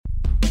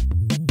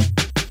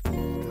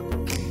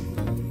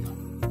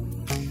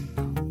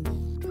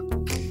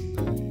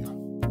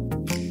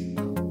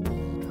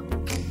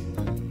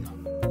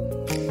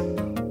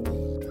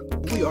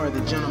are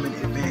the gentlemen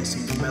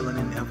advancing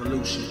melanin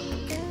evolution.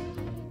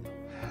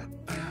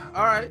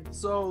 All right.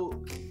 So,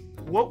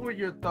 what were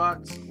your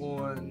thoughts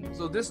on?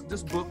 So this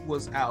book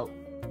was out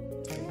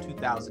in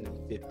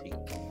 2015.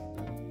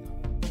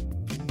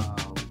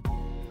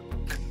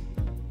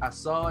 I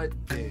saw it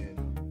then,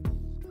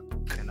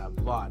 and I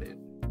bought it,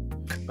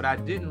 but I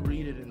didn't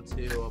read it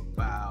until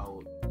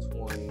about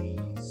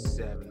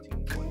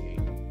 2017, 2018.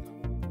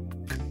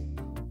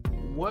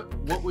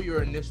 What were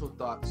your initial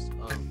thoughts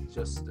of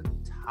just the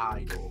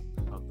title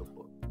of the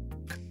book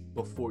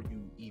before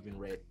you even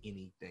read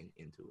anything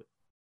into it?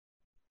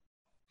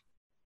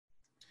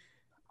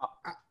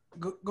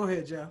 Go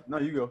ahead, Jeff. No,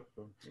 you go.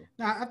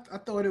 No, I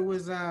thought it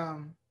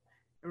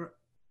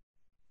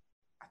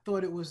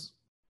was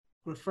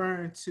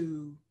referring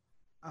to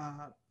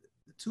the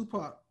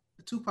Tupac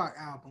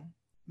album,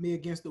 Me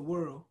Against the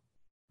World.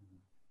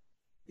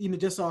 You know,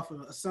 just off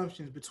of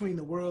assumptions between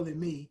the world and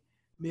me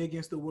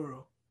against the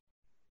world.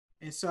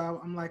 And so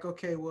I'm like,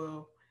 okay,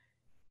 well,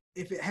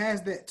 if it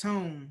has that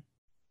tone,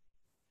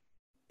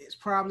 it's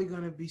probably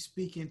going to be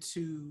speaking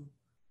to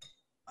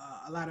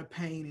a lot of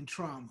pain and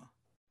trauma.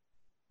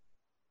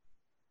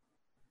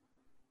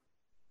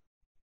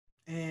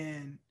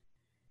 And,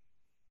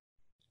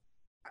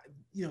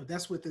 you know,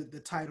 that's what the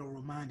title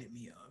reminded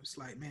me of. It's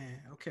like,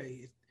 man,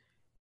 okay,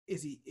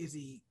 is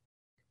he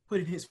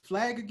putting his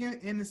flag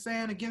in the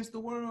sand against the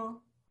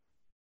world?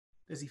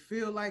 Does he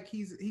feel like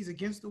he's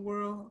against the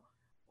world?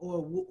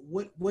 Or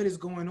what is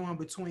going on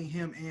between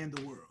him and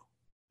the world?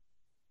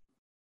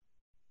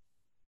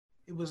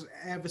 It was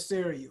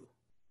adversarial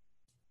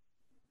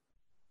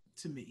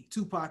to me.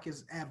 Tupac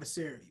is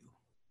adversarial.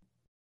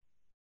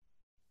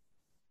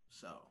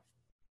 So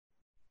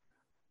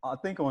I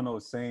think on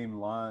those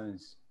same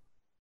lines,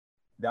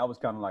 that was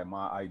kind of like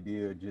my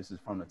idea, just as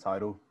from the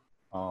title.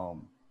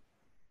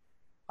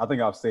 I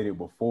think I've stated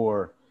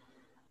before,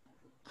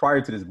 prior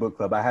to this book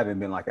club, I haven't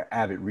been like an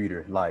avid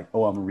reader. Like,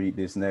 oh, I'm gonna read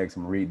this next,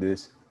 I'm gonna read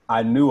this.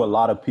 I knew a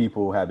lot of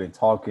people have been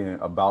talking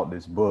about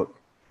this book.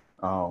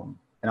 And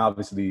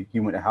obviously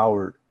he went to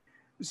Howard,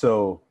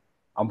 so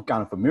I'm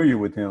kind of familiar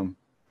with him.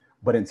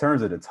 But in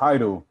terms of the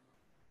title,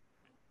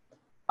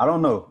 I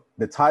don't know.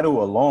 The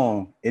title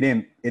alone, it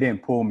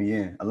didn't pull me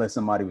in unless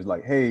somebody was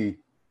like, hey,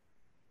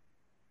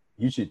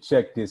 you should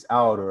check this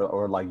out,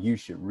 or like you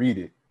should read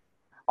it.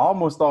 I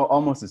almost thought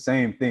almost the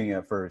same thing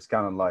at first,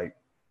 kind of like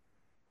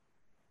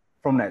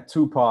from that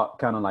Tupac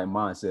kind of like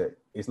mindset.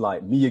 It's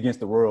like me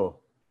against the world.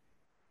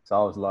 So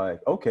I was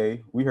like,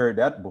 okay, we heard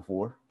that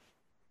before.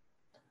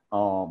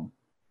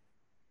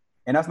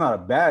 And that's not a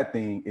bad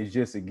thing. It's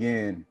just,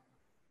 again,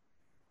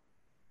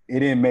 it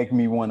didn't make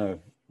me want to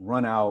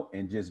run out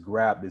and just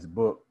grab this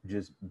book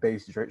just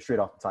based straight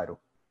off the title.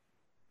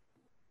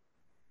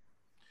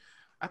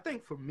 I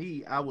think for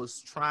me, I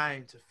was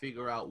trying to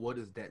figure out what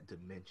is that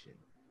dimension.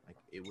 Like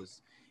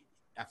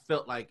I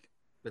felt like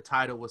the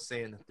title was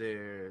saying that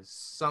there's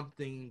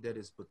something that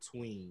is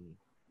between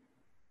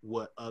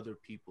what other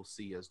people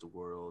see as the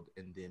world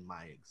and then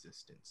my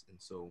existence. And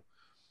so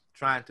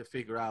trying to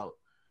figure out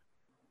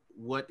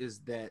what is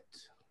that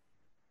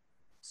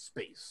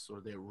space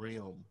or that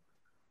realm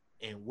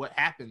and what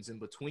happens in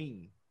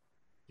between,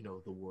 you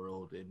know, the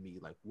world and me.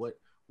 Like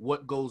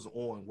what goes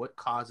on, what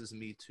causes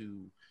me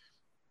to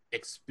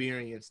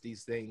experience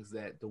these things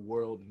that the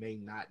world may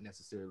not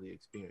necessarily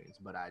experience,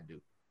 but I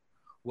do.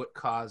 What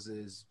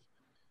causes,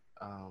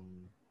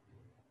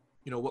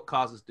 what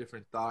causes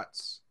different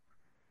thoughts,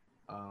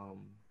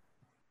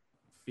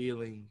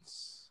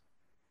 feelings,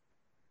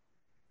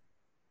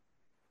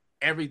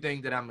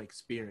 everything that I'm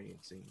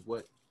experiencing,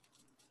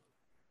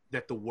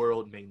 that the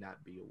world may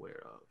not be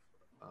aware of.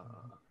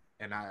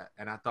 And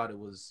I thought it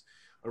was,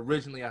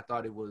 originally I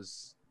thought it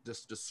was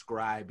just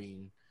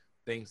describing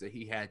things that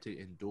he had to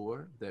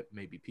endure that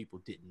maybe people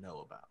didn't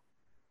know about.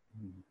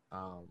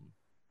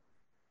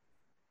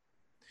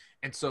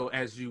 And so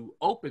as you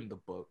open the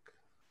book,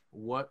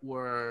 what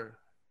was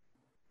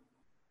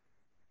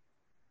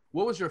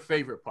your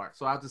favorite part?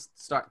 So I'll just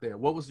start there.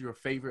 What was your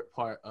favorite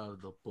part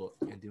of the book?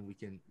 And then we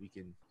can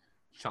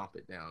jump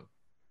down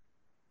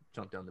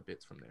the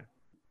bits from there.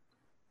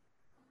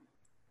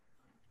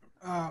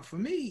 For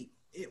me,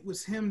 it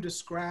was him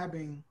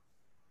describing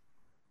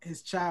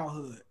his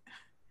childhood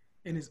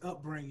and his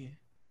upbringing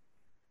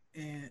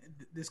and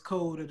this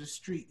code of the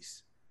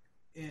streets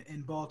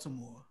in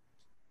Baltimore.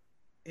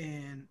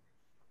 And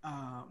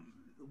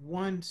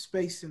one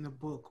space in the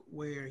book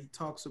where he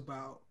talks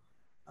about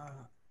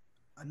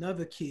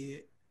another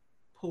kid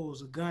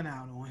pulls a gun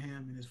out on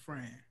him and his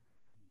friend.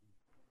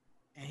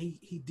 And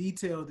he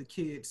detailed the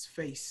kid's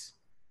face,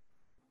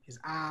 his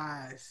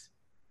eyes,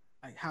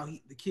 like how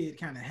the kid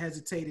kind of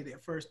hesitated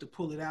at first to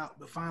pull it out,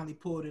 but finally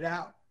pulled it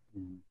out.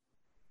 Mm-hmm.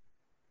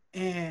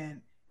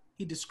 And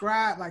he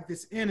described like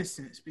this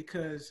innocence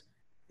because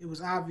it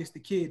was obvious the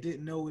kid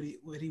didn't know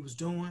what he was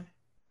doing.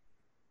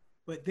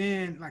 But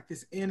then like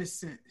this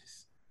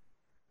innocence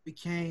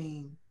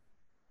became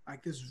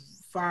like this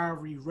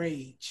fiery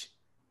rage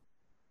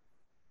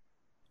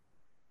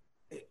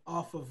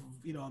off of,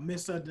 a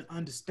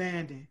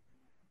misunderstanding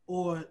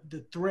or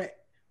the threat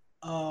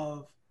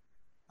of,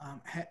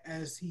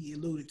 as he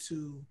alluded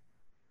to,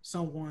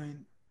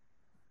 someone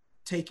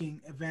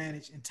taking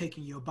advantage and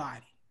taking your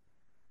body.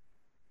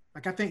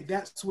 Like, I think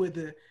that's where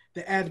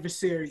the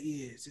adversary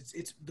is.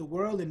 It's the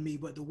world in me,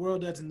 but the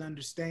world doesn't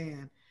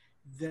understand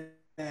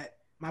that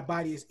my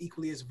body is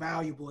equally as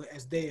valuable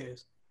as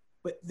theirs.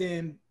 But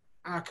then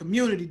our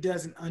community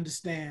doesn't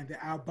understand that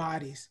our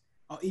bodies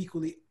are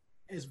equally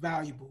as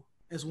valuable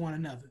as one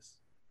another's.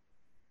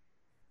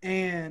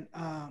 And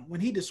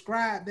when he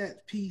described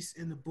that piece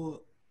in the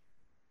book,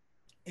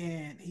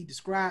 and he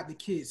described the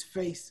kid's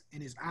face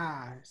and his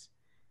eyes,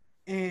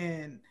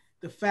 and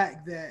the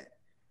fact that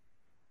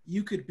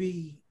you could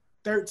be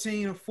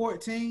 13 or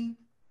 14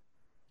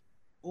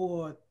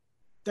 or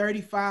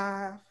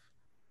 35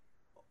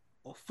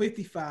 or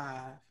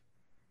 55,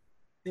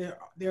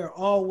 there are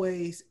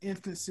always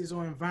instances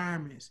or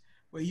environments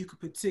where you could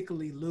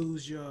particularly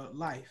lose your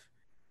life.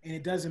 And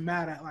it doesn't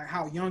matter like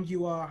how young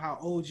you are, how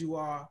old you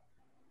are.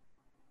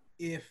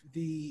 If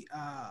the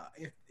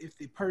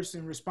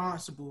person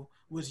responsible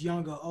was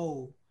young or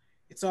old,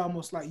 it's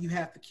almost like you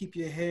have to keep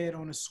your head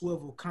on a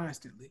swivel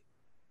constantly.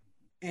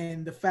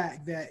 And the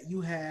fact that you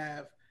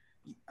have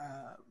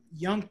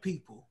young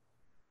people,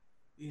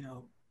 you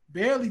know,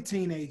 barely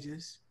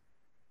teenagers,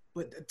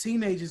 but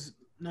teenagers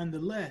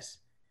nonetheless,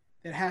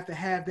 that have to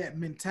have that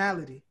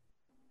mentality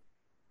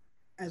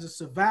as a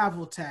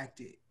survival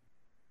tactic.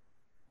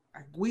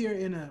 Like, we're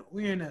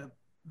in a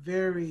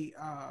very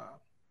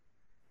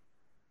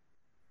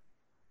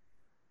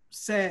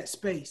sad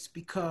space,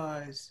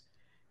 because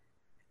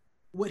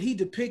what he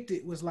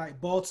depicted was like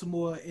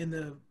Baltimore in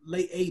the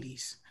late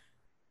 80s.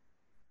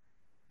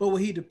 But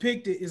what he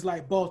depicted is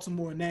like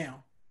Baltimore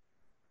now.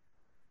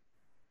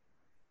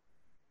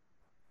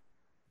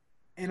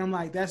 And I'm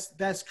like,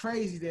 that's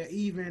crazy that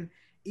even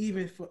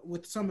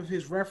with some of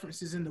his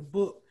references in the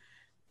book,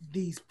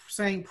 these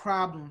same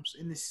problems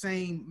and the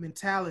same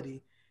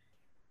mentality,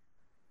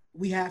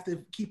 we have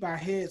to keep our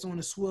heads on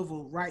the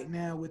swivel right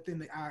now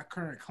within our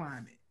current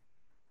climate.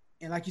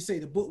 And like you say,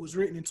 the book was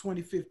written in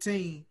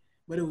 2015,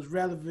 but it was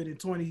relevant in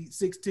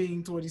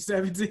 2016,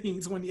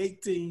 2017,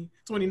 2018,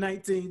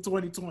 2019,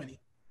 2020,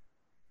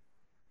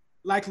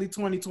 likely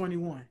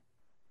 2021.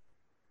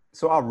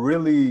 So I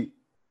really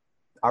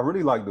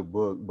like the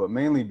book, but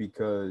mainly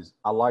because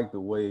I like the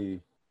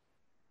way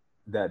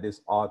that this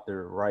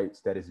author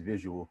writes, that it's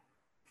visual.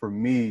 For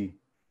me,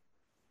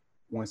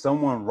 when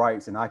someone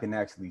writes and I can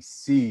actually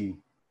see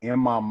in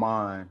my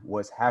mind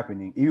what's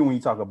happening, even when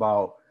you talk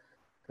about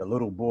the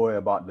little boy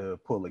about to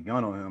pull a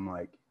gun on him,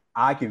 like,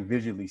 I can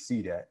visually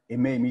see that. It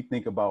made me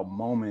think about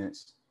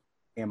moments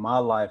in my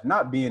life,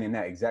 not being in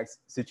that exact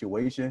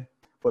situation,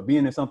 but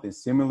being in something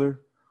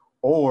similar,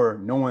 or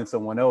knowing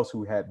someone else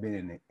who had been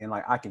in it. And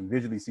like, I can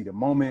visually see the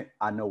moment,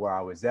 I know where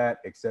I was at,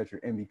 etc.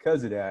 And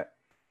because of that,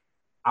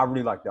 I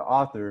really like the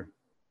author.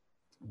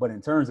 But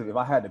in terms of if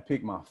I had to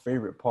pick my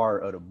favorite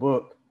part of the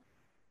book,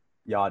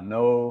 y'all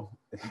know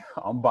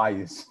I'm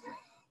biased.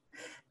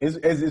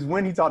 It's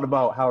when he talked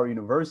about Howard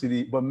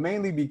University, but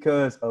mainly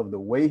because of the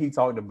way he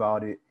talked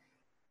about it.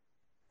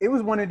 It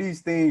was one of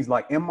these things,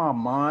 like, in my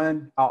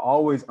mind, I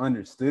always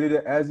understood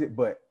it as it,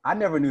 but I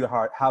never knew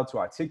how to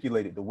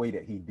articulate it the way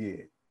that he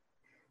did.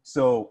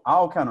 So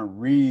I'll kind of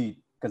read,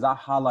 because I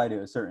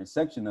highlighted a certain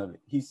section of it.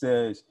 He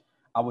says,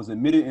 I was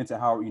admitted into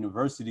Howard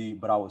University,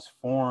 but I was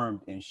formed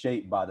and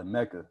shaped by the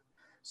Mecca.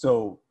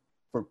 So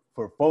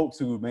for folks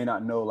who may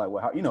not know, like,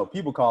 well, how, you know,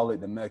 people call it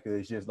the Mecca.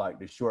 It's just like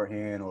the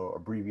shorthand or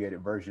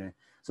abbreviated version.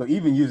 So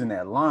even using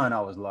that line, I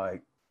was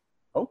like,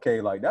 okay,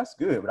 like, that's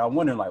good. But I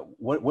wonder, like,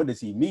 what does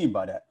he mean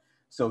by that?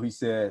 So he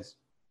says,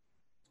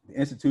 the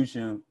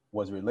institution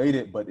was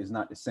related, but it's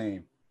not the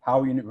same.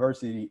 Howard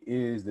University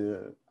is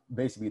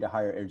basically the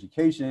higher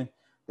education.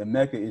 The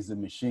Mecca is the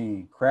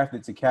machine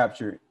crafted to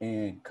capture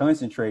and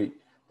concentrate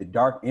the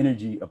dark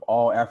energy of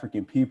all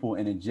African people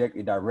and inject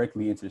it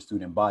directly into the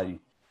student body.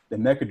 The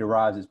Mecca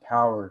derives its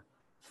power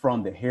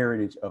from the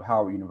heritage of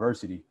Howard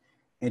University.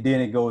 And then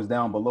it goes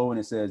down below and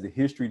it says the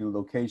history, the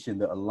location,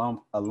 the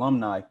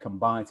alumni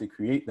combined to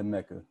create the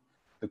Mecca,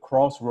 the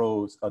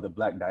crossroads of the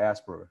Black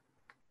diaspora.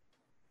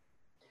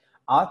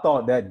 I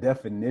thought that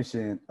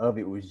definition of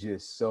it was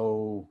just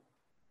so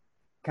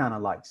kind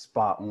of like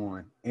spot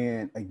on.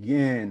 And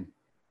again,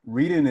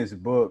 reading this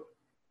book,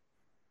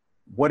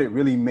 what it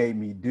really made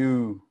me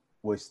do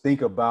was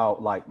think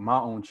about like my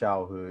own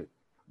childhood,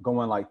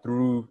 going like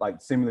through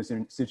like similar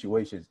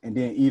situations. And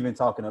then even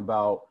talking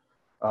about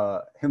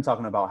him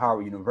talking about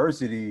Howard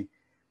University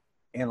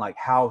and like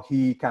how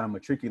he kind of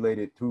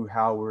matriculated through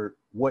Howard,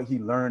 what he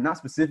learned, not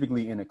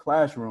specifically in the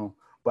classroom,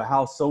 but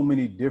how so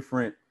many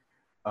different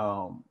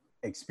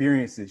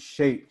experiences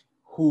shaped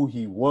who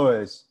he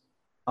was.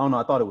 I don't know,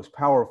 I thought it was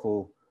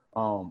powerful.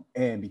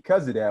 And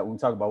because of that, when we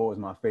talk about what was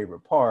my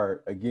favorite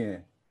part,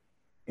 again,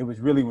 it was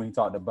really when he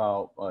talked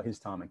about his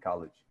time in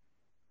college.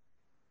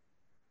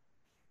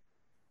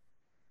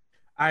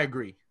 I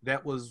agree.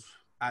 That was,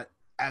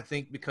 I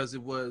think because he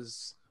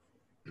was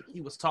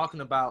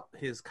talking about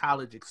his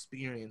college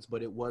experience,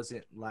 but it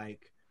wasn't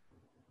like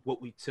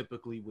what we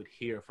typically would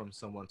hear from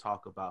someone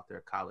talk about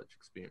their college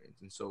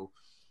experience. And so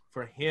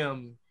for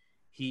him,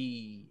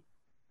 the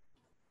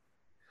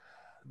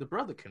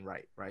brother can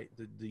write, right?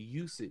 The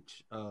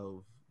usage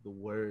of the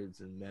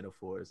words and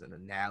metaphors and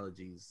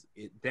analogies,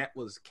 that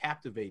was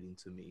captivating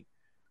to me.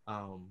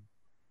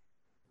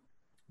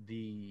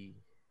 The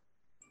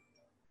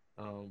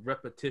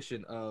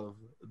repetition of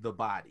the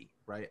body,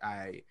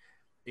 right?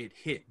 It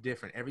hit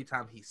different every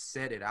time he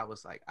said it. I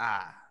was like,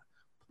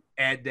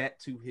 add that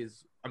to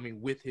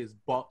with his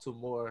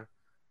Baltimore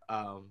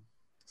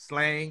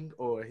slang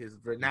or his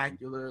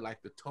vernacular,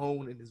 like the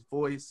tone in his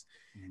voice,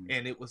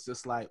 and it was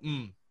just like,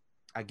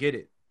 I get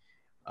it.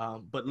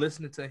 But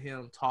listening to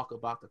him talk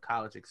about the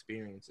college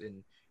experience,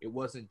 and it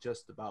wasn't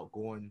just about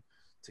going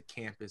to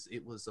campus,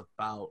 it was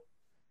about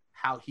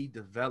how he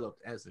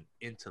developed as an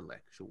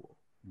intellectual,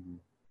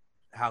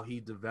 how he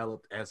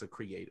developed as a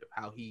creative,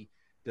 how he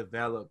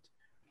developed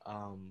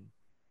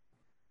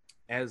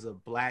as a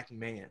Black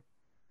man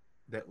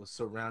that was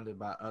surrounded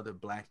by other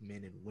Black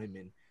men and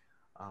women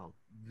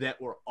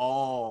that were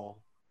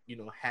all,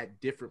 had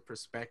different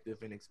perspective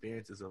and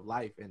experiences of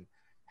life, and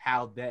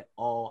how that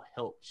all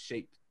helped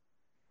shape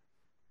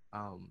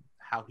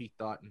how he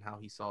thought and how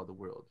he saw the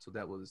world. So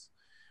that was,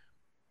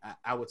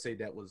 I would say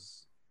that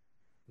was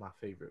my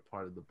favorite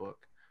part of the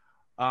book.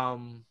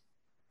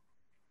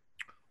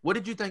 What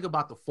did you think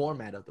about the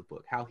format of the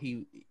book? How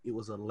it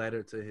was a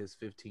letter to his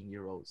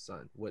 15-year-old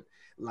son.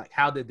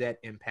 How did that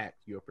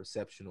impact your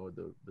perception or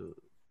the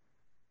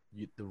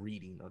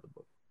reading of the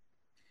book?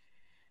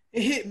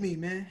 It hit me,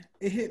 man.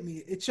 It hit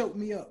me. It choked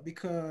me up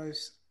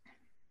because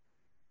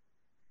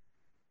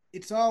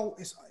it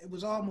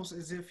was almost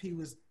as if he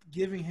was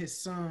giving his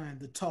son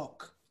the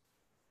talk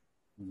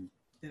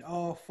that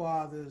all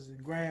fathers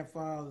and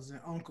grandfathers and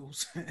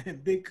uncles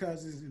and big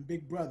cousins and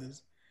big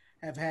brothers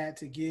have had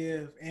to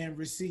give and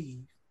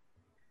receive.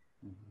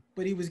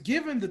 But he was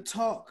given the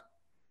talk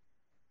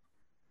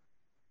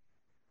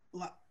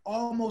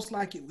almost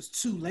like it was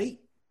too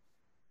late.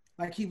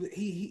 Like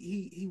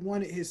he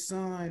wanted his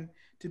son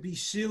to be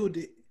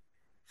shielded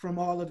from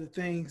all of the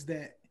things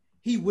that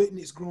he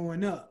witnessed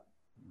growing up,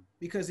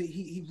 because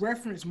he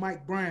referenced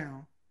Mike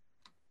Brown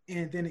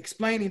and then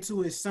explaining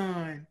to his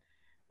son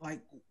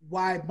like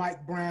why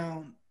Mike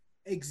Brown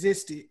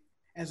existed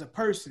as a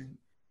person,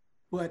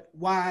 but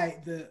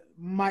why the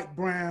Mike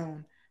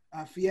Brown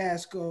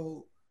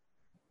fiasco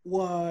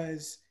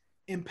was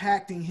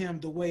impacting him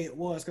the way it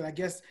was. Because I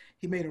guess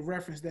he made a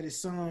reference that his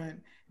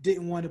son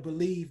didn't want to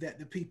believe that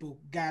the people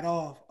got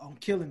off on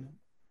killing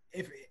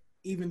him,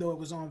 even though it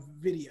was on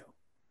video.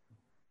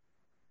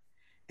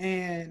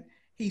 And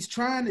he's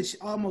trying to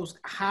almost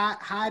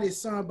hide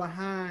his son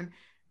behind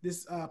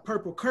this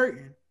purple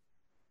curtain,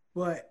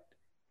 but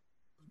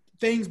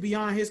things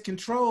beyond his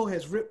control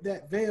has ripped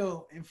that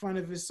veil in front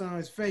of his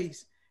son's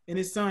face, and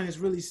his son has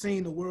really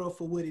seen the world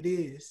for what it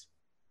is.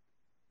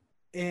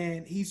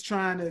 And he's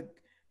trying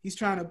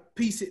to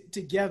piece it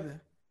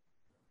together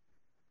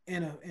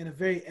in a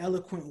very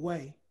eloquent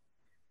way.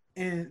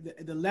 And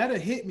the letter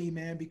hit me,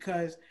 man,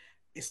 because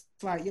it's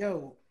like,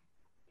 yo,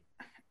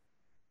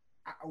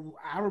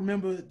 I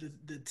remember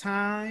the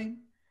time,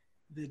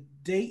 the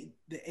date,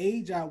 the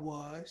age I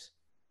was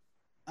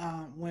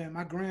when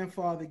my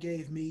grandfather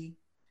gave me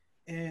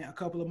and a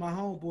couple of my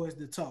homeboys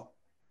the talk.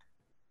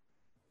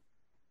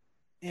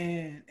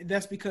 And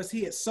that's because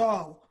he had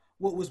saw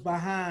what was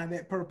behind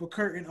that purple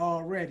curtain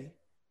already.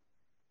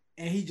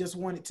 And he just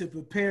wanted to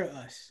prepare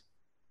us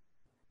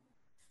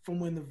from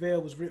when the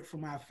veil was ripped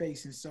from our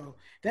face. And so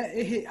that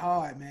it hit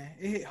hard, man.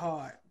 It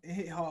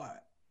hit hard.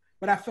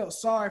 But I felt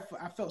sorry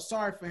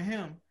for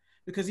him,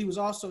 because he was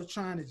also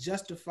trying to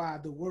justify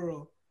the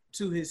world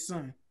to his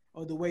son,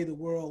 or the way the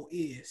world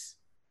is.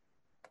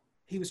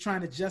 He was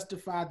trying to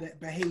justify that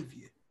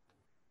behavior,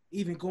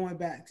 even going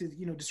back to,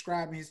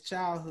 describing his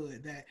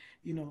childhood, that,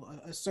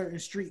 a certain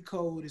street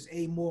code is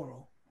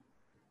amoral.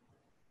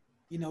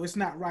 It's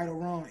not right or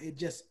wrong.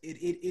 It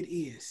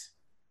is.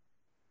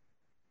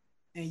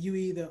 And you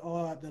either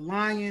are the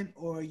lion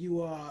or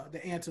you are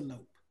the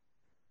antelope.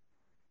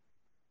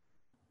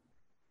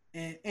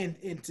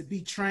 And to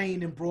be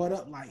trained and brought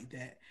up like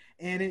that.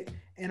 And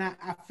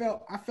I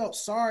felt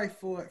sorry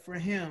for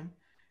him,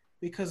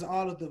 because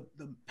all of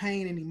the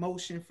pain and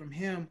emotion from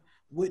him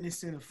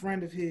witnessing a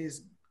friend of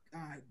his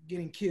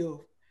getting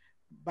killed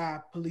by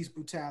police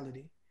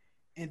brutality,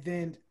 and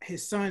then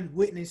his son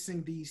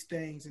witnessing these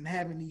things and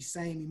having these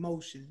same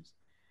emotions,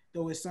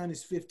 though his son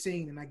is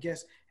 15. And I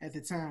guess at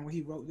the time when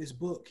he wrote this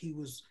book, he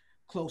was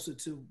closer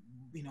to,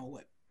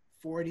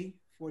 40,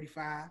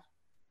 45.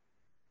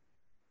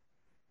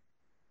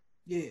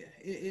 Yeah,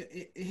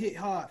 it hit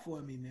hard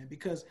for me, man,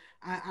 because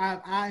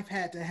I've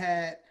had to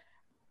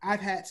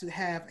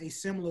have a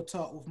similar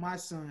talk with my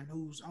son,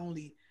 who's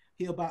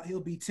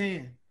he'll be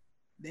 10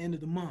 the end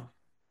of the month.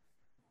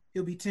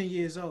 He'll be 10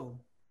 years old.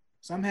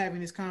 So I'm having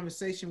this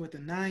conversation with a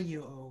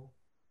 9-year-old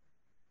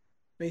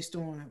based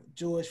on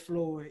George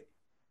Floyd,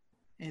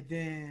 and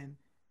then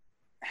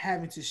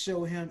having to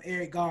show him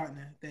Eric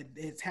Gardner, that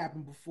it's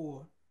happened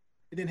before,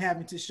 and then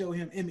having to show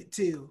him Emmett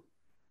Till,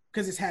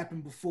 because it's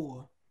happened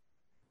before.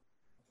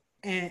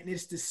 And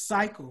it's the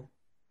cycle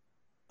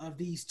of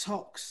these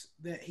talks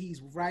that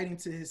he's writing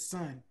to his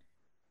son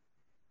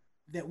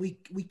that we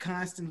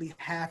constantly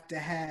have to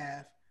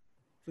have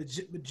for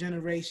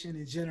generation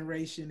and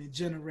generation and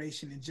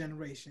generation and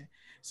generation.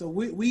 So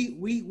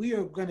we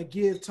are going to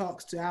give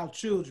talks to our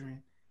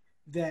children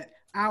that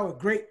our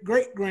great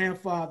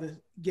grandfather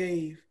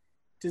gave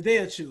to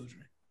their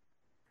children.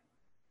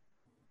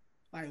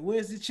 Like,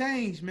 where's the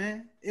change,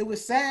 man? It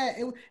was sad.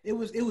 It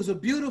was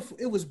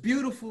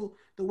beautiful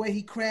the way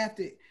he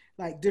crafted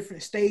like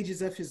different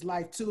stages of his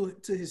life to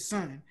his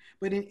son.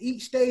 But in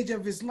each stage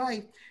of his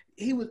life,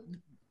 he was,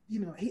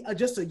 he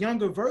just a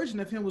younger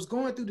version of him was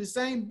going through the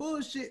same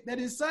bullshit that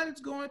his son is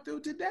going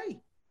through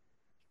today.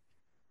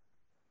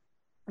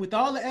 With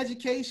all the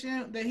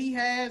education that he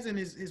has and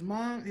his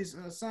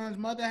son's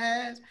mother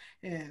has,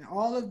 and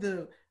all of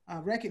the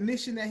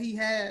recognition that he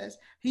has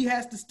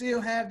to still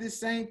have this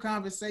same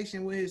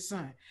conversation with his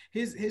son.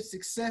 His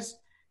success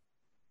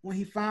when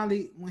he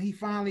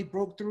finally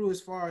broke through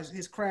as far as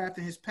his craft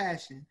and his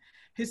passion,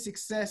 his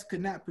success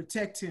could not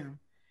protect him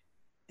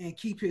and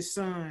keep his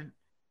son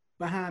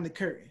behind the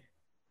curtain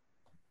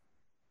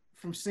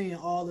from seeing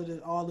all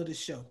of the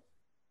show.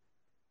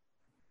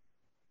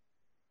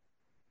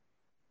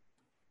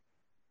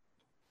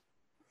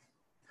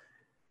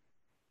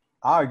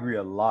 I agree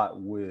a lot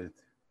with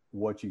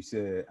what you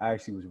said. I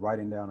actually was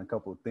writing down a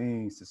couple of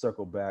things to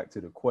circle back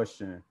to the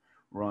question,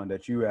 Ron,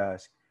 that you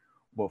asked.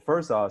 But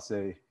first I'll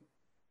say,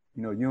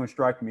 you don't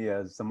strike me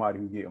as somebody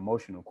who get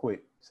emotional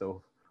quick.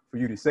 So for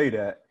you to say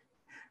that,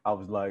 I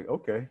was like,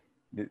 okay,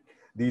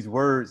 these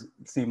words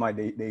seem like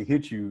they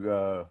hit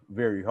you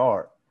very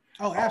hard.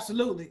 Oh,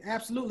 absolutely.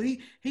 Absolutely.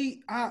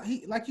 He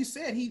like you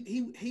said,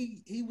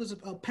 he was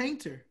a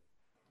painter.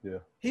 Yeah.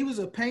 He was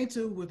a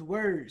painter with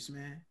words,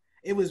 man.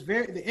 It was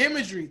the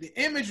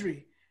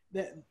imagery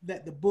that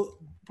the book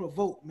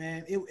provoked,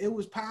 man. It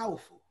was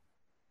powerful.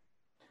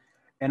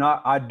 And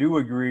I do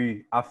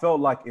agree. I felt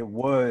like it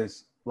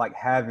was like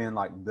having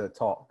like the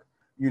talk,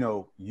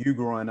 you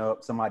growing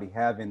up, somebody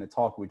having to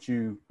talk with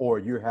you, or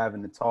you're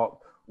having to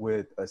talk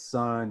with a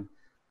son,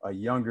 a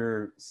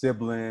younger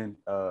sibling,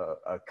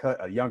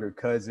 a younger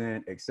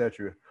cousin,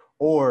 etc.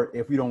 Or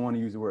if we don't want to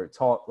use the word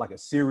talk, like a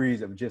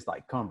series of just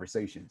like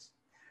conversations.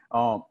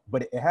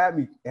 But it had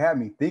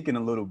me thinking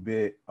a little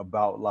bit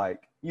about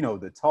like,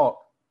 the talk,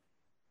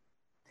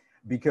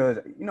 because,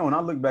 when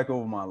I look back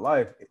over my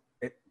life,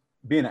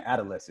 being an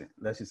adolescent,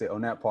 let's just say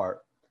on that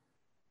part,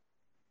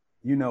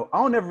 I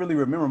don't ever really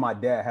remember my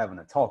dad having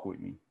a talk with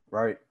me,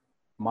 right?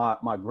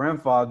 My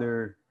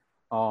grandfather,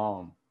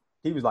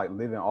 he was like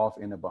living off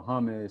in the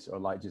Bahamas or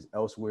like just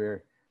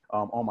elsewhere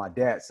on my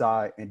dad's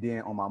side. And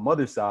then on my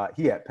mother's side,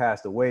 he had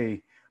passed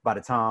away by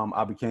the time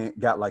I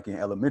got like in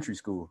elementary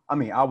school. I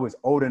mean, I was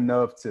old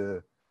enough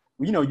to,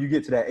 you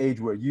get to that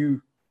age where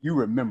you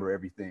remember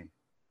everything.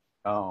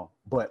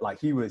 But like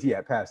he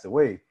had passed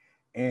away.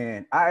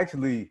 And I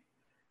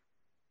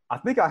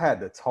think I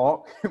had to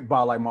talk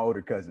by like my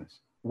older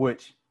cousins,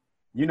 which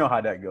you know how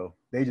that go.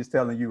 They just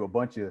telling you a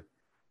bunch of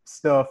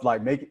stuff,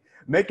 like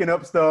making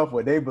up stuff,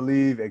 what they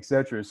believe,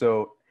 etc.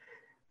 So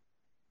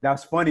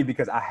that's funny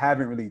because I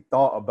haven't really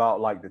thought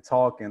about like the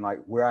talk and like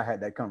where I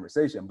had that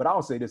conversation. But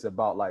I'll say this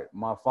about like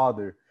my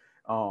father.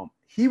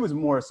 He was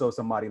more so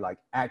somebody like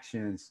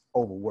actions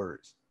over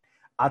words.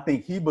 I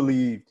think he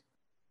believed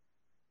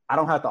I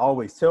don't have to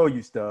always tell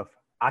you stuff.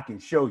 I can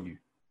show you,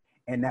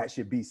 and that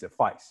should be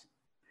suffice.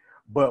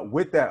 But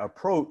with that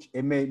approach,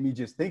 it made me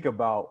just think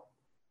about,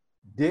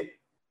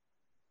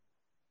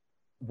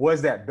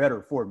 was that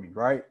better for me,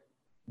 right?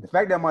 The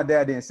fact that my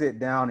dad didn't sit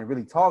down and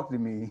really talk to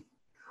me,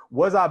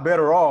 was I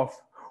better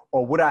off,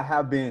 or would I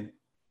have been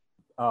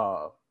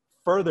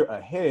further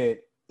ahead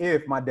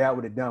if my dad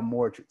would have done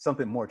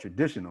something more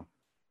traditional?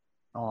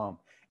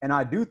 And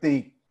I do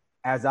think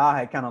as I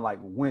had kind of like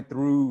went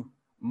through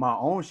my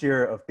own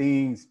share of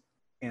things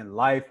in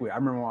life, I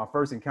remember my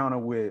first encounter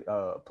with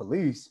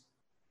police,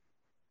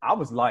 I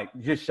was like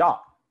just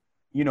shocked,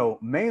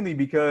 mainly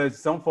because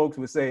some folks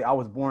would say I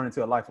was born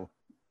into a life of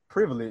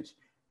privilege,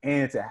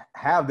 and to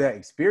have that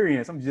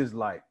experience, I'm just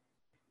like,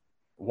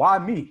 why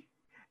me?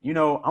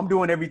 I'm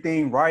doing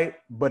everything right.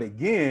 But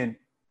again,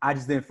 I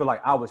just didn't feel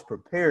like I was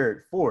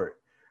prepared for it.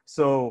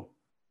 So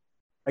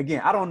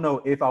again, I don't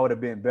know if I would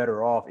have been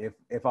better off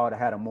if I would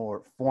have had a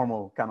more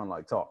formal kind of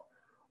like talk.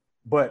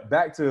 But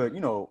back to,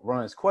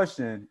 Ron's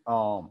question,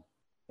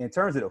 in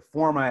terms of the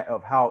format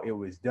of how it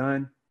was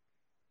done,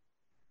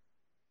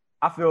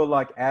 I feel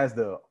like as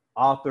the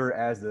author,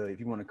 if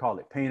you want to call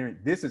it painter,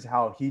 this is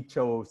how he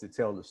chose to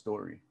tell the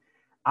story.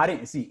 I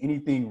didn't see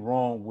anything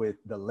wrong with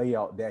the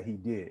layout that he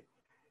did.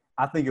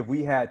 I think if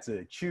we had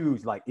to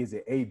choose, like, is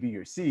it A, B,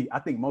 or C? I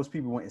think most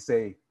people wouldn't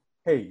say,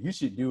 hey, you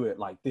should do it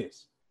like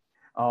this.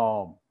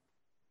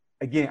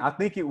 Again, I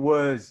think it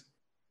was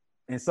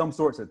in some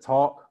sorts of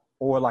talk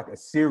or like a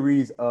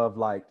series of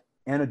like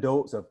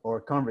anecdotes or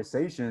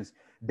conversations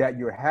that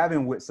you're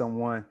having with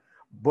someone.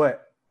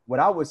 But what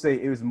I would say,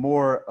 it was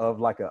more of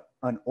like an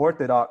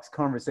unorthodox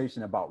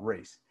conversation about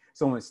race.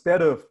 So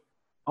instead of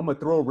I'm gonna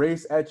throw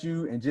race at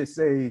you and just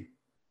say,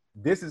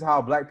 this is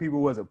how Black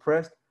people was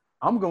oppressed.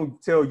 I'm gonna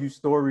tell you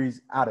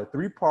stories out of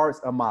 3 parts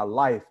of my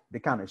life to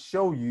kind of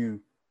show you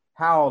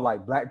how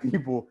like Black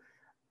people,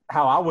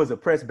 how I was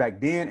oppressed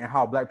back then and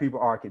how Black people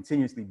are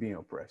continuously being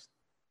oppressed.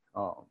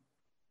 So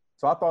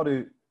I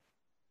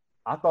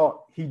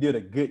thought he did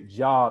a good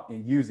job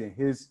in using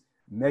his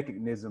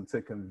mechanism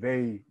to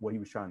convey what he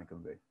was trying to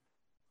convey.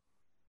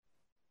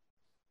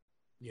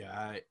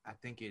 Yeah, I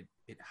think it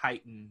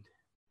heightened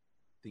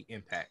the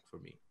impact for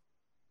me.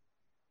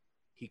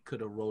 He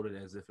could have wrote it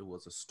as if it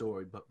was a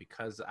story, but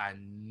because I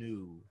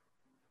knew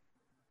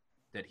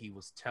that he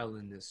was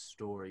telling this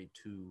story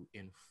to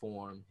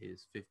inform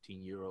his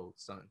 15-year-old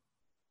son,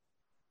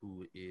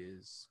 who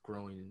is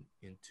growing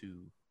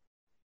into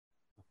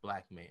a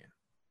Black man,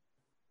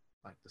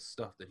 like the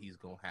stuff that he's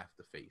gonna have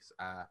to face,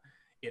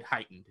 it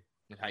heightened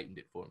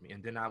it for me.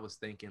 And then I was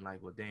thinking,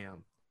 like, well,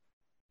 damn,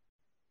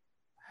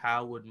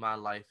 how would my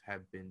life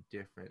have been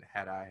different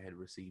had I had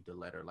received a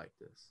letter like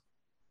this?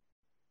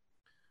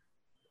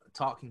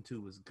 Talking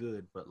to is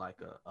good, but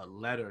like a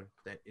letter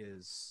that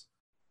is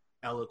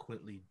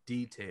eloquently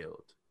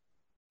detailed.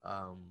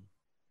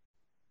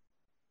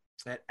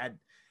 At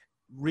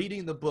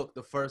reading the book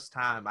the first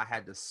time, I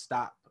had to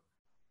stop,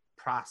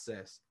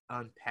 process,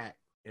 unpack,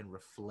 and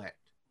reflect.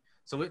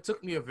 So it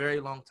took me a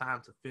very long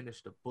time to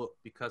finish the book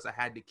because I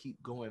had to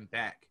keep going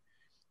back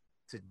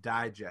to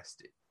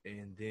digest it.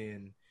 And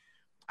then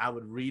I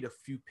would read a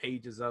few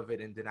pages of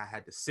it and then I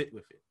had to sit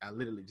with it. I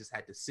literally just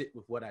had to sit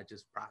with what I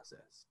just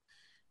processed.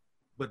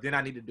 But then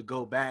I needed to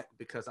go back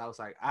because I was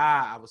like,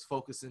 I was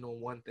focusing on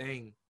one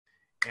thing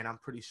and I'm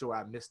pretty sure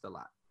I missed a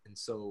lot. And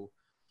so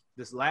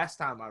this last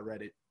time I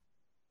read it,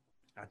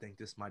 I think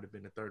this might have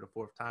been the 3rd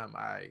or 4th time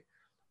I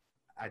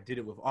did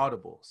it with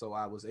Audible. So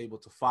I was able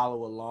to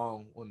follow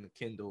along on the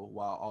Kindle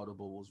while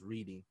Audible was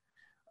reading.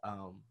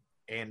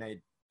 And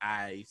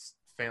I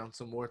found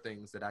some more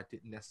things that I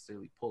didn't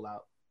necessarily pull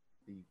out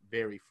the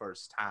very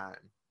first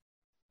time.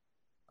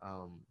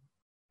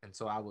 And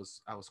so I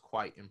was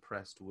quite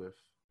impressed with,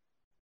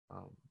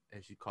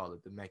 as you call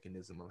it, the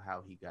mechanism of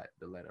how he got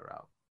the letter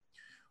out.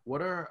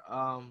 What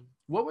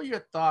were your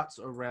thoughts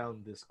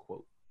around this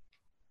quote?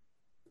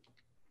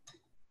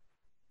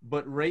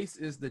 But race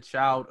is the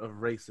child of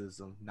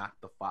racism, not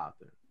the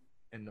father.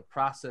 And the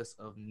process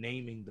of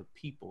naming the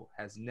people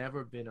has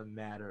never been a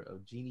matter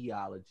of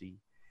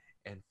genealogy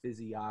and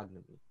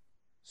physiognomy,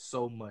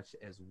 so much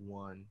as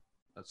one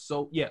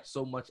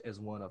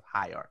of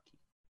hierarchy.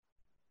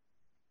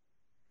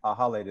 I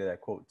highlighted that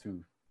quote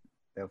too,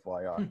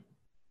 FYI.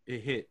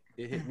 It hit.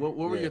 What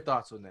were your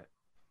thoughts on that?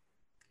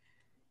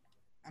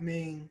 I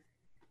mean,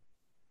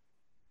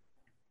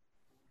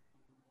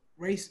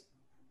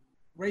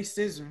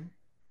 racism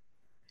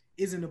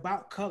isn't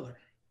about color.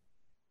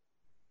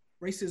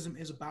 Racism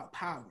is about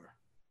power.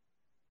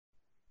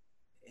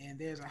 And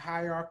there's a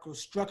hierarchical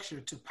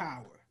structure to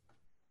power.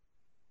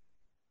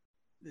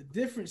 The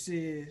difference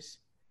is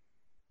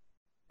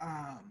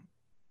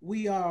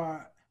we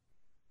are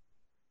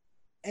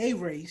a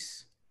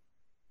race,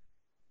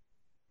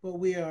 but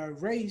we are a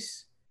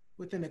race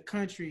within a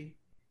country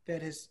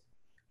that has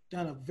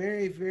done a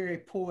very, very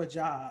poor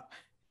job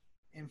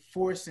in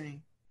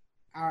forcing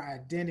our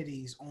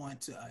identities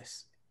onto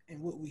us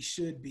and what we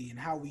should be and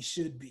how we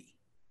should be,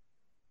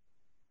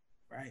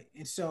 right?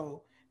 And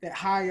so that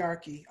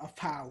hierarchy of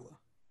power,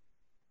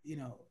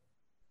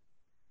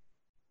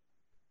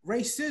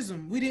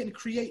 racism, we didn't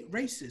create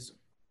racism.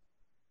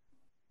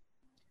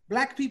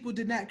 Black people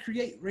did not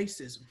create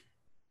racism.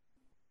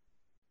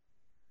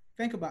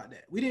 Think about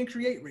that. We didn't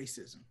create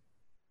racism.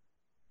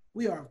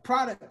 We are a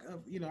product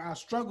of, our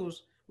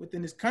struggles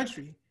within this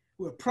country.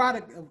 We're a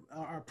product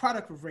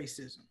of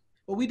racism,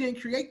 but we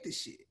didn't create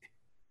this shit.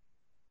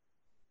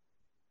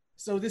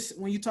 So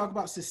when you talk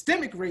about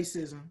systemic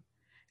racism,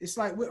 it's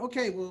like,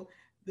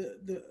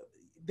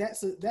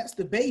 that's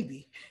the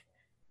baby.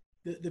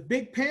 The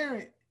big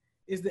parent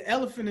is the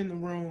elephant in the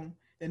room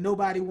that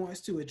nobody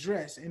wants to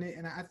address.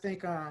 And I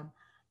think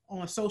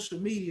on social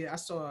media, I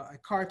saw a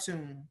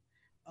cartoon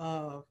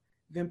of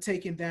them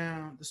taking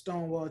down the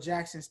Stonewall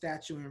Jackson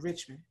statue in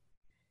Richmond.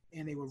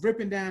 And they were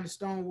ripping down the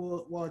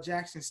Stonewall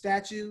Jackson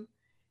statue,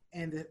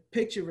 and the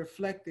picture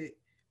reflected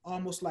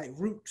almost like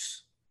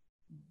roots,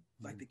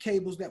 like the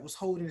cables that was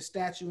holding the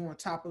statue on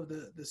top of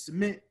the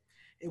cement.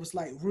 It was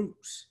like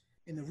roots,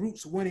 and the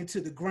roots went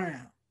into the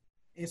ground.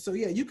 And so,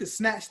 you could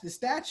snatch the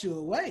statue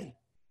away,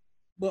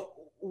 but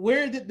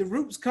where did the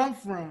roots come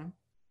from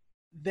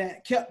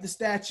that kept the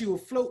statue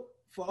afloat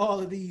for all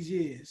of these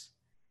years?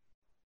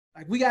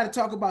 Like, we got to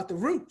talk about the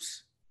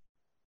roots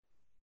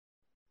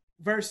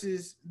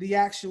versus the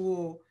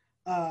actual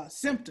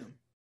symptom.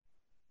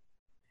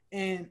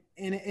 And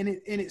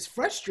it's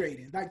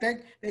frustrating. Like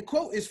that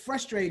quote is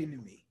frustrating to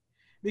me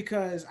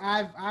because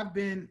I've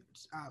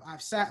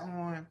sat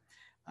on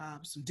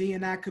some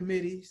D&I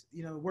committees,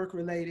 work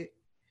related,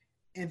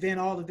 and then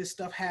all of this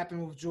stuff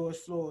happened with George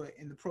Floyd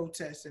and the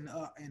protests and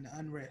the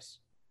unrest.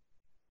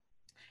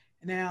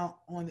 Now,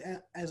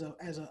 as a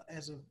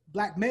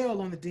Black male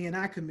on the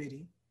D&I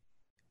committee,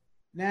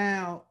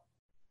 Now,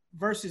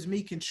 versus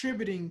me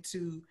contributing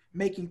to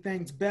making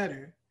things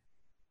better,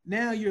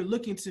 now you're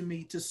looking to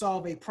me to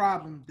solve a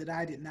problem that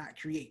I did not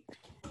create.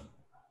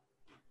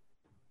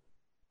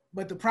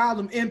 But the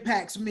problem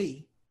impacts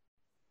me,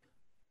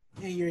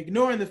 and you're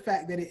ignoring the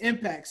fact that it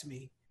impacts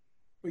me,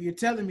 but you're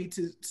telling me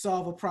to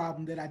solve a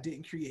problem that I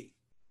didn't create.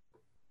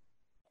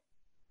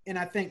 And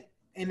I think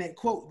in that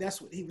quote,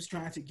 that's what he was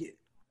trying to get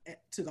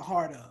to the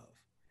heart of.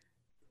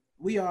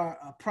 We are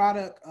a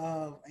product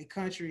of a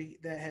country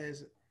that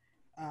has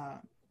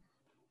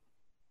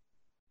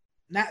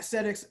not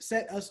set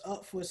us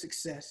up for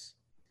success.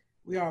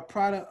 We are a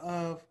product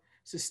of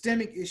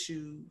systemic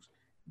issues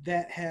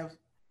that have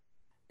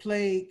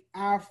plagued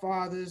our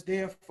fathers,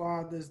 their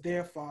fathers,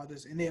 their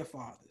fathers, and their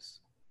fathers.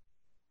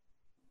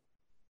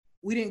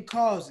 We didn't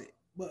cause it,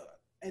 but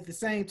at the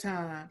same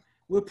time,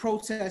 we're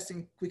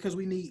protesting because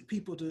we need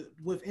people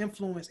with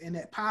influence and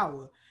that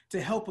power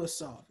to help us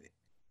solve it.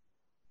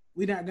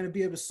 We're not going to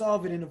be able to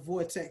solve it in a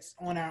vortex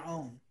on our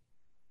own.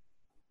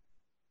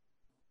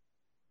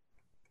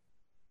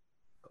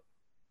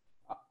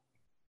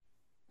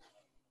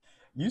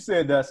 You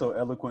said that so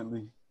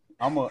eloquently.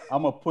 I'm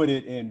a put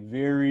it in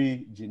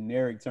very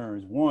generic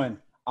terms. One,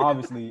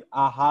 obviously,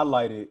 I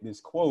highlighted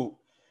this quote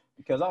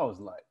because I was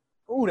like,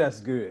 "Ooh,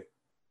 that's good."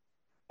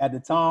 At the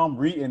time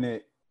reading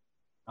it,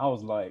 I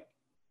was like,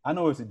 I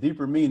know it's a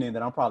deeper meaning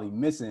that I'm probably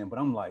missing, but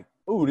I'm like,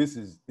 "Ooh, this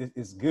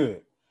is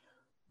good."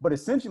 But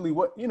essentially,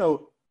 what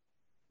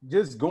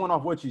just going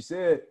off what you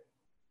said,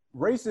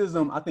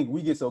 racism. I think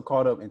we get so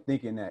caught up in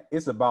thinking that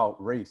it's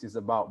about race, it's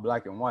about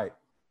black and white.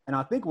 And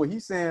I think what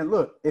he's saying,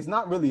 look, it's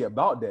not really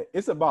about that.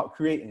 It's about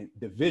creating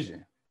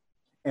division.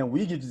 And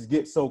we can just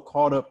get so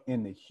caught up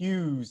in the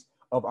hues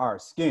of our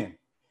skin.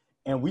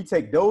 And we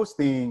take those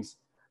things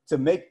to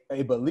make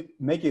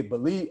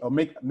belief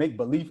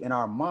in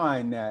our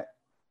mind that,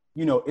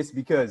 it's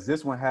because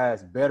this one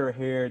has better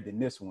hair than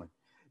this one.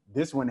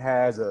 This one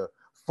has a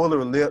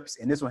fuller lips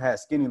and this one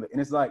has skinny lips. And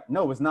it's like,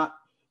 no, it's not.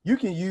 You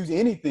can use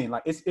anything.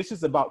 Like it's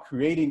just about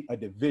creating a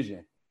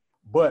division.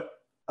 But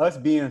us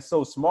being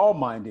so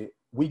small-minded,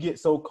 we get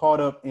so caught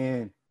up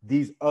in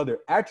these other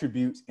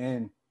attributes,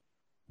 and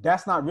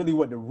that's not really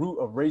what the root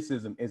of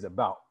racism is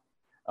about.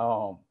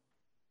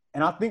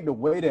 And I think the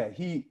way that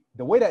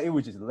it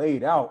was just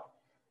laid out,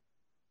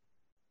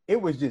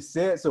 it was just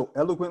said so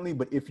eloquently.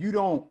 But if you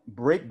don't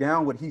break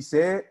down what he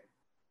said,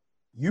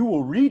 you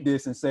will read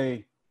this and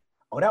say,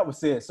 "Oh, that was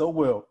said so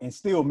well," and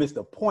still miss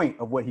the point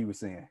of what he was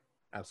saying.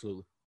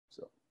 Absolutely.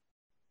 So,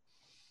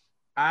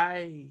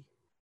 I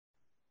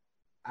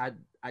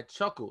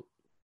chuckled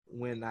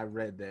when I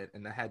read that,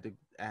 and I had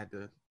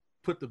to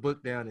put the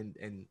book down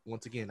and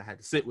once again I had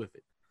to sit with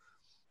it.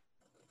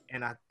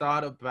 And I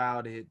thought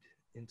about it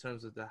in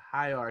terms of the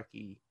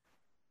hierarchy.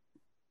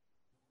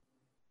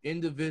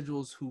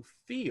 Individuals who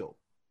feel,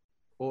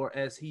 or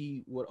as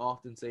he would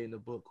often say in the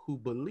book, who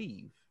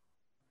believe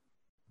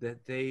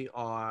that they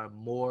are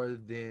more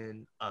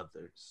than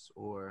others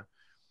or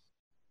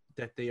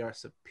that they are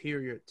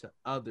superior to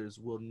others,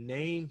 will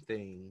name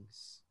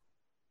things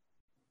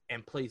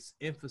and place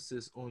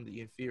emphasis on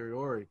the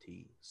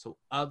inferiority so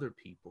other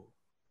people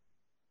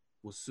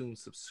will soon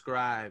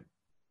subscribe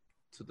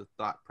to the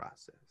thought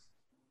process.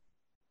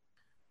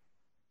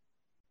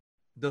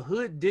 The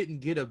hood didn't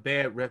get a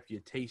bad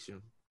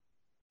reputation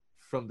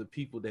from the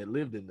people that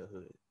lived in the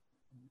hood.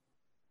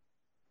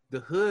 The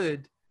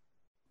hood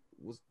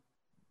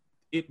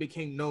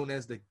became known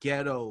as the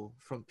ghetto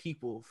from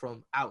people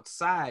from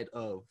outside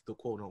of the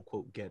quote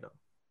unquote ghetto.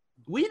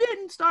 We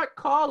didn't start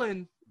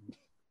calling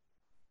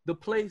the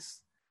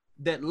place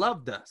that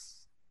loved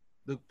us,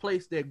 the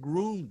place that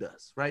groomed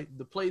us, right?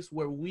 The place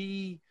where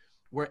we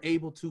were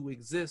able to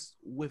exist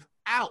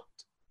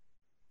without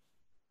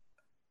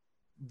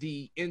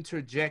the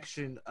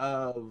interjection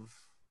of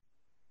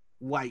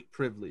white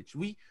privilege.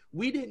 We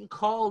didn't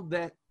call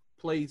that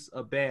place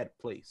a bad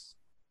place.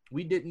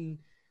 We didn't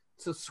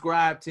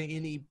subscribe to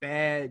any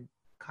bad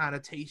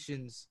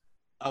connotations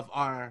of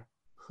our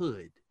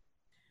hood.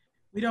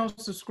 We don't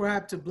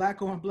subscribe to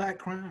black on black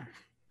crime,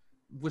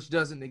 which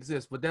doesn't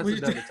exist, but that's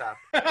another topic.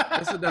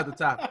 That's another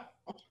topic,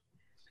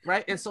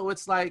 right? And so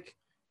it's like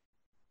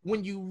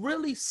when you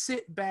really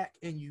sit back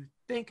and you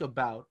think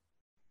about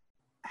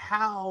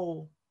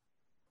how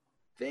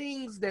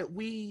things that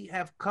we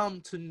have come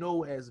to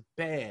know as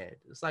bad,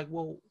 it's like,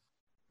 well,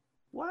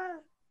 why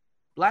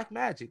black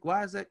magic?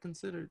 Why is that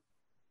considered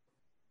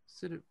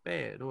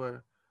bad?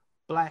 Or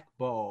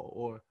blackball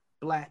or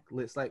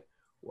blacklist? Like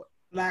what?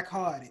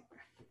 Black-hearted.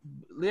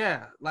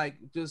 Yeah, like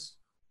just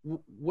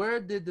where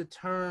did the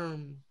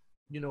term,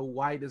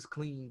 white is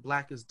clean,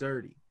 black is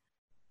dirty?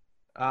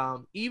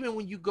 Even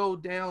when you go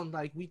down,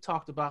 like we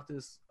talked about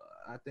this,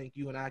 I think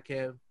you and I,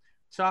 Kev,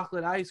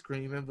 chocolate ice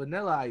cream and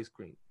vanilla ice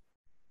cream.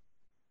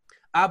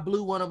 I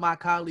blew one of my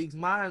colleagues'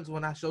 minds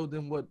when I showed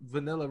them what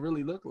vanilla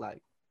really looked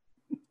like.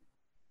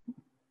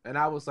 And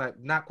I was like,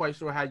 not quite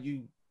sure how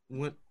you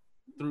went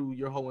through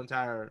your whole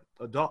entire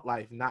adult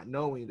life not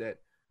knowing that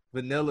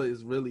vanilla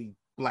is really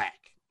black.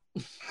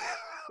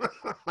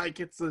 Like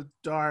it's a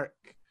dark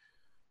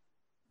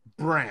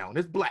brown.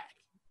 It's black.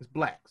 It's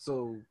black.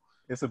 So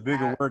it's a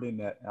bigger word in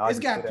that. It's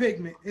got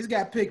pigment. It's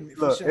got pigment.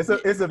 Look, for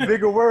sure. it's a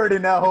bigger word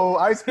in that whole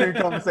ice cream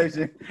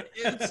conversation.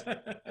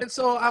 And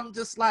so I'm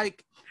just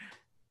like,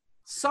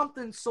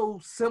 something so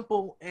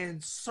simple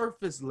and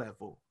surface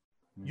level,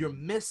 you're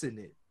missing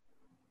it.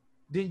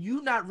 Then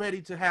you're not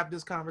ready to have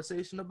this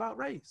conversation about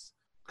race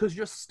because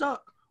you're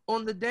stuck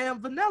on the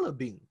damn vanilla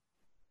bean.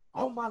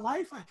 All my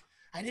life,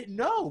 I didn't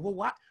know.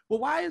 Well,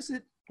 why is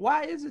it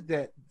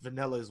that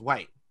vanilla is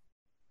white?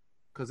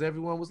 Because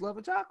everyone was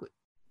loving chocolate.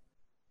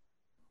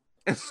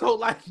 And so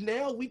like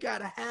now we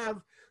gotta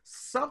have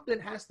something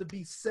has to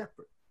be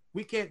separate.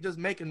 We can't just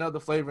make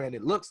another flavor and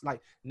it looks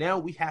like, now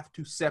we have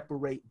to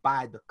separate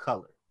by the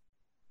color.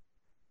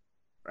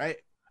 Right?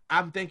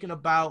 I'm thinking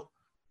about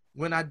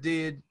when I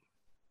did,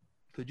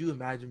 could you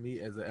imagine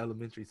me as an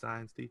elementary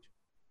science teacher?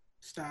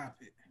 Stop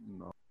it.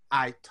 No.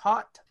 I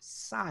taught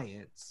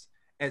science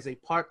as a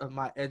part of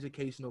my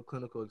educational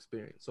clinical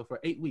experience. So for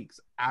 8 weeks,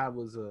 I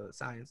was a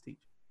science teacher.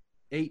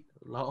 8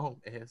 long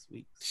ass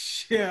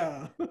weeks.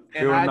 Yeah.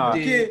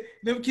 And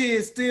them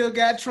kids still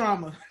got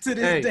trauma to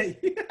this day.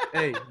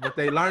 Hey, but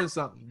they learned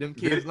something. Them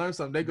kids learned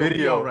something. They gonna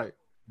be all right.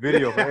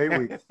 Video for 8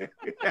 weeks.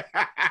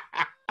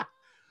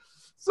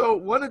 So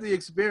one of the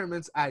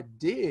experiments I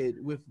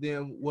did with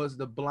them was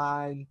the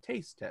blind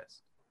taste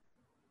test.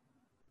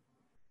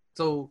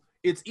 So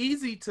it's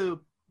easy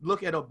to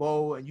look at a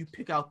bowl and you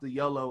pick out the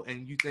yellow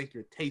and you think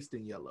you're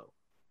tasting yellow.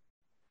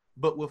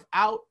 But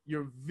without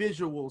your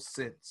visual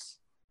sense,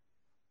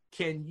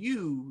 can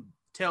you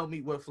tell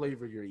me what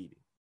flavor you're eating?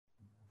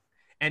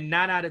 And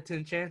 9 out of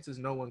 10 chances,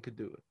 no one could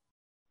do it.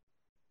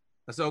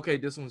 I said, okay,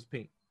 this one's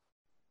pink.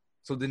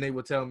 So then they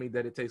would tell me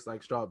that it tastes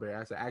like strawberry.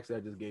 I said, actually,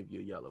 I just gave you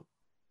a yellow.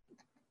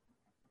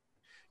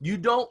 You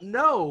don't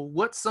know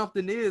what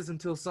something is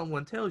until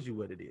someone tells you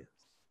what it is,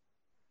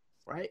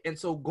 right? And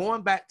so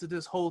going back to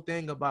this whole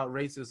thing about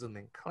racism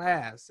and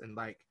class and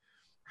like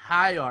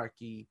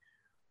hierarchy,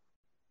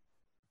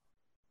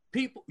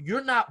 people,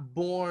 you're not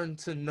born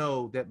to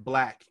know that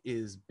black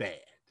is bad.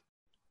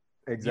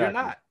 Exactly. You're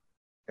not.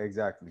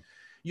 Exactly.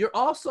 You're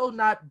also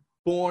not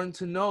born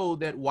to know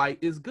that white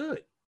is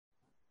good.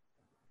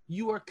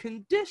 You are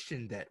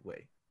conditioned that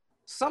way.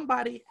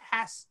 Somebody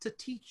has to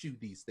teach you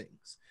these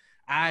things.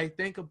 I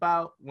think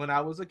about when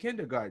I was a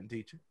kindergarten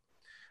teacher.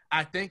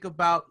 I think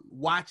about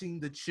watching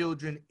the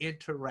children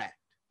interact.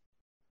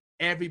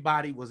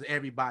 Everybody was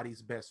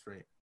everybody's best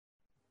friend.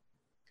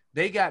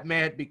 They got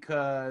mad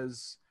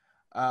because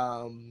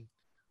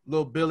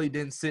little Billy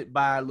didn't sit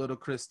by little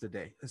Chris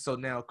today. And so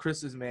now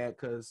Chris is mad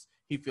because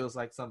he feels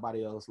like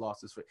somebody else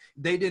lost his friend.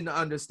 They didn't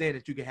understand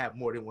that you could have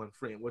more than one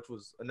friend, which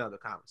was another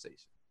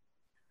conversation.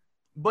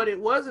 But it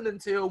wasn't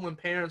until when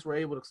parents were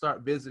able to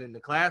start visiting the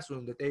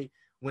classroom that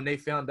when they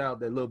found out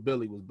that little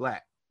Billy was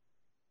black,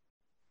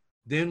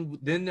 then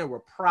there were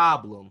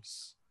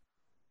problems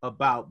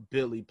about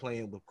Billy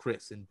playing with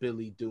Chris and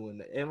Billy doing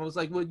that. And I was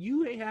like, well,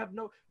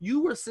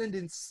 you were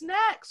sending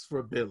snacks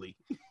for Billy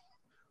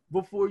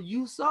before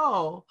you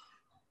saw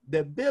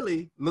that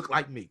Billy looked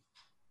like me,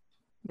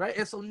 right?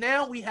 And so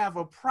now we have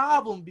a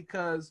problem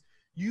because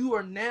you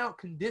are now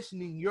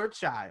conditioning your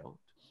child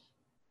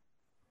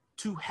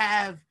to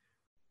have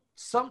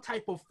some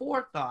type of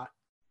forethought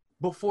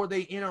before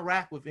they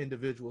interact with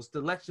individuals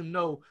to let them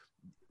know,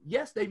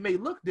 yes, they may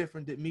look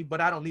different than me, but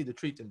I don't need to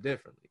treat them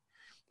differently.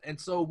 And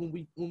so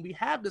when we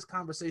have this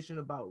conversation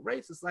about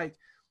race, it's like,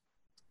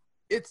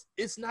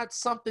 it's not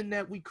something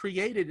that we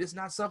created. It's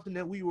not something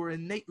that we were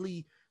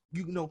innately,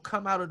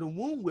 come out of the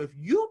womb with.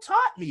 You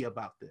taught me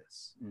about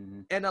this.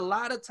 Mm-hmm. And a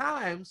lot of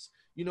times,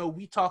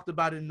 we talked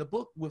about it in the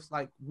book with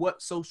like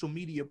what social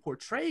media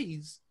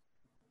portrays.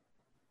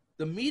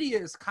 The media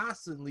is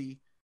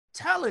constantly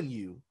telling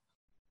you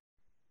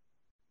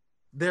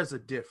there's a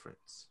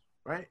difference,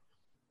 right?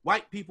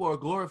 White people are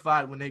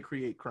glorified when they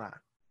create crime.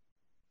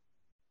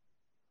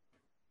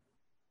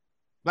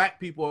 Black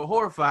people are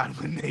horrified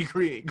when they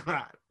create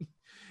crime.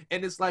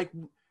 And it's like,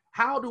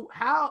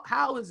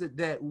 how is it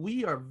that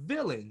we are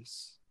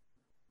villains,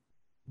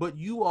 but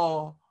you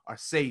all are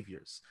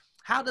saviors?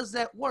 How does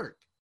that work,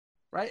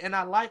 right? And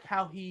I like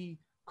how he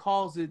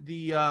calls it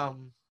the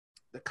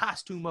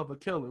costume of a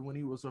killer when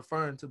he was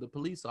referring to the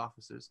police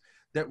officers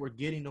that were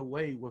getting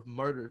away with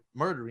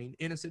murdering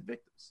innocent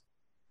victims,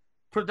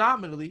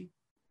 predominantly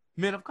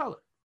men of color.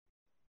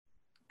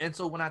 And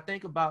so when I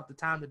think about the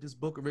time that this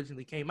book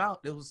originally came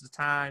out, it was the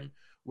time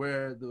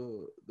where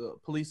the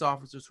police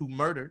officers who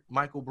murdered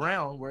Michael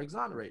Brown were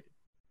exonerated.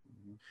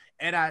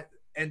 Mm-hmm.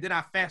 And then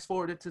I fast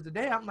forwarded to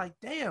today. I'm like,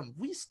 damn,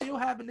 we still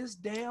having this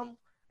damn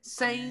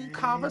same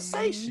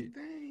conversation.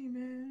 Same thing,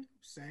 man.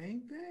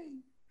 Same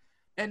thing.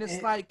 And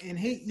it's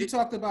you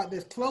talked about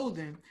this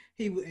clothing.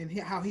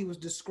 How he was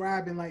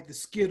describing like the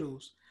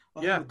Skittles,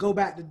 or he would go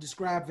back to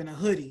describing a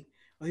hoodie,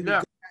 or he would go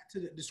back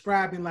to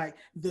describing like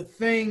the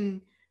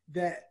thing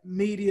that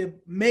media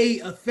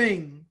made a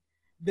thing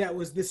that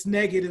was this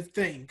negative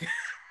thing,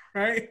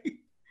 right?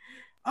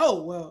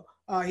 Oh well,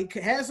 he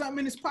had something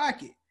in his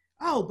pocket.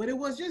 Oh, but it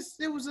was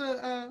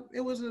a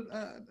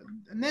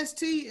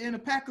Nestea and a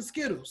pack of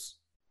Skittles.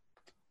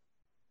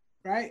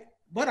 right?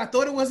 But I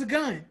thought it was a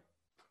gun.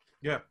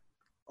 Yeah.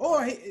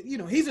 Or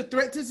he's a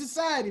threat to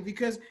society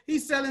because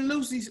he's selling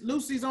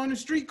Lucy's on the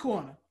street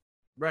corner.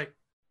 Right.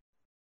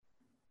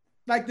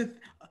 Like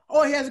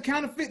or he has a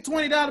counterfeit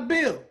 $20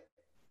 bill.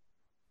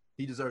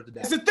 He deserved to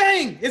die. It's a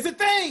thing. It's a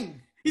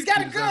thing. He's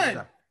got a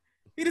gun.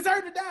 He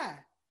deserved to die.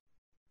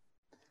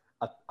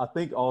 I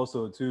think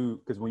also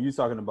too, because when you're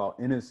talking about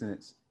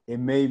innocence, it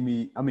made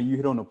me. I mean, you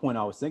hit on the point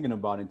I was thinking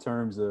about in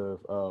terms of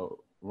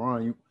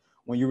Ron.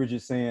 When you were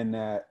just saying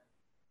that,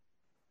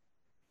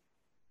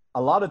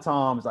 a lot of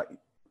times, like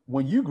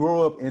when you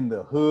grow up in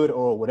the hood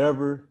or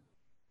whatever,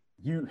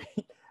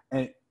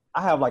 and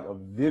I have like a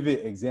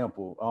vivid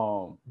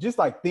example. Just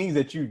like things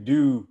that you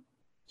do,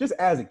 just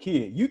as a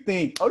kid, you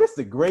think, "Oh, this is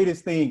the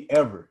greatest thing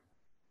ever."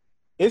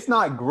 It's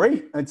not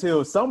great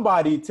until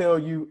somebody tell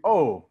you,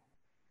 "Oh,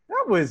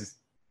 that was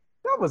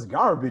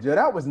garbage, or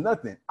that was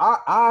nothing."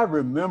 I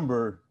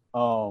remember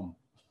I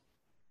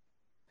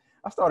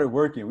started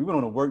working. We went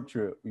on a work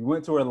trip. We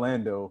went to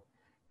Orlando,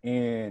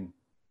 and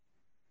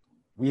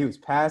we was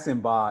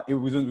passing by. We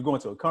were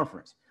going to a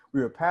conference.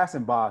 We were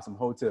passing by some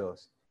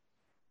hotels.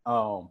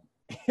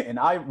 And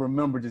I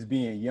remember just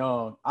being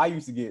young. I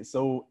used to get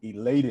so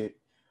elated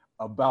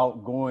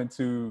about going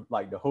to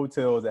like the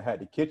hotels that had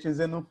the kitchens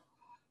in them.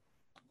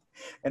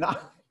 And I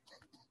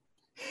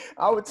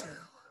would tell,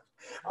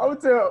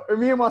 and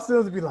me and my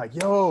sons would be like,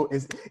 "Yo,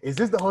 is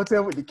this the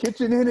hotel with the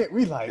kitchen in it?"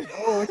 We like,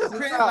 "Oh, it's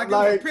like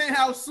a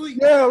penthouse suite."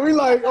 Yeah, we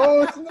like,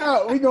 "Oh, it's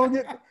not. We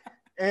gonna get."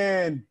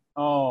 And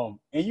I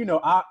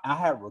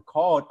had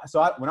recalled.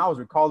 So when I was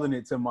recalling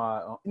it to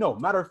my,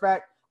 matter of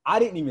fact, I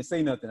didn't even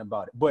say nothing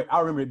about it, but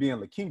I remember it being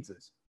La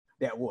Quintas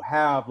that will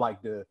have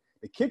like the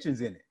kitchens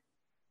in it.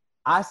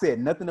 I said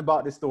nothing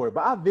about this story,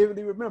 but I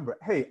vividly remember,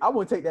 hey, I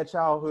wouldn't take that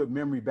childhood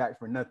memory back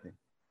for nothing.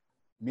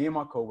 Me and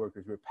my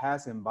coworkers were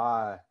passing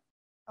by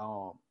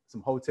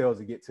some hotels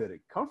to get to the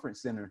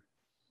conference center,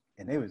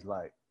 and they was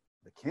like,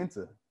 "La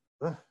Quinta,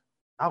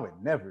 I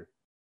would never."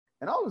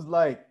 And I was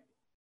like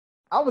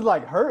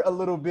hurt a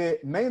little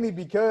bit, mainly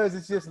because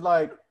it's just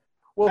like,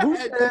 well, who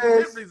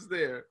says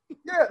there?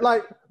 Yeah,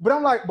 like, but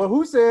I'm like, but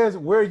who says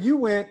where you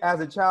went as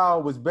a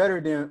child was better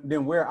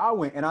than where I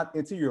went? And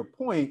to your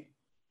point,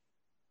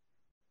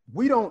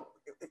 we don't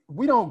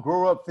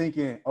grow up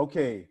thinking,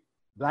 okay,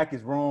 black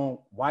is wrong,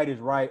 white is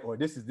right, or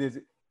this is this.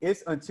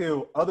 It's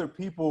until other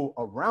people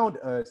around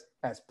us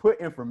has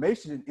put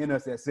information in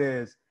us that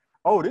says,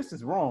 oh, this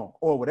is wrong,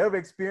 or whatever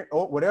experience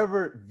or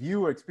whatever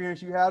view or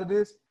experience you had of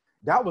this,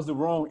 that was the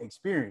wrong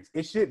experience.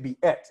 It should be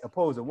X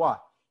opposed to Y.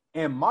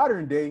 And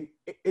modern day,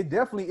 it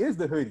definitely is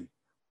the hoodie.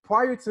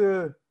 Prior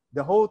to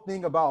the whole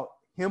thing about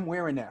him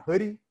wearing that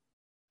hoodie,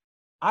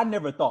 I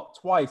never thought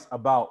twice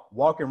about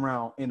walking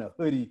around in a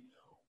hoodie,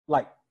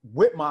 like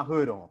with my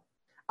hood on.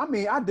 I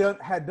mean,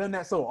 had done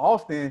that so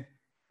often,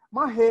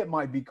 my head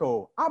might be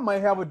cold. I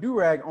might have a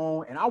do-rag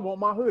on and I want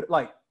my hood.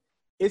 Like,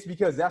 it's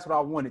because that's what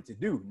I wanted to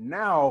do.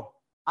 Now,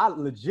 I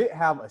legit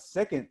have a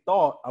second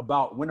thought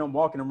about when I'm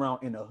walking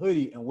around in a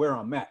hoodie and where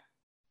I'm at.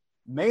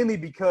 Mainly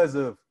because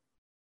of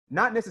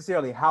not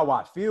necessarily how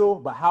I feel,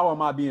 but how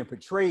am I being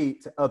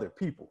portrayed to other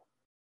people.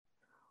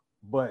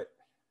 But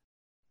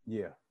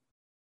yeah.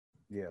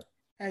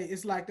 Hey,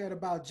 it's like that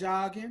about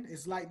jogging.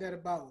 It's like that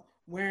about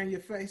wearing your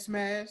face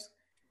mask.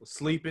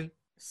 Sleeping.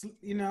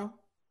 Sleeping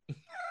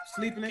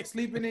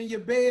in your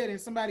bed and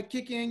somebody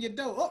kick you in your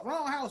door. Oh,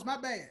 wrong house, my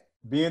bad.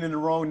 Being in the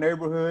wrong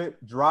neighborhood,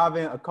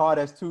 driving a car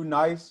that's too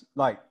nice,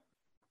 like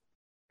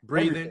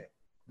breathing, everything.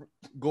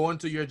 Going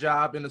to your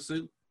job in a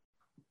suit.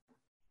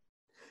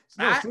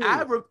 No,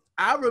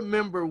 I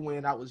remember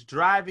when I was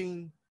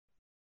driving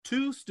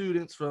two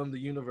students from the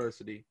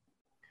university.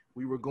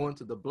 We were going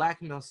to the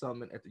Black Male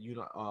Summit at the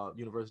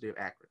University of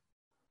Akron.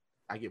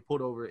 I get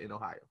pulled over in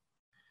Ohio.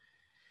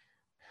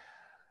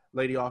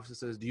 Lady officer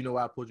says, "Do you know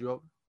why I pulled you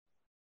over?"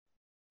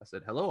 I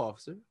said, "Hello,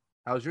 officer.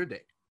 How's your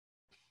day?"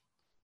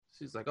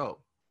 She's like, "Oh,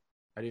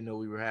 I didn't know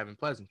we were having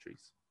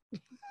pleasantries."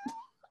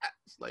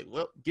 It's like,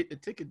 "Well, get the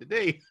ticket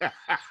today."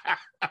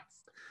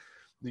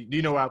 Do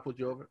you know why I pulled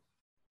you over?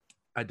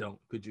 I don't.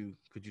 Could you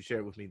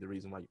share with me the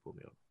reason why you pulled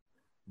me over?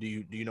 Do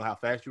you know how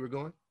fast you were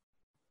going?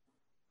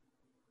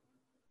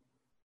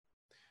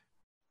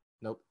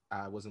 Nope.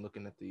 I wasn't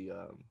looking at the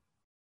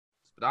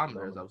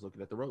speedometer as I was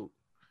looking at the road.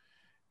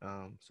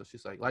 So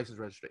she's like, license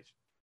registration.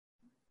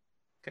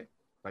 Okay,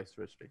 license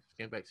registration. She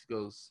came back. She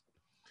goes,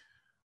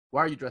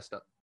 "Why are you dressed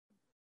up?"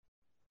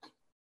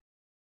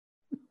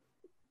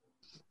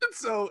 And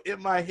so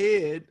in my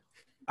head,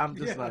 I'm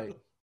just like,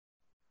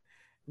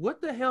 what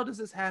the hell does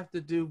this have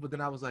to do? But then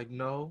I was like,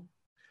 no.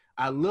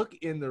 I look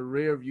in the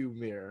rear view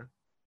mirror,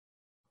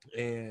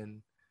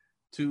 and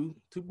two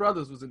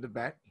brothers was in the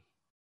back.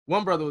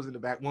 One brother was in the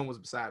back, one was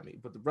beside me,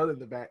 but the brother in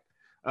the back,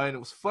 and it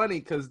was funny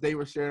because they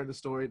were sharing the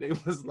story. They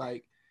was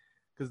like,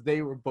 because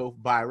they were both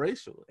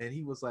biracial, and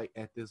he was like,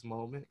 at this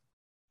moment,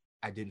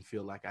 I didn't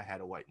feel like I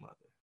had a white mother.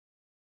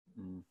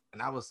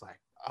 And I was like,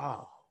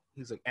 oh.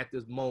 He's like, at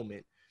this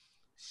moment,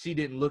 she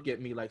didn't look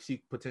at me like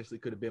she potentially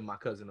could have been my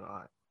cousin or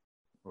aunt.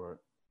 Right.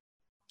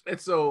 And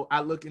so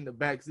I look in the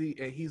back seat,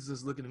 and he's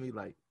just looking at me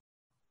like,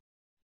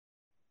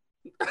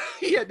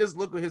 he had this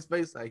look on his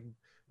face like,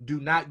 do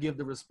not give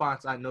the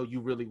response I know you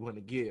really want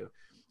to give.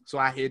 So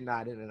I head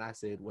nodded, and I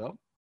said, well,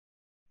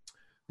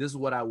 this is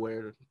what I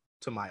wear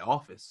to my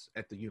office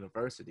at the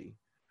university.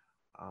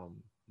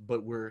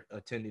 But we're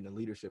attending a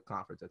leadership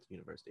conference at the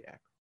University of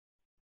Akron.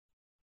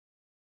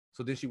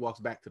 So then she walks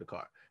back to the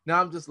car. Now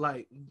I'm just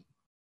like,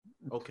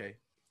 okay.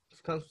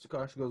 She comes to the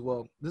car. She goes,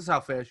 well, this is how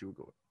fast you were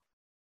going.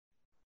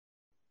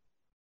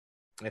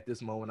 At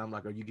this moment, I'm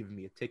like, are you giving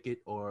me a ticket,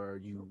 or are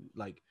you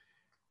like,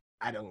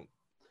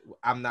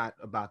 I'm not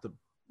about to,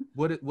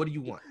 what do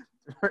you want?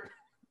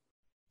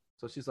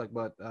 So she's like,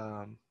 but,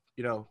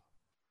 you know,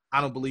 I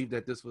don't believe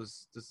that this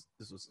was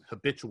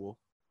habitual.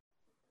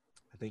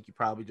 I think you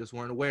probably just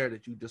weren't aware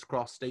that you just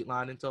crossed state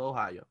line into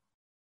Ohio.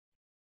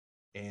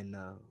 And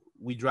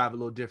we drive a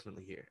little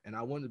differently here. And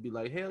I wanted to be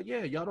like, hell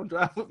yeah, y'all don't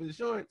drive with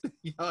insurance.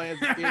 Y'all have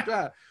to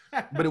drive.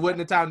 But it wasn't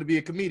the time to be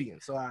a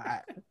comedian. So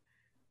I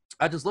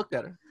just looked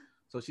at her.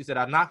 So she said,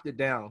 I knocked it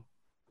down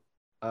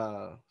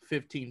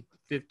 15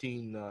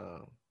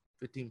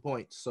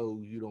 points so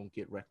you don't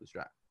get reckless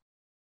driving.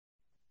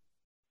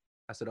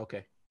 I said,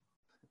 okay.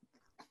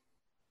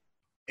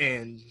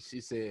 And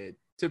she said,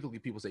 typically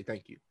people say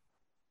thank you.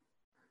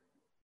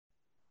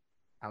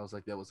 I was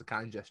like, that was a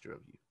kind gesture of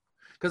you.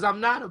 Because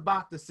I'm not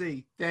about to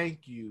say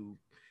thank you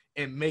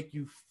and make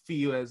you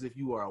feel as if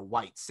you are a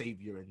white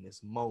savior in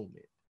this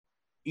moment.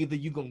 Either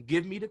you're going to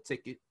give me the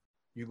ticket,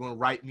 you're going to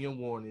write me a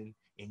warning,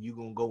 and you're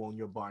going to go on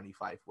your Barney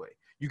Fife way.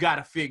 You got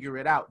to figure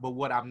it out. But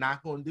what I'm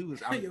not going to do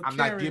is I'm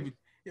not giving...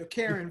 Your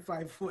Karen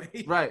Fife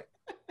way. Right.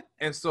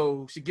 And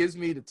so she gives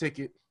me the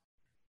ticket.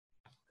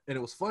 And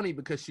it was funny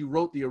because she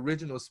wrote the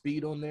original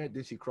speed on there,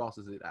 then she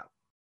crosses it out.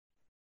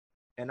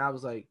 And I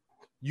was like,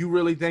 you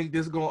really think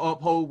this is going to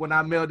uphold when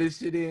I mail this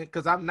shit in?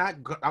 Because I'm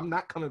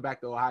not coming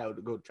back to Ohio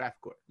to go to traffic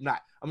court.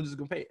 I'm just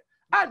going to pay it.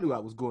 I knew I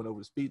was going over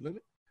the speed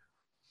limit.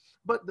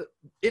 But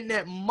in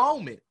that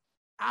moment,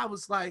 I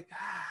was like,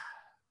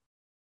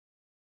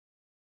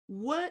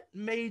 what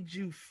made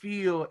you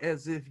feel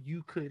as if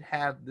you could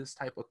have this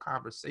type of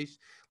conversation?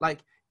 Like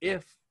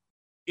if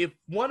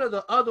one of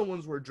the other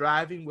ones were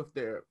driving with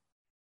their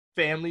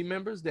family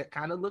members that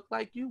kind of look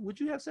like you, would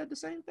you have said the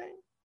same thing?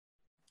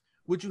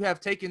 Would you have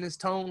taken this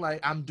tone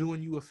like, I'm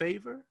doing you a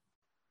favor?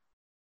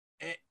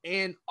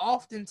 And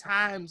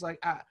oftentimes,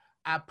 like,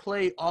 I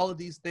play all of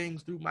these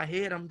things through my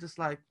head. I'm just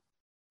like,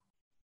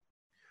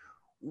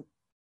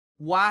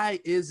 why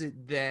is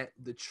it that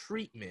the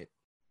treatment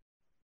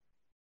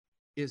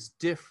is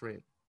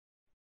different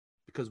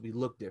because we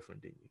look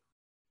different than you?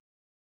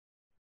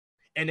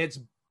 And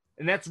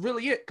that's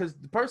really it, because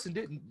the person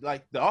didn't,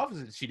 like, the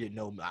officer, she didn't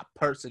know my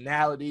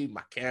personality,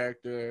 my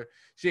character.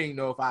 She didn't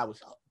know if I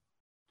was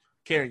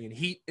carrying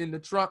heat in the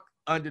trunk,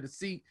 under the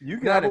seat. You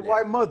can have a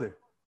white mother.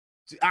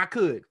 I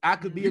could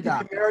be a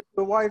doctor. You married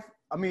to a wife,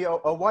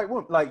 a white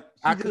woman. Like,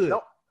 I could.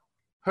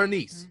 Her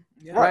niece,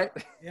 yeah. right?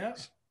 Yeah.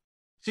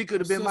 She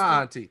could have been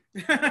my auntie.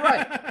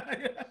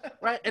 Right.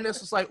 Right. And it's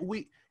just like,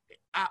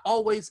 I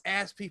always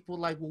ask people,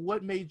 like, well,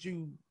 what made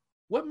you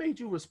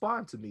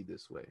respond to me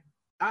this way?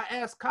 I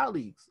ask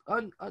colleagues,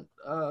 let's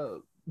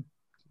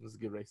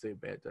get ready to say a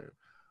bad term,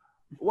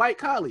 white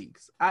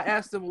colleagues. I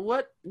asked them,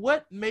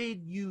 what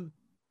made you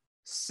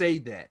say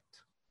that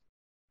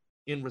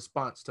in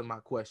response to my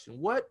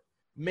question? What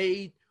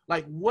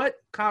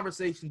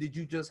conversation did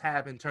you just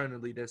have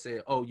internally that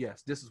said, oh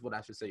yes, this is what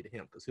I should say to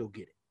him because he'll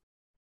get it?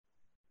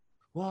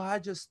 Well, I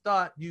just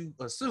thought you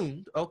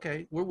assumed.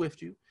 Okay, we're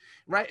with you,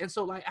 right? And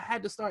so, like, I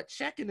had to start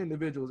checking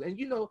individuals. And,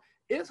 you know,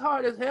 it's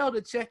hard as hell to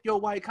check your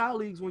white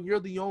colleagues when you're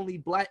the only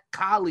black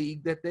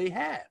colleague that they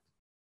have.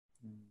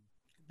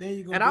 Then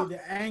you're going to be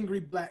the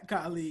angry black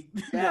colleague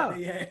that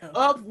they have.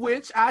 Of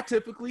which I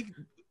typically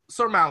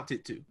surmount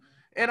it to.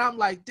 And I'm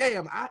like,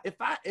 damn,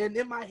 and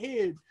in my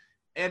head,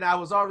 and I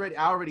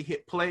already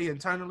hit play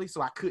internally,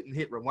 so I couldn't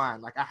hit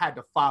rewind. Like, I had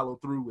to follow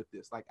through with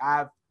this. Like,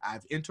 I've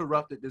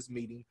interrupted this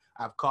meeting.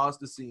 I've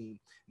caused a scene.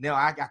 Now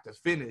I got to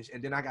finish,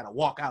 and then I got to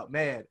walk out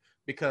mad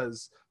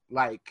because,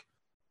 like,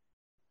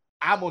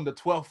 I'm on the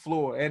 12th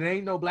floor, and there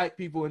ain't no black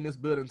people in this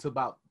building until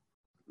about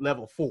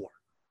level 4.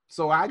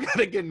 So I got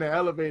to get in the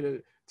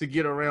elevator to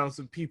get around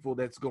some people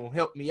that's going to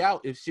help me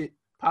out if shit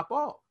pop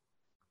off.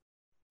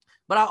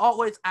 But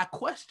I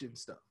question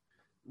stuff.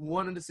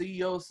 One of the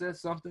CEOs said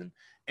something,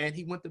 and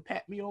he went to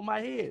pat me on my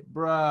head.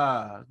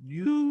 Bruh,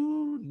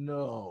 you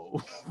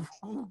know.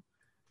 On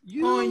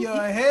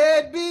your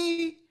head,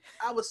 B?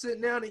 I was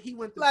sitting down, and he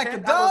went to like pat.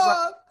 A dog? I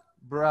was like,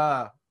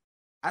 bruh.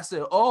 I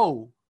said,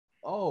 oh,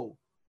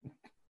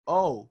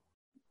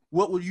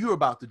 what were you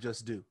about to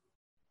just do?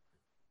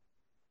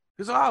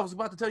 Because I was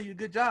about to tell you a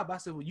good job. I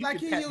said, well, you like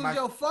can he was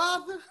your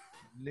father?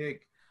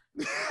 Nick.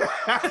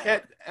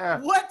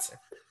 What?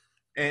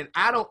 And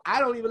I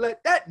don't even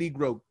let that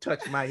Negro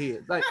touch my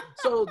head. Like,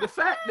 so the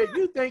fact that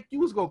you think you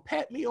was gonna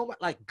pat me on my,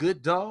 like,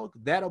 good dog,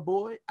 that a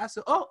boy. I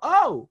said,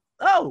 oh,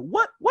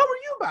 what were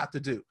you about to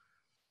do?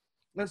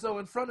 And so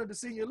in front of the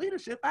senior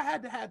leadership, I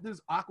had to have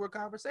this awkward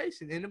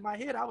conversation. And in my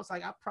head, I was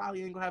like, I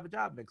probably ain't gonna have a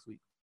job next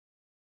week.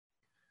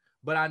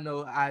 But I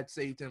know I had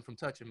saved him from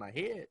touching my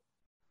head.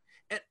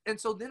 And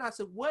so then I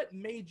said, what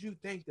made you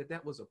think that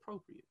that was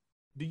appropriate?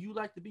 Do you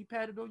like to be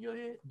patted on your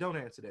head? Don't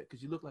answer that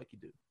because you look like you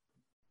do.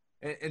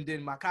 And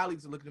then my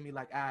colleagues are looking at me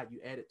like, you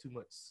added too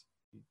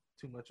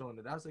much on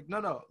it. I was like,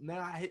 no. Now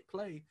I hit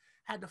play,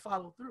 had to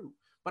follow through.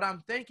 But I'm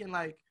thinking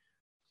like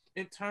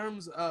in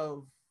terms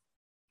of.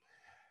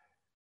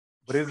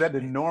 But is that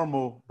the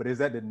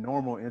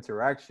normal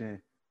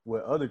interaction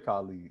with other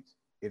colleagues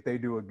if they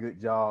do a good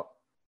job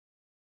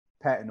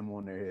patting them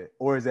on their head?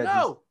 Or is that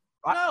No,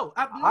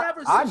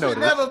 I've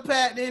never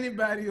pat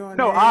anybody on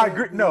no, their I head.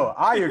 agree. No,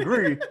 I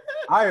agree.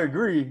 I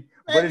agree.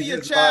 Maybe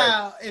a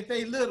child if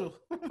they little.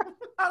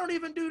 I don't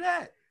even do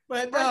that.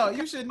 But no,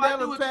 you should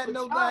never pat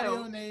nobody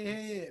on their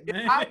head,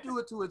 man. If I do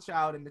it to a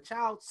child and the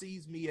child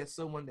sees me as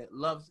someone that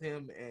loves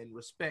him and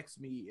respects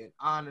me and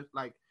honors,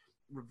 like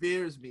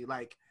reveres me,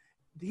 like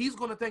he's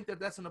going to think that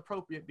that's an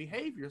appropriate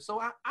behavior.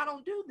 So I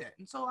don't do that.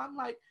 And so I'm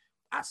like,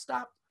 I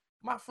stopped.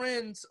 My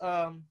friend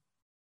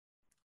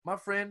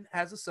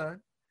has a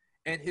son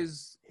and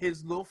his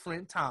little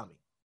friend, Tommy,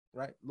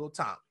 right? Little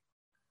Tommy.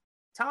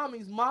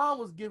 Tommy's mom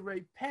was getting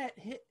ready to pat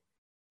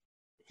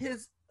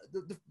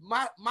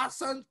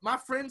my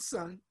friend's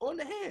son on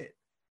the head.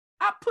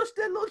 I pushed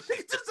that little thing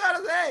to the side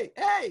of the head.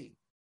 Hey,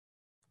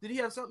 did he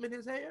have something in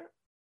his hair?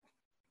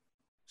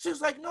 She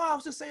was like, no, I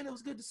was just saying it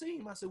was good to see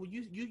him. I said, well,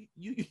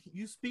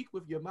 you speak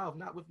with your mouth,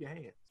 not with your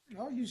hands.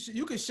 No,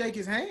 you can shake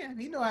his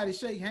hand. He know how to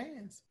shake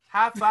hands.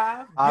 High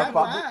five. High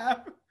five.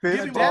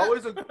 Give him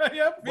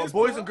a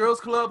boys and girls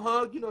club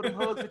hug. You know the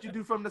hugs that you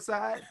do from the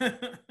side.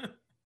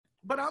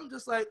 But I'm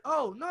just like,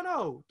 oh,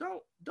 no,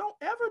 don't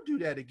ever do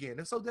that again.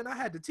 And so then I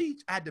had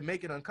to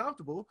make it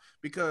uncomfortable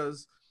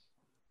because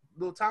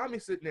little Tommy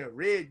sitting there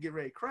red, get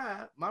ready to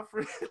cry. My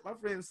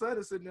friend's son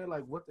is sitting there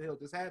like, what the hell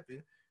just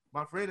happened?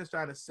 My friend is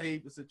trying to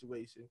save the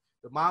situation.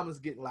 The mom is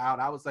getting loud.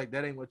 I was like,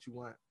 that ain't what you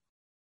want.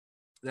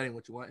 That ain't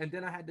what you want. And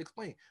then I had to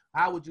explain,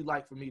 how would you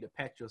like for me to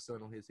pat your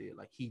son on his head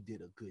like he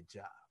did a good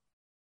job?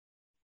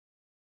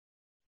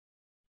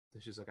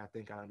 And she's like, I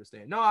think I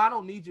understand. No, I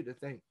don't need you to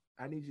think.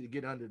 I need you to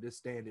get under this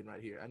standing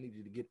right here. I need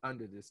you to get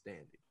under this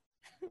standing.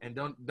 And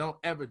don't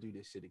ever do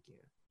this shit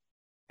again.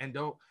 And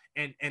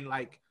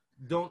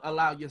don't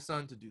allow your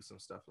son to do some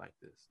stuff like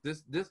this.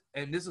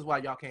 This is why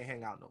y'all can't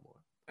hang out no more.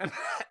 And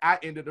I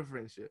ended the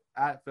friendship.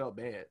 I felt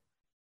bad.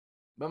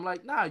 But I'm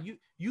like, nah,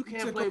 you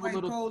can't play with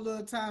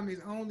little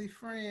Tommy's only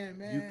friend,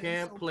 man. You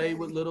can't play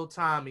with little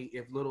Tommy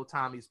if little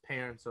Tommy's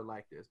parents are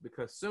like this,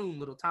 because soon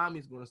little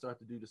Tommy's going to start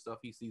to do the stuff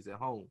he sees at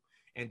home,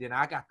 and then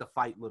I got to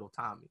fight little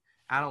Tommy.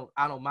 I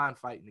don't mind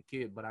fighting the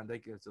kid, but I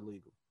think it's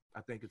illegal.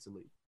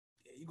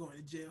 Yeah, you're going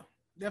to jail.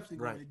 Definitely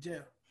going to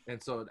jail.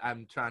 And so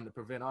I'm trying to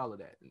prevent all of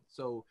that. And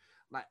so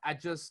like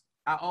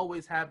I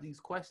always have these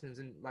questions,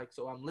 and like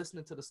so I'm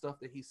listening to the stuff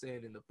that he's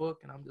saying in the book,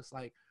 and I'm just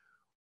like,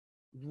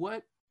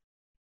 what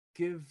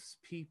gives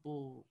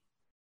people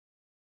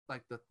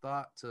like the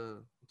thought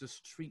to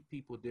just treat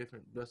people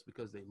different just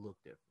because they look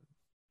different?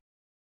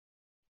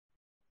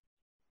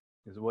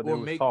 Is what they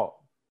were taught.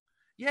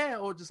 Yeah,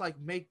 or just like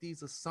make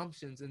these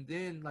assumptions, and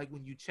then like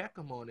when you check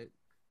them on it,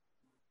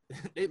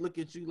 they look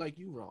at you like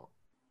you wrong.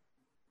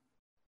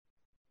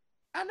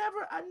 I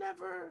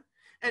never,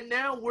 and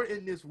now we're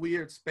in this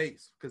weird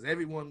space because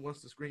everyone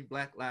wants to scream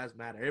Black Lives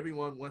Matter.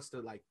 Everyone wants to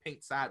like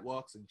paint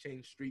sidewalks and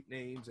change street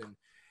names and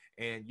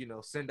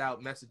send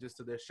out messages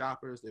to their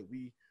shoppers that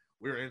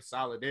we're in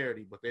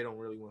solidarity, but they don't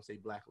really want to say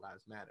Black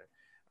Lives Matter.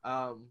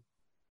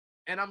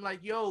 And I'm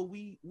like, yo,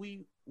 we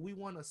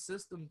want a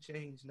system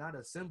change, not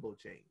a symbol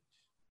change.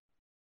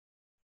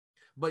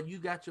 But you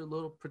got your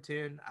little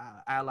pretend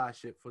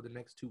allyship for the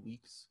next 2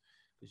 weeks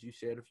because you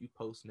shared a few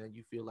posts and then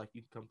you feel like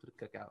you can come to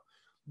the cookout.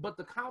 But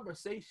the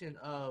conversation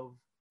of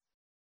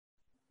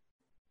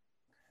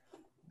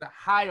the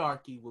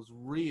hierarchy was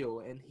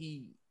real, and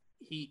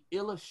he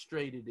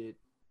illustrated it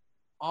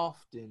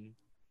often,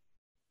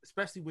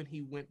 especially when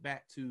he went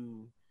back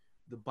to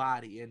the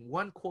body. And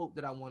one quote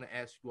that I want to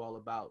ask you all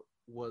about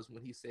was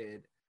when he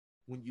said,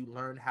 when you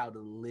learn how to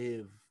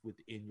live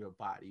within your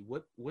body.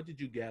 What did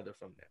you gather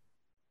from that?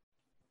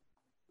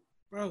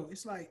 Bro,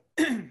 it's like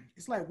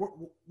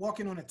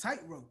walking on a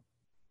tightrope.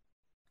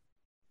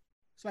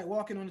 It's like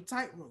walking on a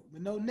tightrope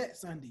with no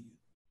nets under you.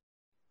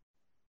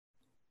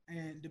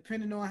 And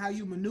depending on how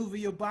you maneuver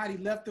your body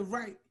left or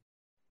right,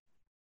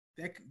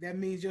 that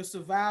means your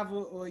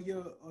survival or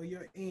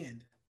your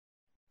end.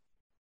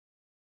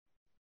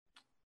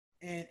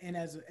 And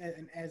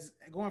as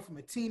going from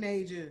a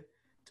teenager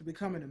to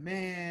becoming a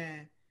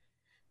man,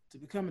 to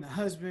becoming a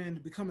husband,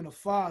 to becoming a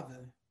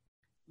father,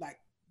 like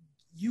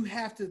you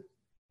have to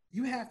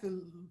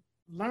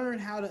learn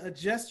how to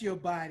adjust your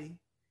body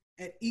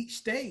at each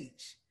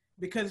stage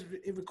because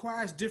it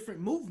requires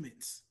different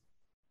movements.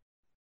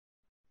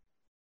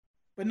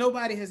 But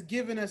nobody has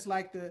given us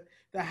like the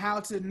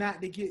how to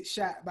not to get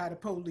shot by the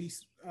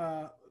police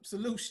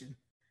solution.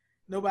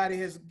 Nobody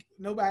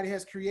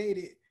has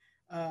created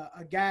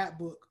a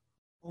guidebook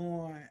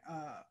on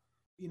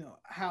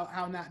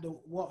how not to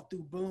walk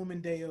through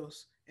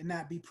Bloomingdale's and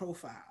not be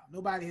profiled.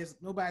 Nobody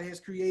has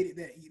created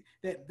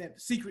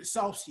that secret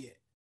sauce yet.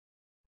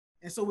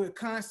 And so we're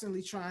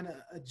constantly trying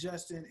to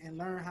adjust and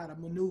learn how to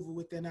maneuver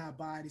within our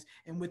bodies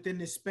and within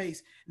this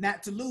space,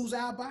 not to lose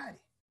our body.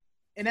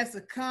 And that's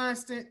a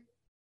constant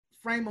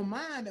frame of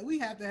mind that we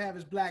have to have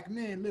as Black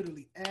men,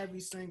 literally every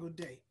single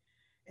day.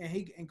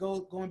 And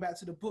going back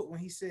to the book when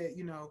he said,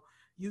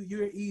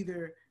 you're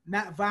either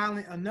not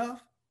violent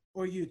enough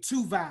or you're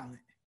too violent.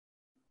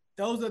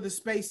 Those are the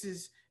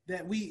spaces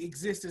that we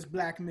exist as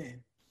Black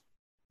men.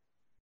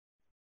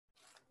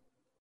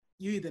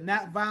 You're either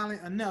not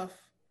violent enough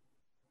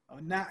or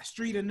not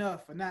street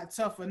enough or not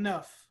tough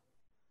enough,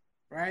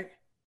 right?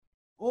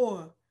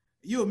 Or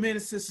you're a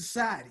menace to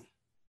society.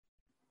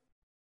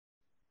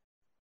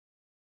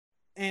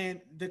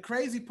 And the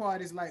crazy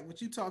part is like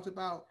what you talked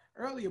about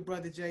earlier,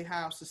 Brother Jay,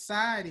 how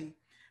society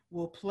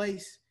will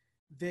place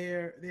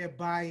their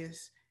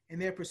bias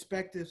and their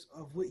perspectives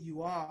of what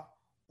you are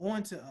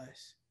onto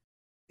us.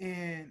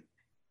 And,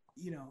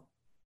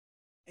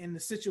 in the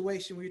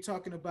situation where you're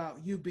talking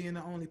about you being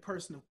the only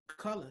person of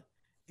color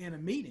in a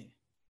meeting,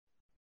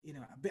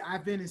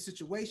 I've been in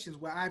situations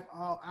where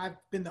I've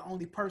been the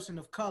only person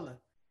of color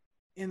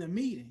in the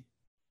meeting,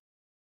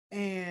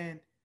 and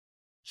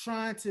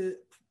trying to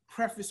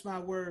preface my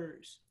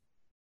words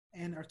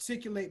and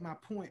articulate my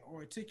point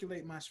or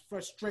articulate my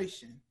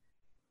frustration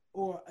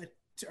or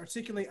to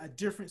articulate a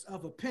difference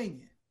of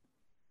opinion,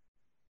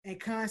 and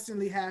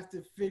constantly have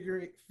to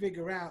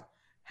figure out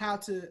how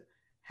to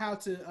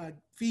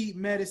feed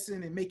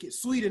medicine and make it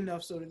sweet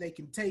enough so that they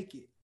can take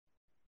it,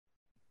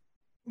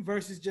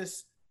 versus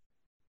just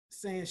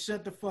saying,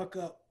 shut the fuck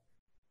up,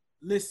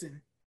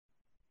 listen,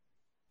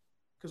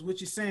 because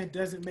what you're saying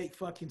doesn't make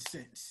fucking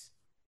sense.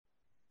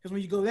 Because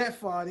when you go that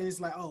far, then it's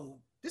like, oh,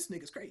 this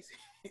nigga's crazy.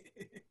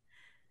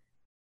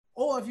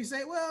 Or if you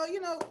say, well,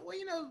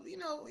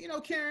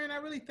 Karen, I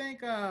really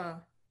think, I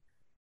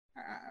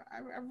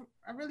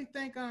really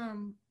think,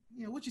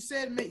 what you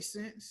said makes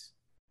sense.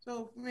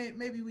 So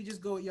maybe we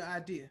just go with your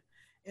idea.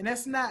 And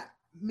that's not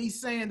me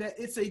saying that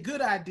it's a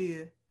good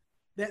idea.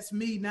 That's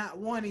me not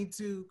wanting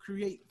to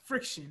create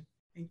friction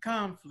and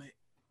conflict,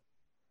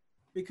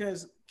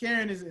 because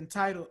Karen is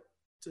entitled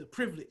to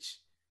privilege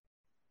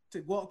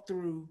to walk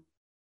through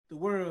the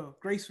world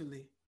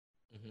gracefully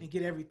and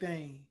get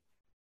everything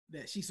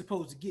that she's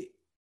supposed to get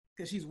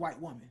because she's a white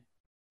woman.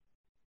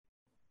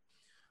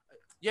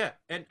 Yeah,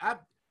 and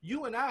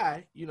you and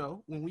I,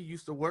 when we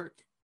used to work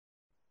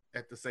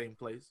at the same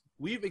place,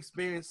 we've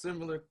experienced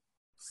similar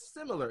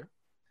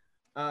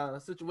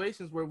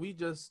situations where we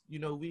just,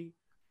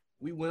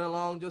 we went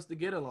along just to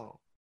get along.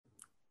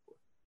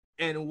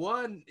 And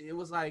one, it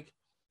was like,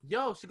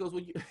 yo, she goes,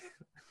 well, you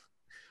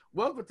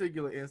one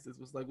particular instance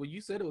was like, well,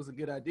 you said it was a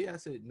good idea. I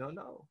said,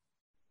 no,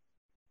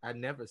 I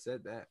never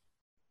said that.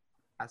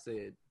 I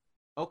said,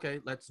 okay,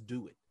 let's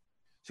do it.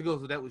 She goes,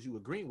 well, that was you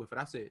agreeing with it.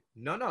 I said,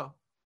 no,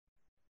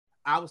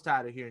 I was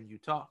tired of hearing you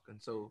talk.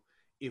 And so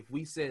if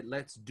we said,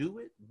 let's do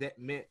it, that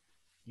meant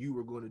you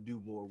were going to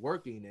do more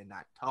working and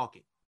not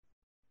talking.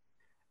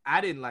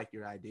 I didn't like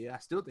your idea. I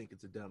still think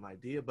it's a dumb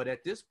idea, but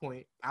at this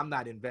point, I'm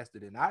not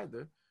invested in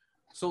either.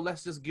 So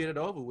let's just get it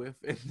over with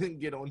and then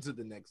get on to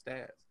the next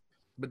task.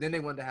 But then they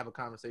wanted to have a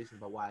conversation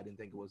about why I didn't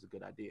think it was a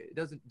good idea. It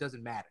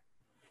doesn't matter.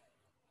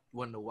 You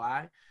want to know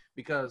why?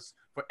 Because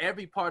for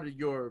every part of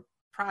your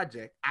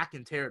project, I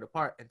can tear it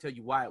apart and tell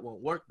you why it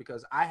won't work,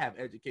 because I have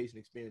education,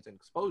 experience, and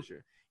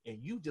exposure, and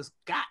you just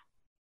got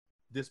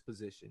this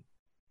position,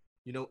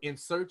 in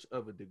search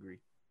of a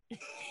degree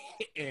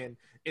and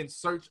in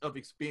search of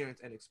experience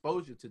and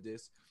exposure to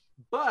this.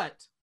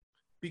 But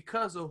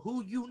because of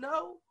who you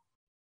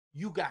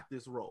got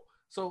this role.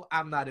 So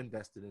I'm not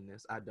invested in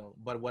this. I don't.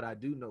 But what I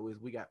do know is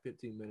we got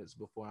 15 minutes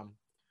before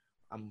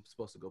I'm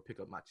supposed to go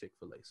pick up my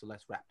Chick-fil-A. So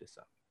let's wrap this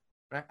up.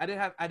 Right? I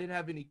didn't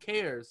have any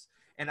cares,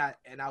 and I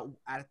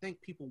think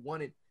people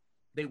wanted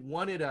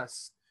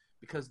us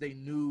because they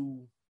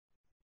knew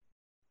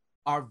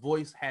our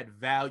voice had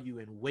value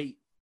and weight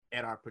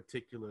at our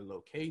particular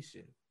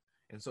location.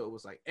 And so it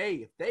was like, hey,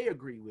 if they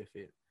agree with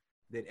it,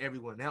 then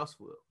everyone else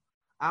will.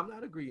 I'm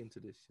not agreeing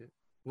to this shit.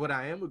 What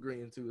I am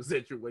agreeing to is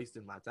that you're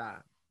wasting my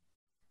time.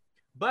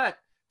 But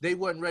they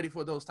weren't ready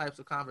for those types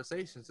of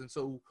conversations. And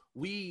so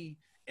we,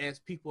 as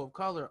people of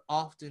color,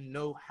 often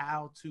know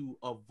how to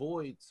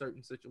avoid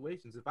certain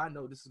situations. If I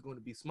know this is going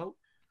to be smoke,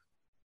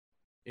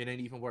 it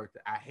ain't even worth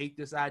it. I hate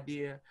this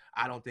idea.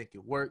 I don't think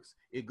it works.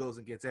 It goes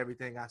against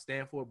everything I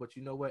stand for. But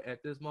you know what?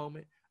 At this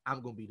moment,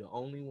 I'm going to be the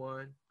only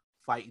one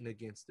fighting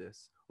against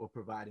this or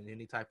providing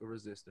any type of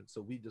resistance.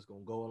 So we just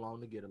going to go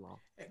along to get along.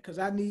 Because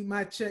I need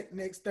my check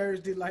next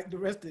Thursday like the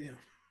rest of them.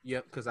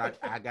 Yep, because I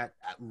got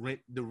rent.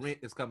 The rent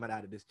is coming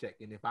out of this check.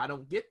 And if I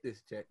don't get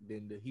this check,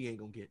 then he ain't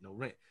going to get no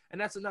rent.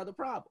 And that's another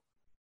problem.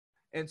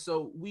 And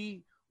so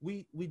we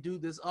do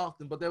this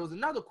often. But there was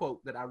another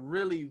quote that I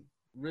really,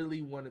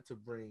 really wanted to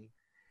bring.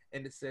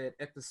 And it said,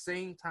 at the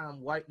same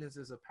time, whiteness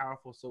is a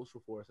powerful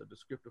social force, a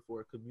descriptor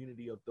for a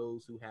community of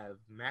those who have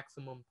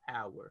maximum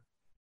power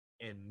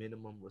and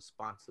minimum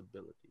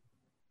responsibility.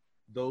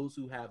 Those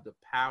who have the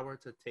power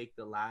to take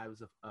the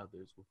lives of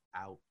others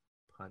without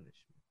punishment.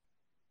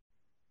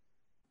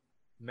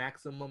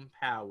 Maximum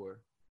power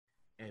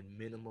and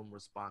minimum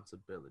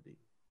responsibility.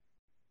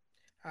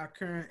 Our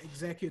current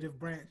executive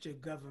branch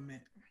of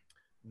government.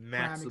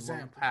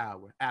 Maximum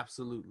power,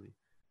 absolutely.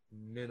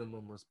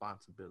 Minimum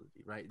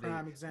responsibility, right?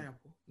 Prime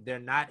example. They're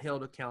not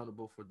held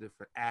accountable for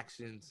different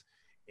actions,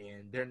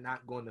 and they're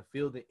not going to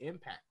feel the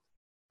impact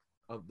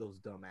of those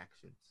dumb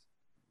actions.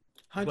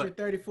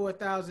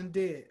 134,000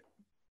 dead.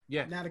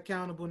 Yeah. Not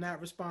accountable,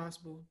 not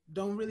responsible.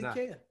 Don't really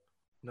care.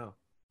 No,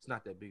 it's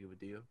not that big of a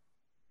deal.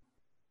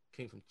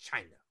 Came from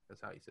China.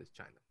 That's how he says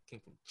China. Came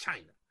from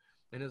China.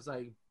 And it's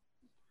like,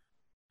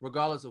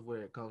 regardless of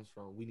where it comes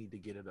from, we need to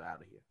get it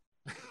out of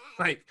here.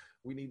 Like,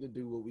 we need to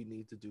do what we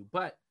need to do.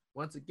 But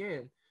once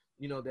again,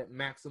 you know, that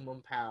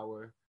maximum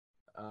power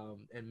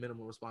and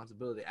minimum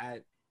responsibility.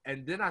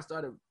 And then I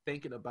started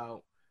thinking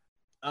about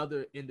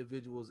other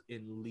individuals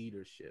in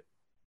leadership,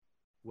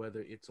 whether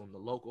it's on the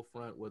local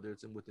front, whether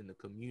it's within the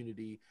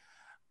community.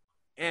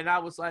 And I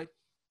was like,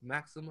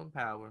 maximum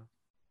power,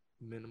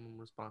 minimum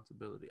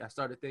responsibility. I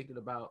started thinking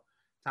about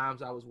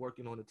times I was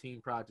working on a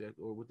team project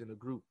or within a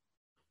group,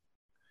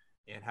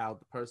 and how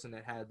the person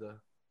that had the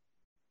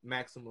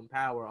maximum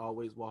power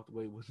always walked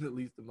away with the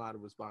least amount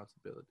of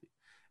responsibility.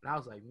 And I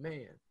was like,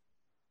 man,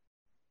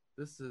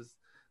 this is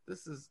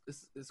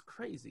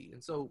crazy.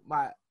 And so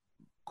my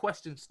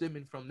question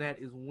stemming from that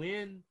is,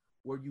 when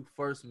were you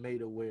first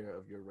made aware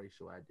of your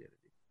racial identity?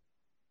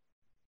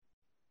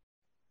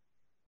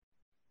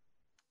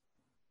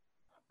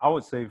 I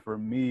would say for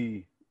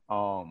me,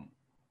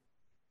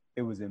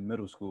 it was in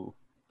middle school.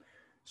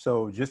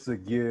 So just to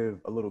give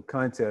a little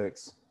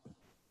context,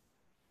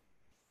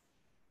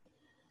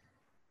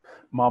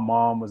 my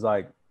mom was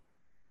like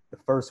the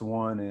first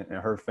one in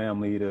her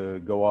family to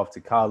go off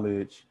to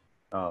college,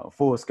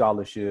 full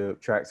scholarship,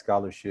 track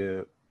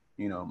scholarship.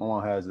 You know, my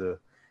mom has a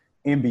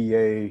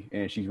MBA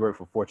and she's worked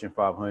for Fortune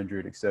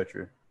 500,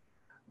 etc.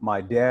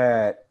 My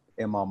dad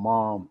and my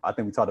mom, I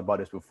think we talked about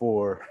this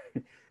before,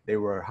 they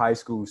were high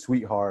school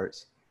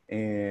sweethearts.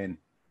 And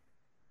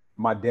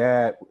my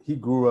dad, he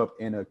grew up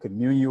in a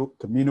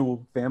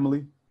communal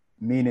family,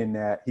 meaning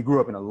that he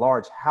grew up in a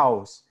large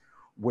house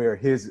where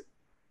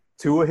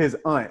two of his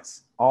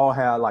aunts all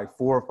had like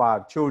 4 or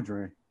 5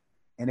 children,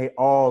 and they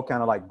all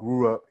kind of like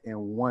grew up in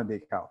one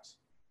big house.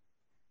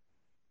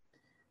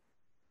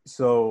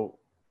 So,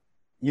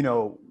 you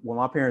know, when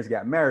my parents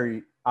got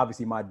married,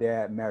 obviously my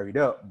dad married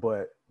up,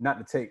 but not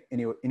to take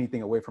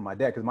anything away from my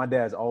dad, because my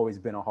dad's always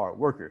been a hard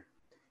worker.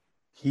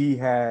 He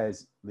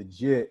has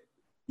legit,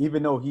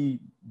 even though he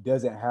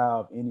doesn't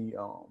have any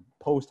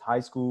post-high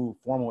school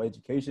formal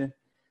education,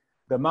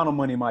 the amount of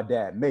money my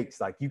dad makes,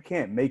 like, you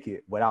can't make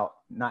it without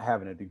not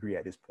having a degree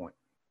at this point.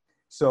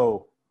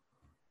 So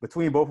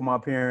between both of my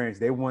parents,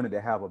 they wanted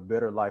to have a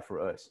better life for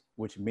us,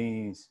 which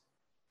means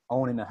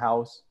owning a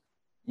house.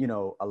 You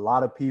know, a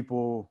lot of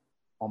people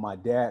on my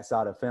dad's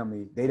side of the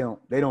family, they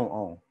don't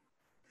own.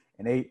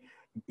 And they,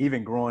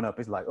 even growing up,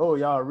 it's like, oh,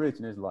 y'all are rich.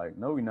 And it's like,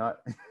 no, we're not.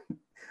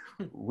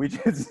 we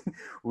just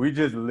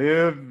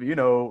live, you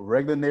know,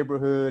 regular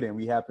neighborhood, and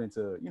we happen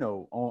to, you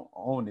know,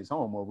 own this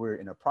home, or we're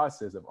in the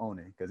process of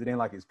owning, because it ain't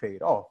like it's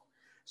paid off.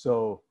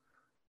 So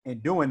in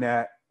doing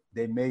that,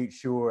 they made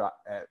sure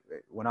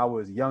when I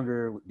was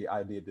younger,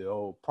 I did the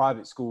old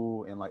private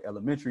school in like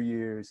elementary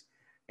years.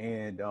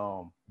 And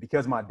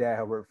because my dad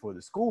had worked for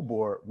the school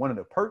board, one of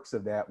the perks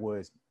of that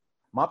was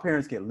my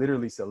parents could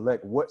literally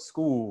select what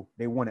school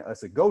they wanted us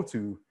to go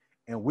to,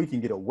 and we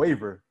can get a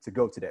waiver to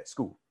go to that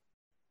school.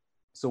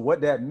 So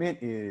what that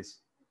meant is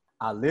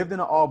I lived in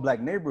an all-black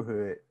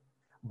neighborhood,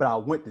 but I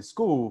went to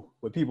school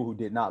with people who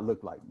did not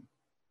look like me.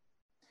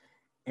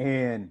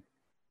 And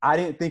I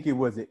didn't think it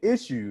was an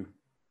issue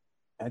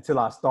until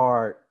I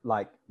started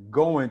like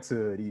going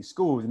to these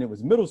schools. And it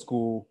was middle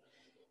school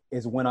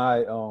is when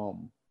I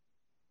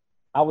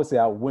would say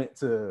I went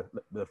to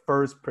the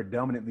first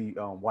predominantly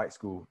white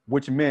school,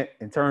 which meant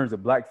in terms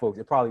of black folks,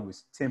 it probably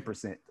was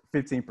 10%,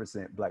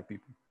 15% black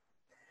people.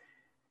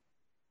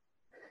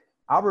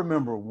 I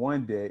remember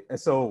one day, and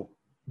so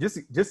just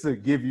to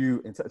give you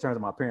in terms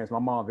of my parents, my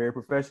mom very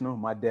professional.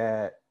 My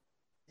dad,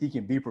 he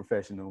can be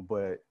professional,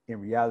 but in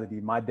reality,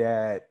 my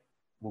dad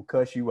will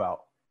cuss you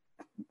out,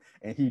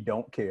 and he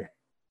don't care.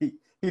 He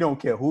don't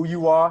care who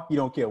you are. He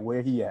don't care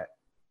where he at.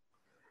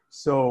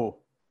 So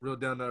real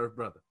down to earth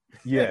brother.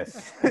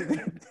 Yes,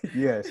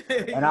 yes.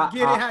 And I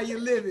get it how you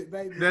live it,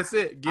 baby. That's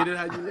it. Get it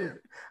how you live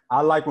it.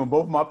 I like when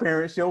both my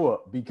parents show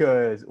up,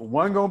 because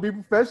one gonna be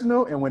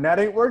professional, and when that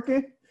ain't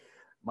working,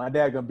 my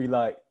dad gonna be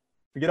like,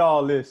 forget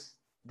all this,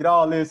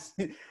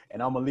 and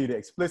I'm gonna leave the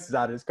explicits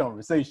out of this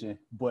conversation,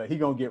 but he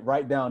gonna get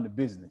right down to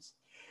business.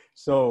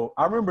 So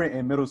I remember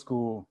in middle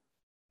school,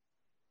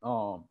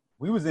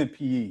 we was in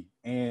PE,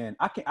 and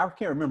I can't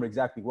remember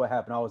exactly what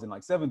happened. I was in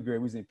like 7th grade,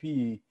 we was in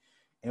PE,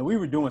 and we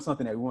were doing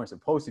something that we weren't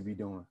supposed to be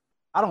doing.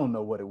 I don't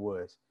know what it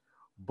was,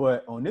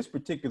 but on this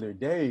particular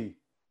day,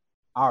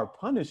 our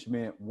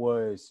punishment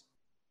was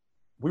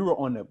we were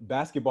on the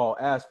basketball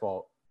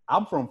asphalt.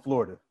 I'm from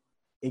Florida.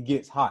 It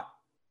gets hot.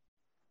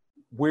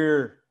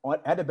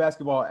 At the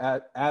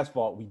basketball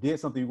asphalt, we did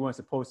something we weren't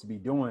supposed to be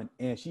doing,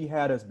 and she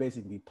had us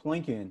basically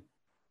planking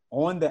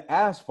on the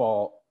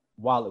asphalt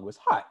while it was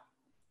hot.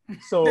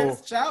 So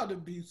that's child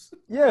abuse.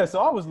 Yeah, so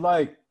I was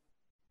like,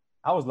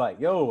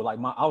 yo,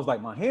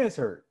 my hands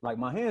hurt,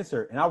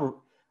 and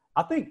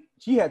I think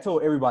she had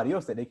told everybody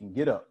else that they can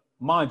get up.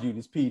 Mind you,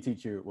 this PE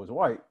teacher was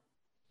white,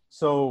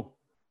 so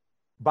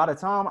by the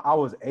time I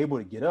was able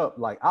to get up,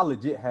 like I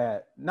legit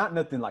had not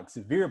nothing like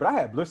severe, but I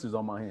had blisters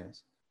on my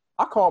hands.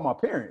 I called my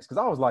parents because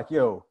I was like,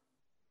 yo,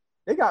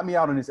 they got me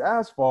out on this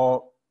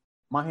asphalt.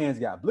 My hands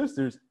got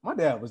blisters. My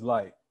dad was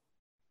like,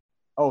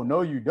 oh,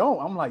 no, you don't.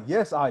 I'm like,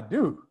 yes, I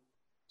do.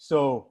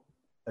 So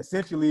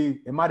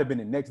essentially, it might have been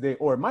the next day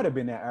or it might have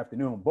been that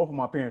afternoon. Both of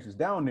my parents was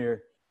down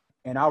there.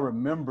 And I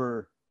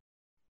remember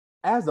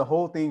as the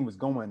whole thing was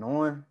going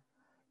on,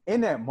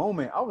 in that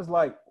moment, I was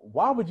like,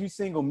 why would you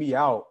single me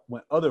out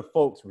when other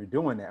folks were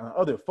doing that? When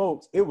other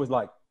folks, it was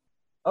like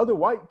other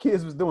white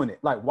kids was doing it.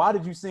 Like, why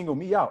did you single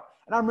me out?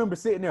 And I remember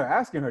sitting there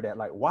asking her that,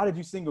 like, why did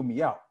you single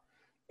me out?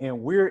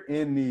 And we were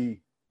in the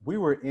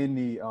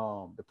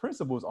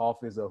principal's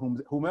office or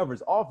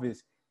whomever's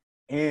office.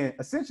 And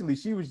essentially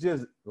she was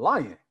just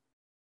lying.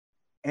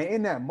 And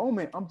in that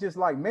moment, I'm just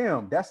like,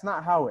 ma'am, that's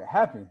not how it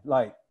happened.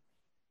 Like,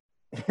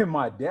 and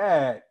my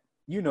dad,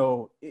 you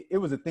know, it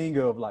was a thing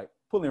of like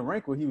pulling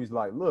rankle. He was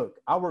like, look,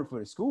 I work for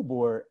the school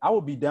board. I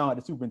will be down at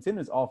the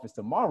superintendent's office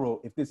tomorrow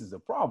if this is a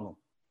problem.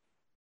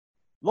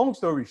 Long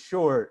story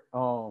short,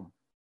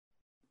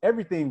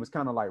 everything was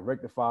kind of like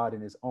rectified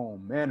in its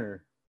own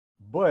manner.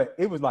 But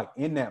it was like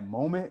in that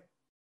moment,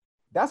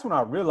 that's when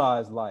I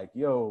realized like,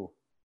 yo,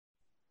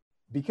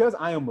 because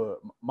I am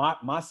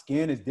my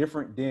skin is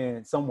different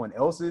than someone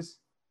else's,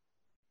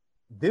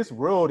 this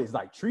world is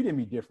like treating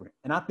me different.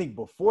 And I think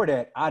before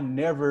that, I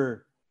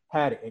never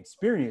had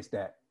experienced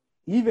that.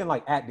 Even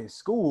like at this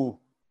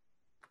school,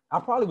 I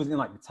probably was in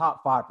like the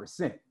top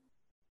 5%,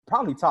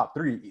 probably top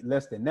 3,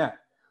 less than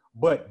that.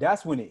 But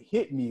that's when it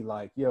hit me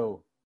like,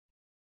 yo,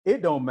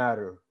 it don't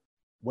matter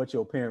what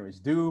your parents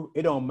do.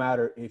 It don't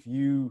matter if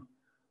you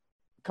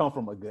come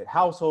from a good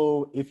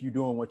household, if you're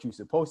doing what you're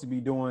supposed to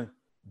be doing.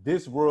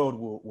 This world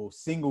will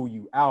single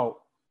you out.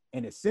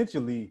 And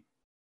essentially,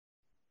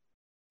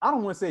 I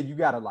don't want to say you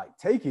got to like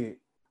take it,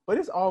 but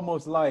it's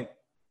almost like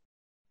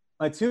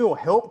until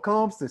help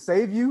comes to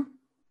save you,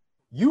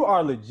 you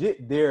are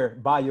legit there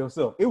by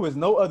yourself. It was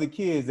no other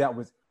kids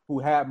who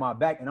had my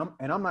back.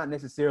 And I'm not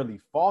necessarily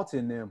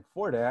faulting them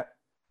for that,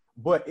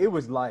 but it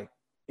was like,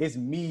 it's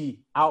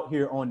me out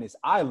here on this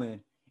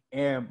island.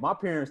 And my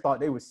parents thought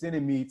they were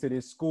sending me to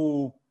this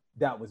school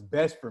that was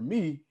best for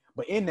me.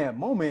 But in that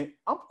moment,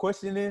 I'm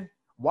questioning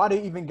why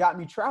they even got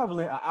me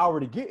traveling an hour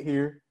to get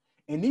here.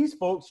 And these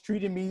folks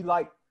treated me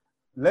like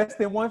less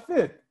than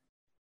 1/5.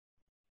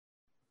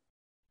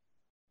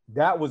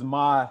 That was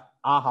my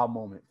aha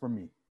moment for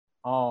me.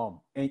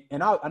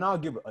 And I'll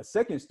give a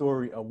second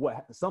story of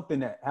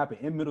something that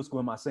happened in middle school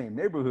in my same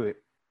neighborhood.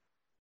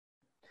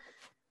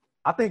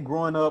 I think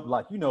growing up,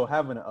 like, you know,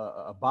 having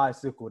a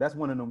bicycle, that's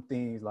one of them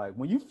things. Like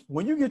when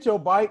you get your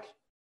bike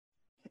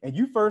and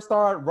you first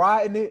start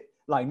riding it,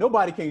 like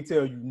nobody can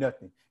tell you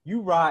nothing.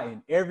 You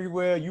riding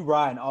everywhere. You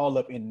riding all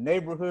up in the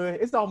neighborhood.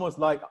 It's almost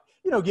like,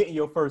 you know, getting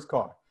your first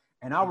car.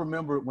 And I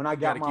remember when I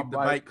got my keep the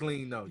bike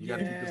clean though. You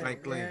gotta keep the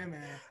bike clean. Yeah,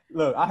 man.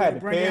 Look, I had the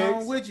bring pegs. it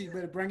on with you.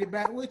 Better bring it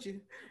back with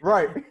you.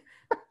 Right.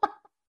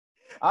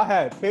 I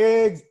had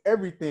pegs,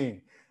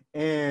 everything.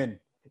 And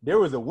there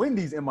was a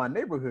Wendy's in my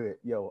neighborhood.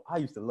 Yo, I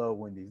used to love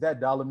Wendy's. That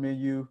dollar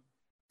menu,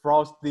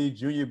 Frosty,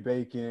 Junior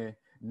Bacon,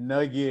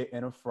 nugget,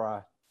 and a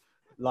fry.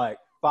 Like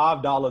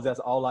 $5, that's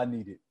all I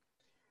needed.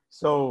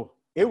 So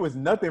it was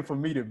nothing for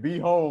me to be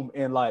home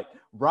and like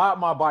ride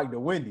my bike to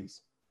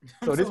Wendy's.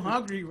 I'm so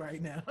hungry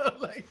right now.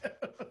 like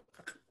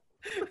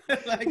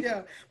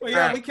yeah. Well,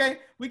 yeah,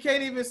 we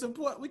can't even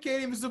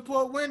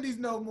support Wendy's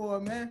no more,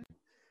 man.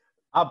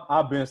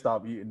 I've been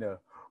stopped eating there.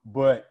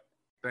 But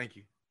thank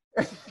you.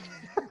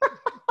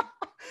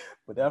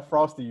 But that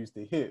Frosty used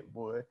to hit,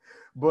 boy.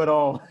 But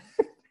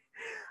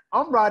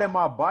I'm riding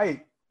my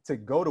bike to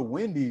go to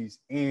Wendy's,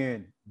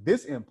 and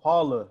this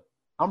Impala,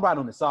 I'm riding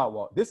on the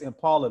sidewalk. This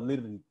Impala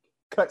literally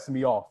cuts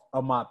me off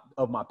of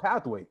my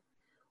pathway.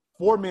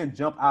 4 men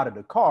jump out of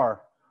the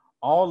car,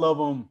 all of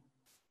them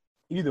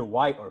either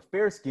white or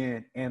fair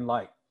skinned, and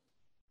like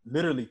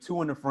literally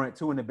 2 in the front,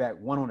 2 in the back,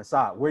 1 on the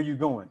side. Where are you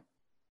going?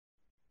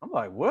 I'm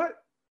like,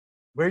 what?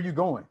 Where are you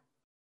going?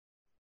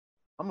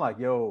 I'm like,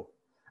 yo,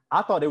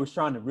 I thought they was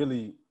trying to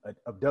really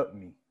abduct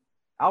me.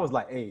 I was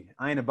like, hey,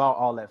 I ain't about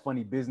all that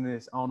funny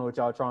business. I don't know what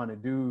y'all trying to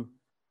do.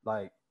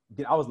 Like,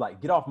 I was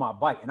like, get off my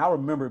bike. And I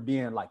remember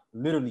being like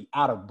literally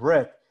out of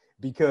breath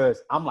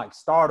because I'm like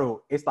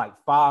startled. It's like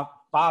five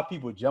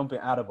people jumping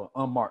out of an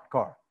unmarked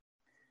car.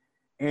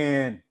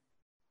 And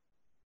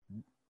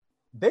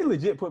they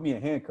legit put me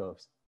in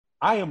handcuffs.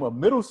 I am a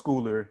middle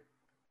schooler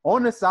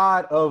on the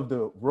side of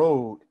the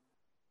road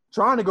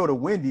trying to go to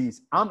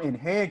Wendy's. I'm in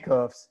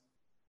handcuffs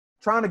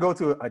trying to go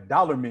to a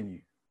dollar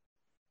menu.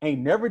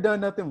 Ain't never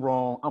done nothing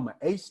wrong. I'm an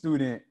A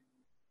student.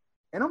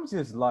 And I'm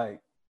just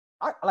like,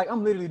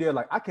 I'm literally there,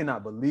 like, I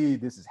cannot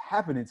believe this is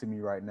happening to me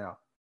right now.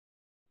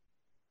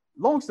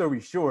 Long story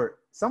short,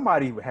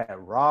 somebody had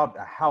robbed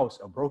a house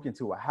or broke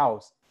into a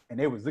house, and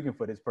they was looking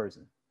for this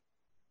person.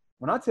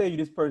 When I tell you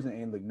this person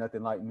ain't look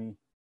nothing like me,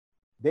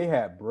 they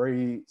had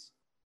braids.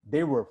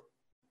 They were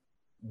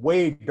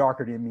way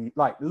darker than me.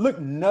 Like, look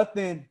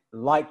nothing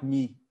like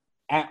me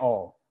at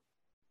all.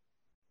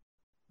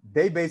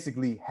 They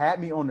basically had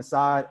me on the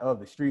side of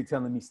the street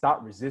telling me,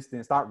 stop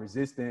resisting, stop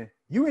resisting.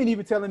 You ain't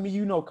even telling me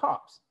you know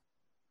cops.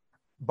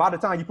 By the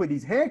time you put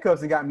these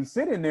handcuffs and got me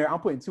sitting there, I'm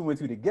putting two and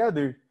two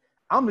together.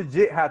 I'm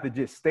legit have to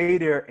just stay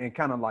there and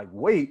kind of like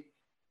wait.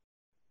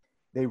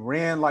 They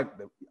ran like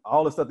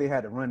all the stuff they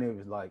had to run. It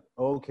was like,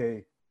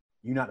 okay,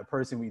 you're not the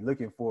person we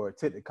looking for.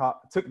 Took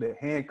the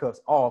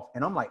handcuffs off.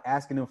 And I'm like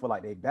asking them for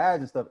like their badge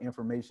and stuff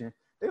information.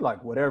 They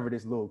like, whatever,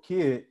 this little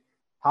kid,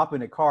 hop in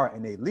the car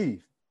and they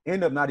leave.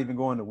 End up not even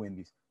going to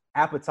Wendy's.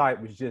 Appetite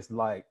was just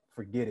like,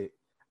 forget it.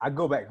 I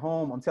go back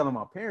home, I'm telling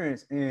my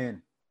parents,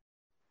 and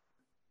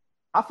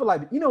I feel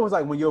like, it's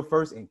like when your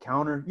first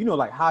encounter,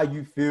 like how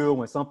you feel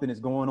when something is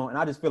going on. And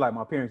I just feel like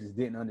my parents just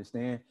didn't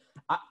understand.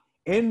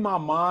 In my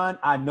mind,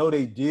 I know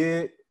they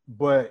did,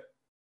 but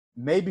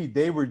maybe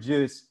they were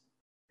just,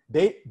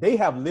 they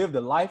have lived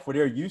a life where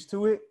they're used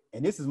to it.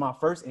 And this is my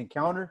first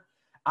encounter.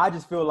 I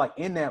just feel like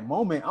in that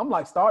moment, I'm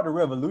like, start the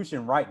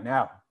revolution right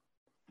now.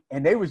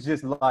 And they was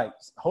just like,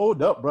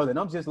 hold up, brother. And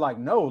I'm just like,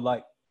 no,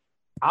 like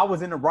I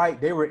was in the right,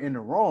 they were in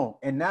the wrong.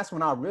 And that's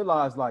when I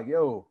realized like,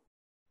 yo,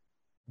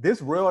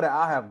 this world that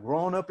I have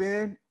grown up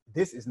in,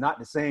 this is not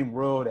the same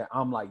world that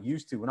I'm like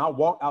used to. When I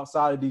walk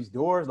outside of these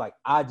doors, like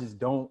I just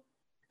don't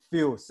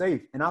feel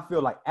safe. And I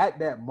feel like at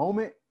that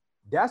moment,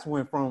 that's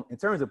when in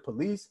terms of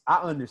police, I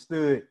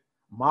understood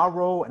my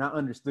role and I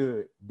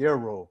understood their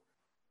role.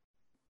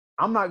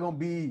 I'm not going to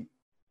be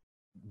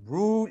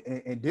rude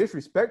and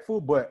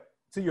disrespectful, but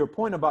to your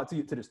point about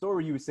to the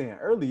story you were saying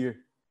earlier,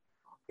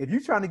 if you're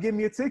trying to give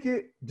me a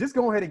ticket, just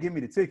go ahead and give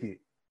me the ticket.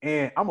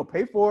 And I'm going to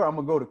pay for it. I'm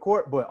going to go to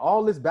court. But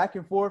all this back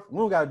and forth, we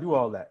don't got to do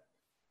all that.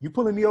 You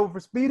pulling me over for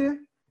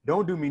speeding,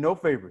 don't do me no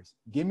favors.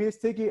 Give me this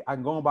ticket. I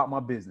can go about my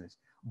business.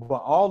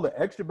 But all the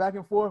extra back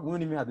and forth, we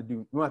don't have to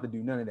do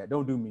none of that.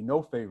 Don't do me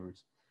no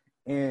favors.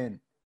 And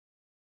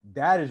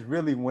that is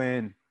really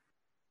when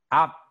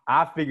I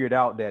figured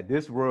out that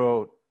this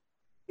world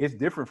is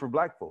different for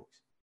Black folks.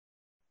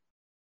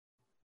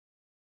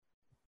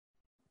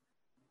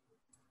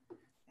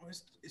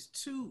 It's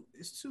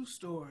two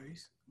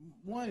stories.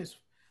 One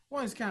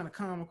is kind of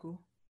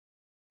comical.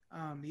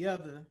 The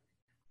other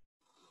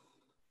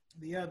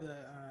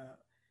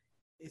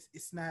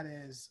it's not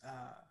as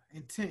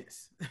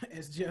intense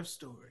as Jeff's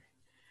story.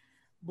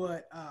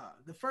 But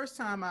the first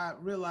time I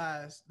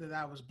realized that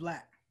I was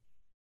Black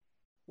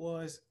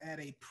was at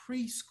a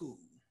preschool,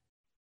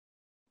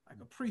 like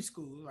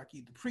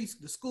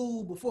the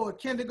school before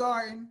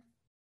kindergarten.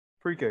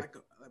 Pre-K.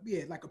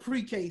 Like a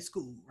pre-K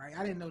school, right?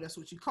 I didn't know that's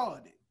what you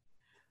called it.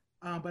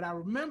 But I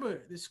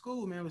remember the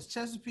school, man, was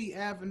Chesapeake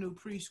Avenue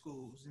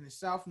Preschools in the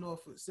South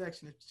Norfolk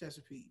section of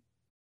Chesapeake.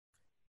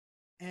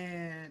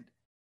 And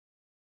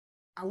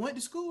I went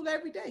to school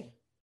every day,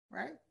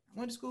 right? I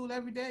went to school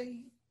every day.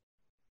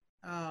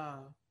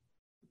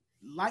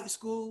 Light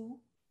school.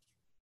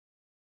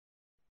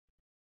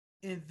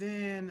 And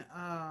then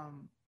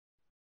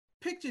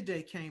picture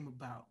day came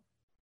about.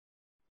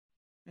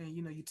 And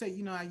you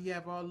how you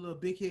have all the little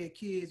big head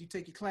kids, you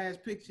take your class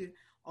picture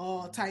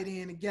all tight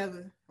in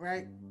together,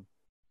 right? Mm-hmm.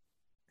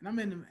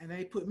 And and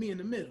they put me in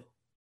the middle.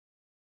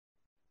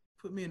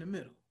 They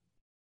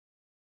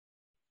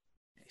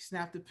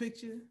snapped the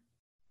picture,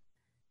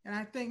 and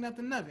I think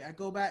nothing of it. I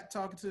go back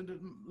talking to the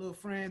little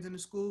friends in the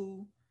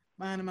school,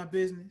 minding my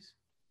business.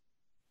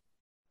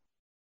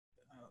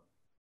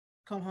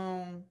 Come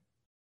home,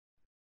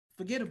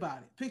 forget about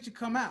it. Picture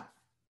come out,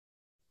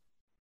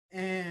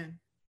 and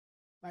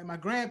like my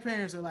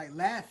grandparents are like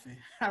laughing.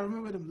 I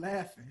remember them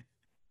laughing.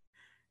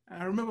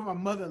 I remember my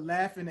mother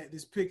laughing at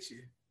this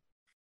picture.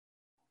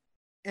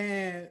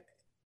 And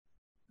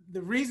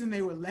the reason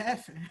they were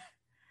laughing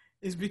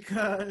is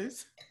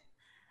because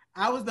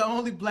I was the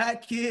only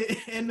Black kid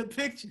in the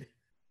picture.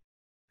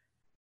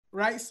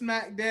 Right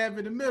smack dab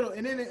in the middle.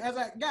 And then as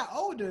I got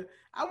older,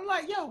 I'm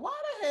like, yo, why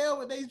the hell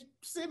would they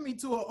send me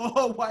to an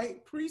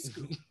all-white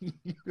preschool?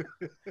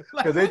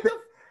 Because they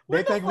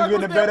think we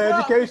getting a better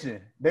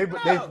education. They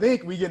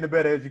think we getting a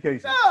better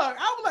education.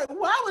 I was like,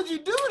 why would you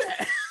do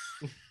that?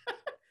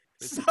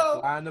 So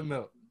line them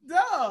up.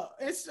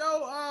 And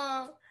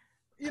so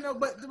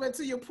but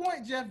to your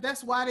point, Jeff,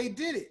 that's why they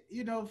did it,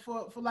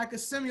 for like a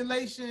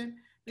simulation,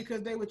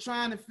 because they were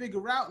trying to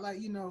figure out, like,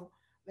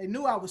 they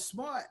knew I was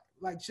smart.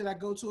 Like, should I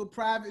go to a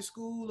private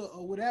school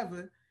or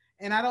whatever?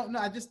 And I don't know.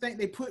 I just think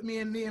they put me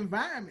in the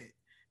environment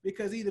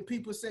because either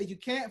people say you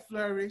can't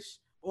flourish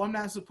or I'm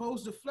not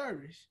supposed to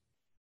flourish.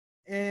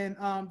 And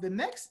the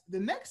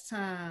next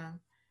time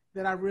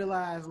that I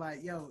realized,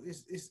 like, yo,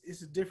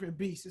 it's a different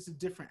beast. It's a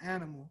different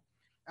animal.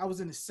 I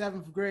was in the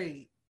 7th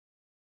grade,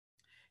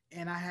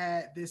 and I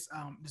had this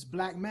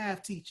Black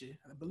math teacher.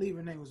 I believe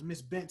her name was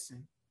Miss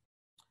Benson.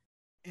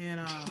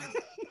 And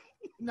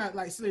not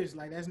like seriously,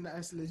 like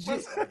that's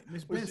legit.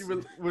 Miss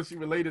Benson. Was she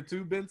related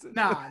to Benson?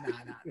 Nah.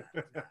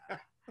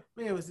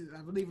 But it was,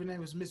 I believe her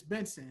name was Miss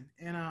Benson.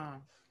 And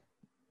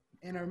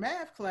in her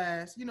math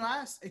class, you know,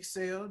 I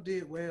excelled,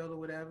 did well or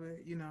whatever.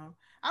 You know,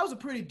 I was a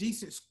pretty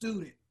decent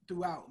student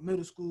throughout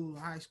middle school,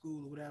 high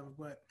school, or whatever.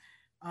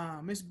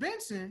 But Miss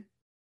Benson,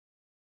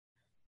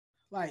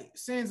 like,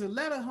 sends a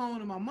letter home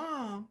to my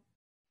mom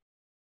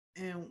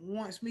and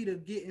wants me to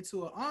get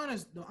into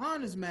the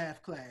honors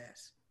math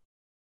class,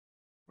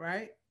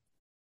 right?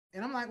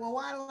 And I'm like, well,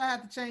 why do I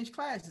have to change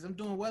classes? I'm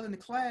doing well in the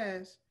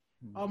class.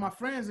 All my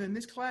friends are in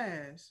this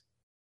class,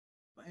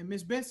 and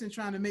Miss Benson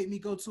trying to make me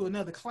go to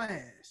another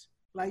class.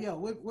 Like, yo,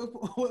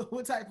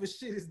 what type of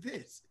shit is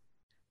this?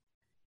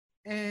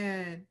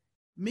 And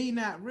me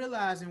not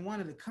realizing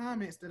one of the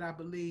comments that I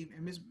believe,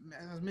 and as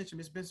I mentioned,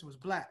 Miss Benson was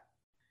Black.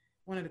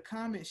 One of the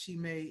comments she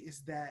made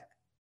is that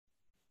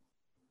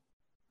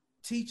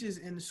teachers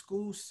in the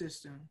school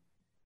system,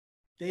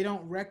 they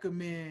don't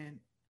recommend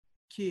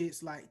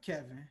kids like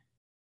Kevin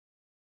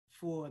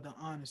for the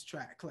honors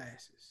track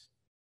classes.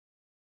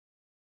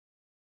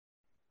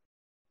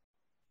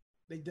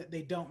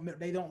 They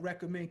don't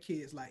recommend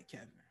kids like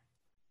Kevin.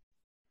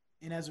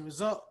 And as a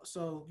result,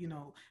 so, you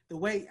know, the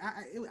way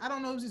I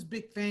don't know, it was this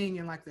big thing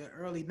in like the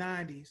early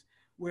 90s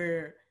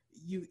where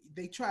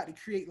they tried to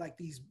create like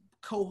these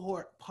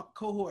cohort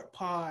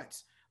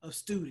pods of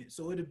students.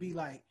 So it'd be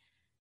like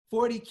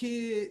 40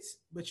 kids,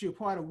 but you're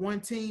part of one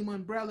team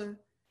umbrella.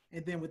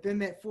 And then within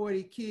that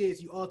 40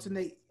 kids, you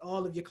alternate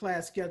all of your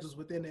class schedules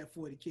within that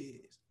 40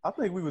 kids. I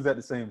think we was at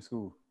the same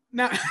school.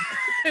 Now,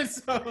 and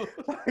so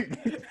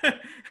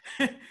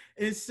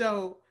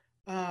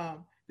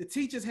the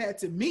teachers had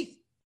to meet,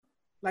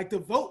 like, to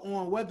vote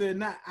on whether or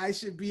not I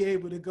should be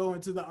able to go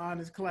into the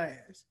honors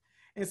class.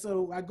 And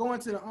so I go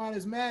into the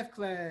honors math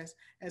class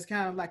as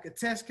kind of like a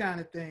test kind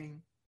of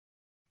thing,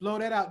 blow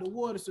that out the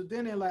water. So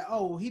then they're like,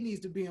 oh, he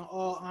needs to be in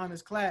all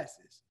honors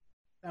classes.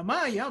 Now,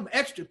 mind you, I'm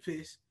extra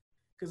pissed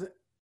because,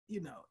 you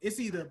know, it's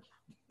either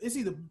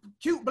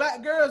cute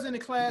Black girls in the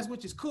class,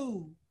 which is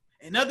cool,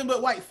 and nothing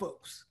but white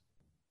folks.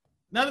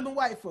 Nothing but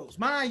white folks.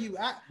 Mind you,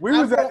 we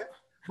was at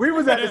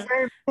the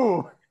same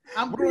school.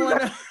 I'm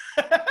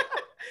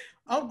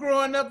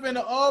growing up in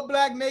an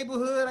all-Black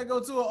neighborhood. I go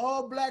to an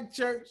all-Black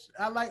church.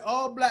 I like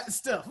all Black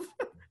stuff.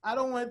 I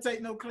don't want to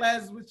take no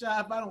classes with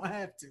y'all if I don't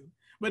have to.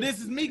 But this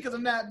is me because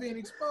I'm not being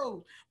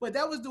exposed. But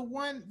that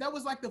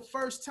was like the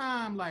first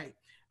time, like,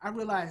 I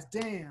realized,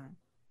 damn,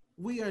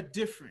 we are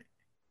different.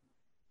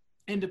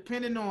 And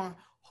depending on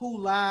who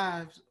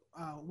lives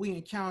we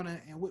encounter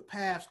and what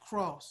paths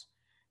cross,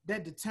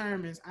 that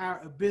determines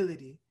our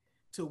ability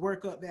to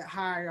work up that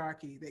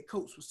hierarchy that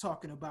Coates was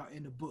talking about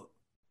in the book.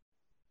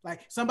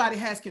 Like, somebody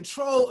has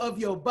control of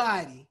your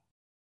body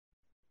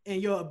and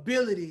your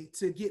ability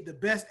to get the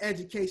best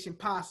education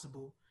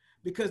possible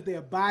because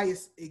their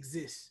bias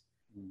exists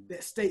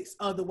that states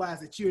otherwise,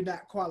 that you're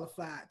not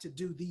qualified to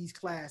do these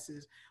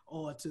classes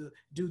or to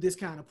do this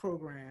kind of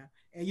program.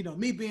 And, you know,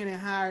 me being in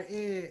higher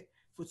ed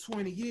for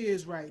 20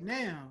 years right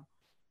now,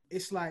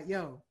 it's like,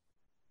 yo,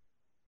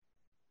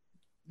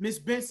 Miss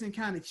Benson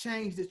kind of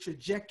changed the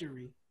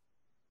trajectory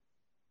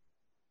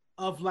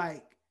of,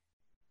 like,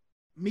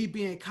 me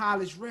being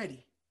college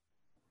ready.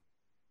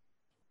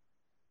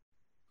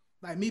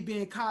 Like, me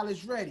being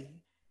college ready.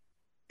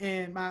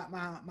 And my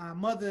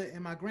mother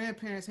and my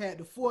grandparents had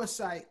the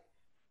foresight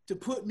to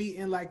put me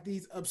in like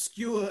these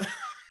obscure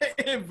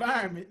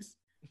environments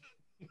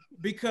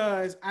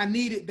because I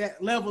needed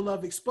that level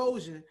of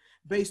exposure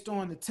based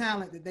on the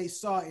talent that they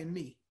saw in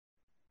me.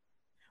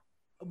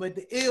 But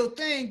the ill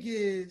thing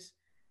is,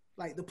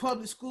 like, the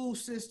public school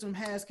system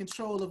has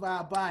control of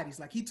our bodies.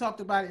 Like, he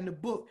talked about it in the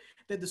book,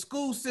 that the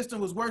school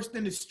system was worse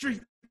than the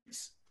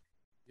streets.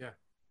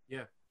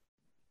 Yeah.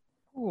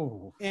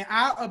 Ooh. And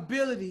our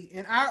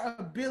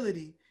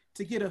ability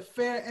to get a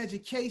fair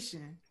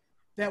education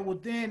that will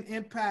then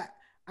impact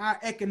our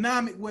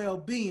economic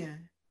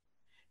well-being,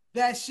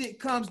 that shit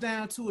comes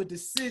down to a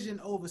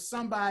decision over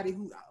somebody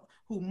who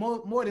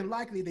more than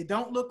likely, they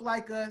don't look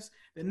like us.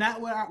 They're not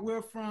where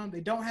we're from.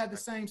 They don't have the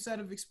same set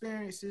of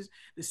experiences,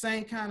 the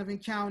same kind of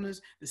encounters,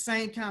 the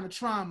same kind of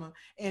trauma.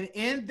 And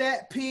in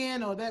that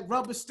pen or that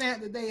rubber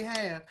stamp that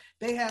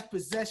they have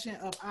possession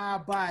of our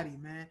body,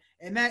 man.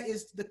 And that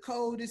is the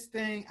coldest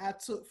thing I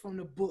took from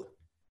the book.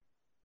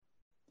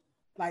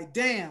 Like,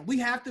 damn, we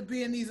have to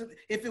be in these.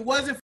 If it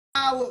wasn't for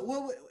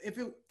Howard, if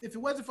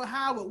it wasn't for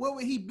Howard, where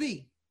would he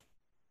be?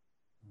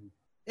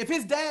 If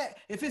his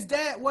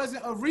dad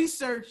wasn't a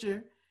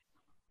researcher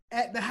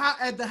at the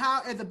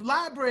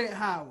library at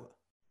Howard,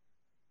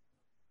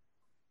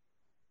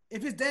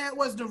 if his dad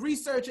wasn't a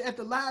researcher at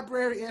the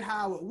library at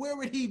Howard, where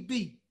would he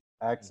be?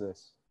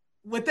 Access.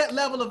 With that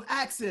level of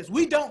access,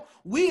 we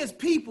as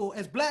people,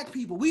 as Black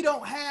people, we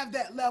don't have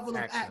that level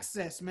of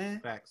access, man.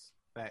 Facts.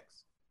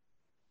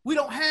 We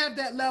don't have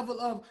that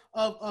level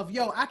of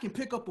yo, I can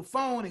pick up a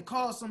phone and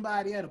call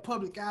somebody at a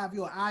public Ivy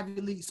or Ivy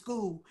League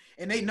school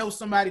and they know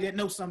somebody that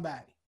knows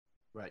somebody.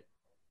 Right.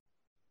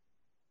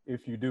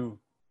 If you do,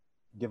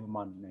 give them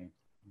my name.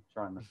 I'm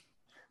trying to.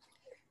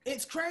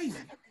 It's crazy.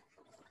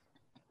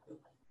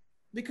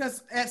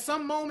 Because at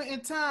some moment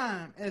in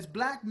time, as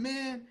black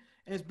men,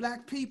 as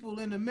black people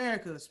in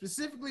America,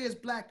 specifically as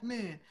black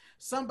men,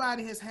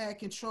 somebody has had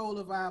control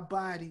of our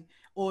body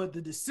or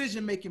the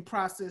decision-making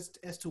process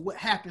as to what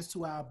happens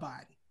to our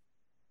body.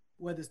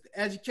 Whether it's the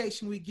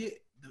education we get,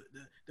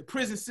 the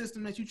prison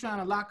system that you're trying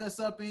to lock us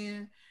up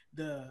in,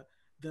 the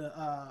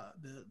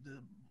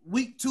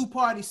weak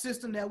two-party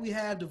system that we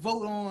have to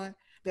vote on,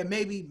 that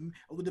maybe,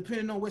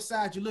 depending on which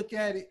side you look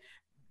at it,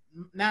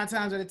 9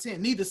 times out of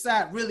 10, neither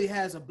side really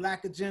has a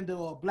black agenda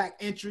or a black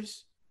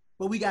interest,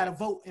 but we got to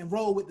vote and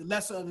roll with the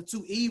lesser of the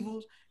two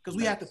evils because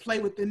we have to play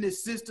within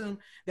this system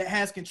that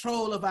has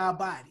control of our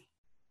body.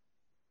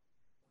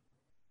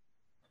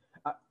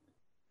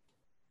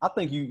 I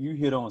think you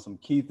hit on some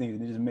key things,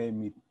 and it just made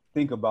me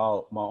think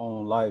about my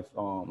own life.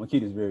 My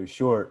kid is very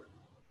short.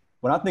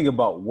 When I think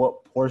about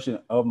what portion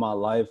of my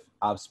life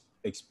I've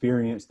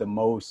experienced the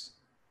most,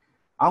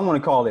 I don't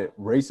want to call it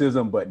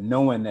racism, but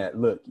knowing that,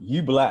 look,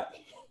 you black,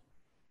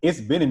 it's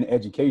been in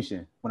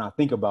education. When I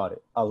think about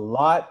it, a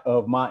lot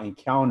of my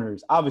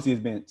encounters, obviously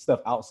it's been stuff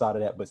outside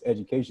of that, but it's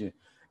education.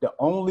 The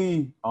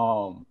only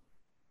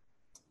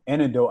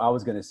anecdote I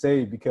was going to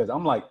say, because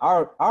I'm like,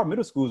 our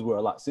middle schools were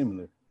a lot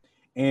similar.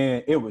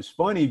 And it was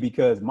funny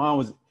because it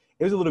was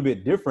a little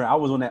bit different. I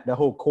was on that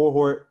whole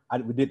cohort.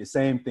 We did the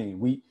same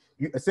thing.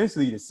 You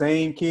essentially the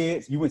same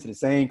kids, you went to the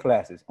same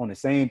classes on the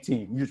same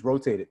team. You just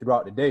rotated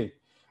throughout the day.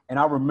 And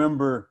I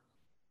remember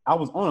I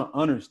was on an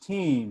honors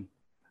team,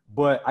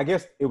 but I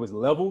guess it was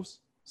levels.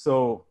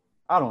 So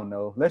I don't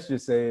know. Let's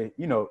just say,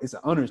 it's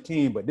an honors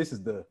team, but this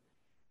is the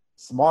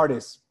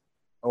smartest,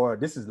 or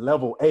this is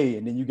level A,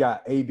 and then you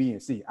got A, B,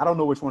 and C. I don't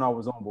know which one I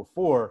was on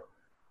before,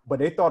 but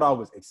they thought I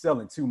was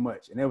excelling too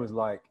much. And it was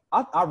like,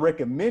 I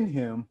recommend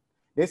him.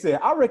 They said,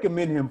 I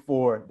recommend him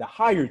for the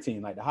higher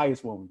team, like the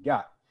highest one we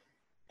got.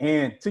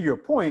 And to your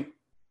point,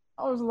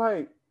 I was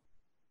like,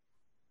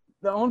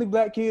 the only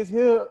black kids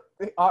here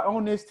are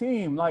on this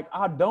team. Like,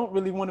 I don't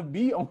really want to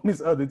be on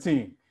this other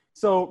team.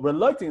 So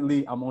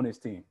reluctantly, I'm on this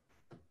team.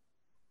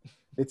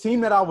 The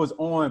team that I was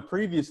on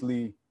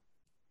previously,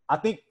 I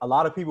think a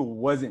lot of people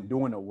wasn't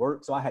doing the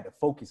work, so I had to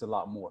focus a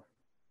lot more.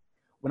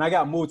 When I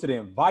got moved to the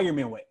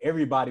environment where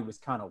everybody was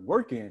kind of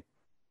working,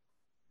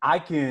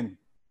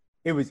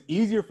 it was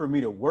easier for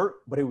me to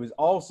work, but it was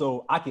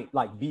also, I could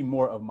like be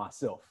more of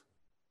myself.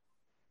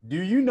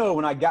 Do you know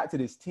when I got to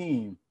this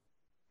team,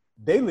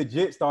 they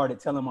legit started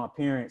telling my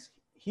parents,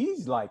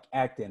 he's like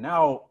acting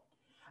out.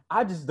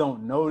 I just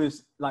don't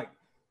notice, like,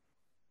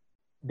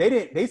 I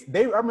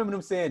remember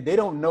them saying they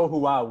don't know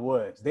who I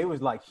was. They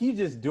was like, he's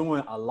just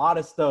doing a lot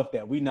of stuff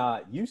that we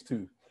not used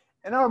to.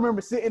 And I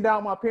remember sitting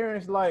down with my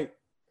parents, like,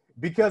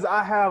 because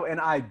I have an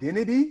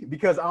identity,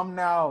 because I'm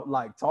now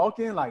like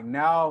talking, like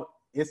now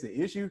it's an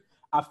issue.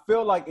 I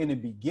feel like in the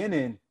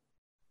beginning,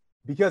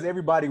 because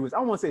everybody was, I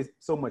won't say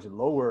so much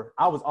lower,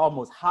 I was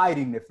almost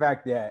hiding the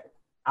fact that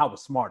I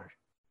was smarter.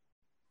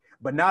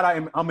 But now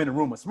that I'm in a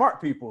room of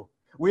smart people,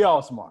 we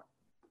all smart.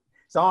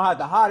 So I don't have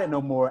to hide it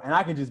no more, and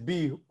I can just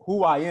be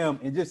who I am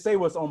and just say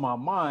what's on my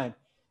mind.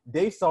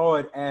 They saw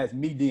it as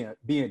me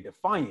being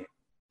defiant.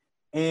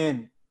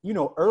 And,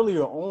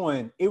 earlier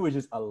on, it was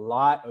just a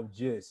lot of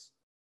just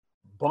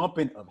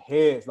bumping of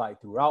heads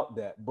like throughout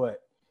that.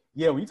 But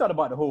yeah, when you talk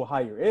about the whole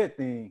higher ed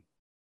thing,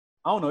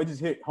 I don't know, it just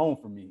hit home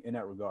for me in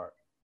that regard.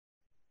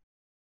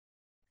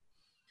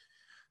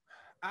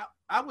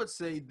 I would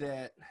say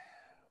that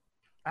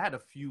I had a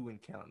few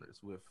encounters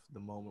with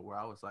the moment where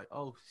I was like,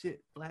 oh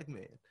shit, black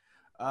man.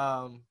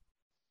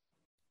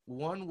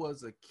 One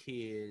was a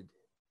kid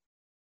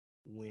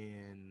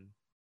when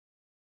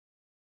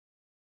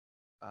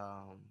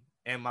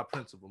and my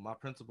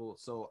principal,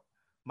 so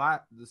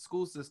the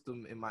school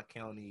system in my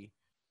county,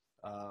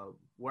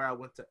 where I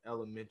went to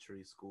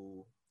elementary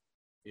school,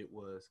 it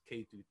was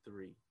K through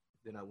 3.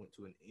 Then I went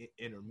to an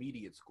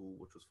intermediate school,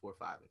 which was 4,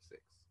 5, and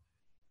 6.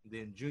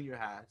 Then junior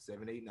high,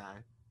 7, 8, 9,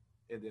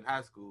 and then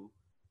high school,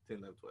 10,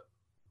 11, 12.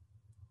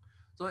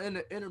 So in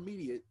the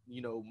intermediate,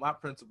 my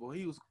principal,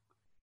 he was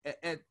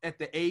at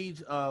the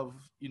age of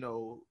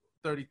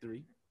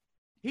 33.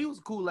 He was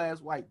a cool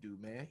ass white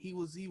dude, man. He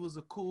was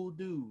a cool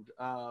dude,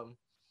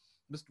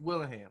 Mr.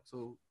 Willingham.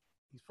 So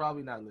he's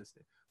probably not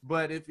listening,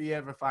 but if he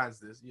ever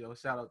finds this,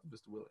 shout out to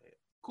Mr. Willingham.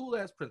 Cool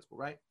ass principal,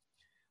 right?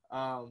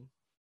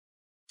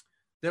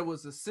 There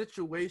was a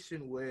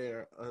situation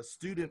where a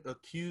student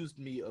accused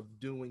me of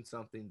doing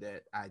something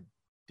that I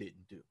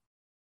didn't do.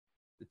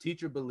 The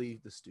teacher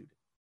believed the student.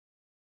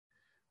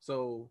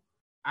 So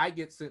I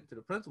get sent to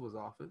the principal's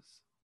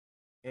office,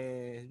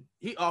 and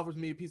he offers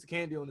me a piece of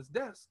candy on his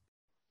desk.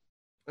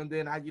 And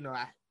then I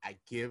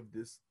give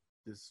this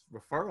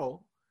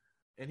referral,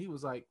 and he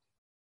was like,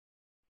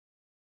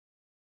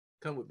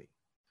 come with me.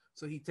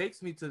 So he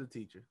takes me to the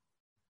teacher,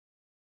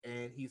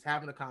 and he's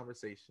having a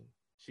conversation.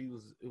 It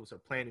was her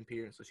planning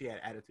period, so she had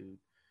attitude.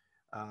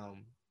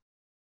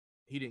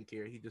 He didn't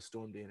care. He just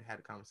stormed in and had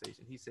a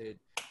conversation. He said,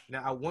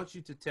 now I want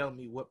you to tell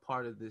me what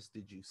part of this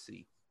did you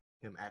see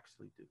him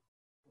actually do?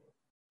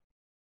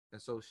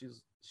 And so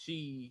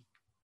she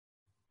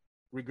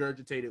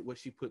regurgitated what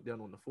she put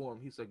down on the form.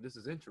 He's like, this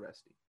is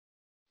interesting.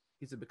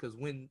 He said, because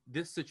when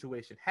this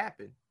situation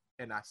happened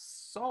and I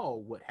saw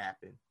what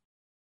happened,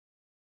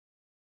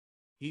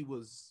 he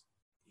was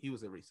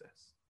at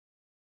recess.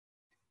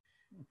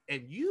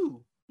 And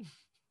you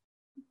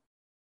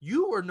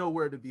were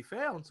nowhere to be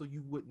found, so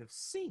you wouldn't have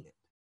seen it.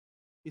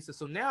 He said,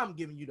 so now I'm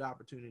giving you the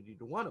opportunity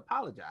to, one,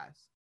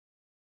 apologize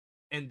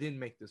and then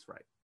make this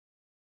right.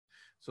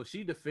 So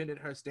she defended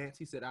her stance.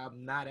 He said,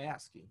 I'm not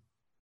asking,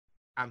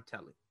 I'm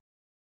telling.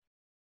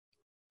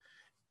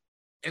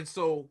 And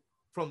so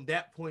from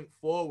that point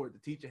forward, the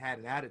teacher had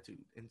an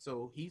attitude. And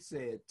so he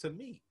said to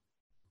me,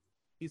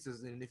 he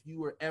says, and if you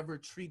were ever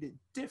treated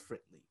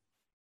differently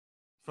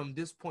from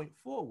this point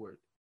forward,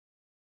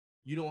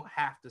 you don't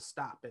have to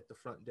stop at the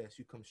front desk.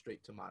 You come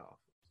straight to my office.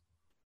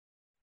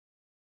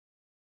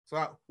 So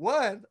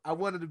I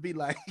wanted to be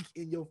like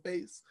in your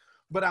face,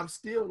 but I'm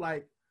still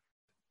like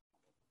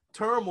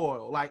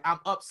turmoil. Like, I'm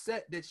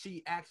upset that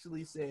she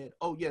actually said,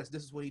 oh yes,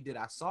 this is what he did.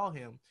 I saw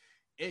him.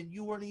 And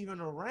you weren't even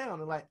around.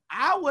 And like,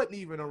 I wasn't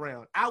even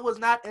around. I was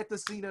not at the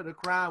scene of the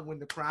crime when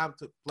the crime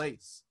took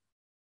place.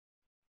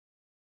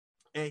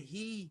 And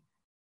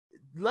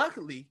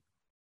luckily,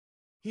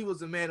 he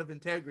was a man of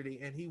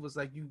integrity. And he was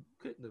like, you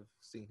couldn't have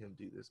seen him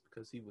do this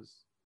because he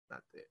was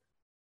not there.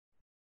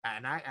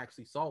 And I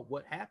actually saw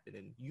what happened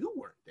and you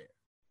weren't there.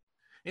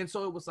 And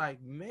so it was like,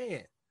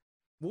 man,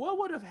 what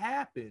would have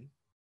happened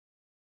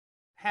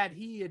had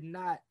he had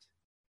not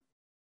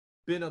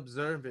been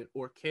observant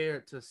or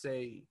cared to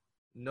say,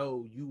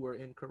 no, you were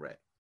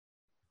incorrect?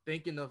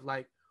 Thinking of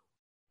like,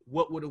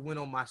 what would have went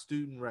on my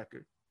student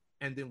record,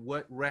 and then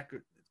what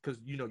record, because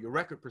you know your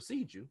record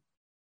precedes you,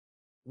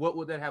 what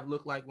would that have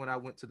looked like when I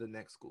went to the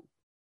next school?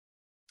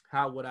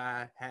 How would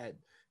I had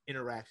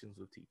interactions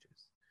with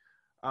teachers?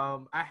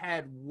 I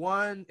had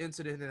one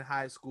incident in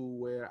high school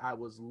where I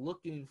was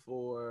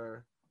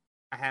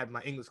I had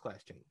my English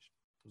class changed.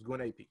 I was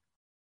going AP.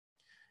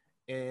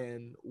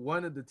 And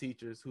one of the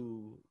teachers,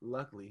 who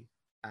luckily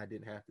I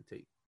didn't have to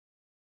take,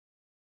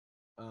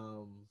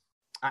 I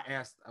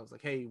was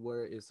like, hey,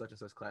 where is such and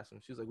such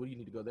classroom? She was like, what do you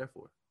need to go there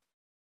for?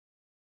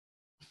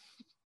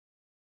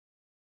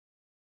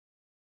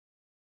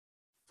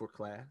 For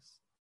class.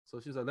 So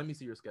she was like, let me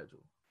see your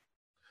schedule.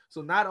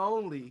 So not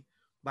only,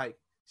 like,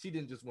 she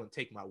didn't just want to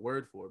take my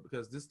word for it,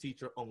 because this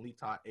teacher only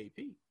taught AP.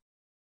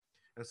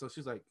 And so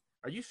she's like,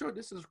 are you sure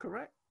this is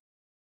correct?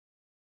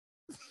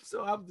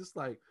 So I'm just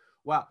like,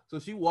 wow. So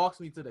she walks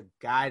me to the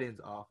guidance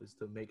office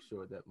to make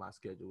sure that my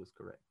schedule is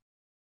correct.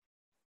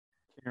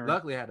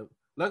 Luckily, I had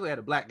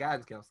a black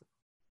guidance counselor.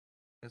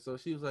 And so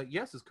she was like,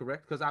 yes, it's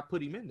correct, because I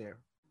put him in there.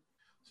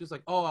 She was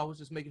like, oh, I was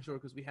just making sure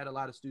because we had a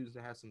lot of students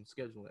that had some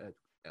scheduling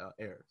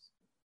errors.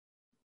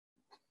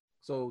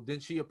 So then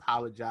she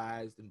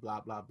apologized and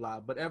blah, blah, blah.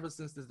 But ever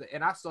since this day,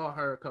 and I saw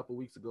her a couple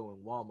weeks ago in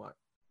Walmart,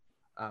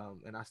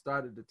 and I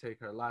started to take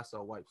her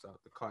Lysol wipes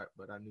out the cart,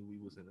 but I knew we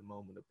was in a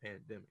moment of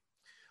pandemic.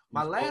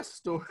 My last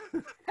story.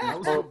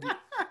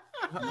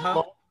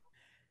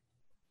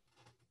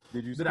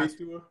 Did you speak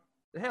to her?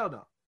 Hell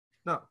no.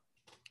 No.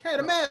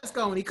 Had a mask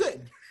on, he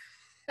couldn't.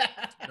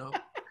 No.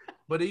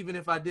 But even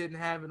if I didn't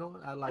have it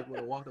on, I like would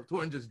have walked up to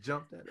her and just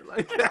jumped at her.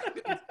 Like,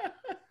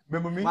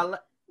 remember me?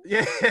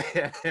 Yeah.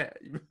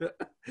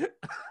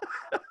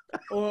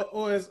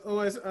 or as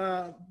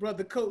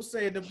Brother Coates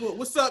say in the book,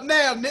 what's up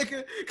now,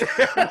 nigga?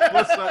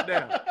 What's up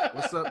now?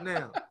 What's up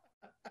now?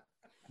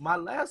 My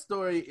last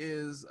story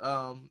is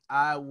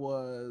I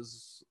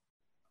was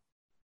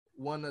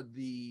one of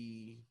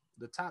the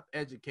top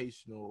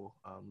educational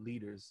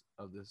leaders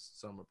of this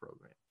summer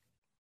program.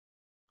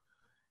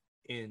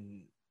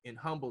 In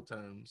humble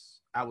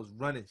terms, I was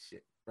running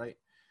shit, right?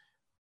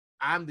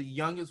 I'm the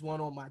youngest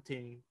one on my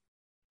team,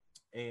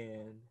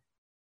 and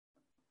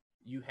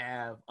you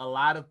have a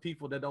lot of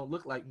people that don't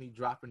look like me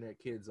dropping their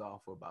kids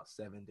off for about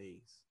 7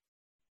 days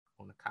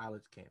on the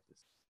college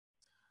campus.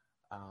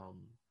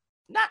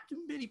 Not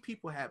too many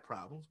people had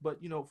problems,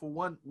 but you know, for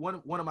one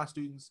of my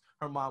students,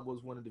 her mom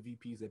was one of the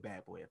VPs at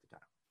Bad Boy at the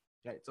time.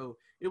 Right, so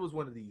it was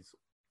one of these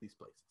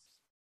places.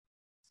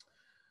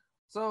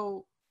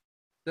 So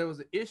there was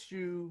an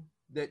issue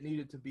that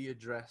needed to be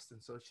addressed,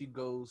 and so she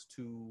goes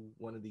to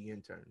one of the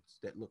interns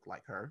that looked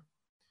like her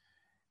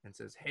and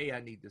says, hey, I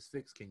need this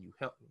fixed. Can you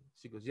help me?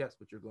 She goes, yes,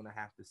 but you're going to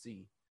have to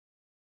see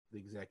the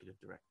executive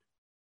director.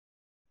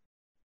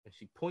 And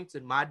she points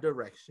in my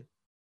direction.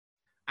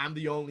 I'm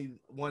the only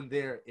one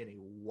there in a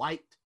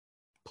white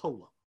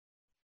polo.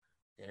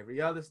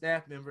 Every other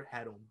staff member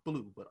had on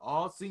blue, but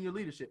all senior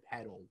leadership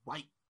had on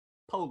white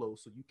polo,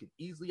 so you can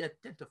easily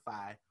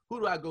identify who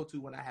do I go to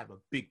when I have a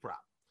big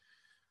problem.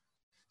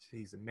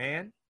 She's a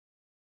man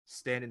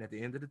standing at the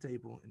end of the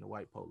table in the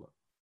white polo.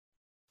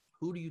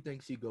 Who do you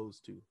think she goes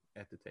to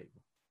at the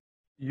table?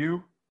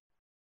 You.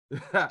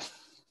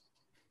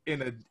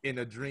 In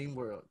a dream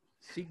world,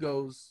 she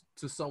goes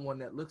to someone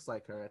that looks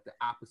like her at the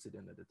opposite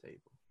end of the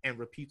table and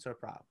repeats her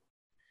problem.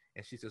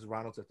 And she says,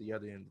 Ronald's at the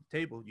other end of the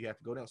table. You have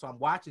to go down. So I'm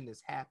watching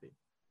this happen.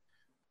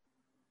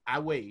 I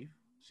wave.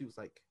 She was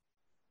like,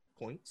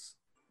 points,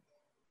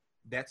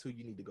 that's who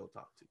you need to go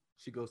talk to.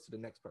 She goes to the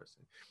next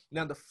person.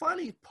 Now, the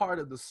funny part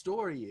of the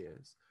story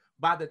is,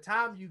 by the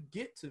time you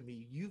get to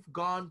me, you've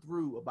gone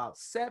through about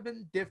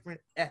 7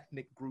 different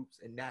ethnic groups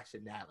and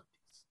nationalities.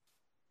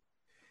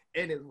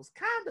 And it was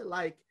kind of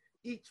like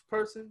each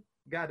person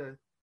got a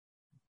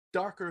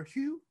darker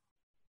hue.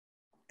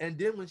 And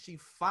then when she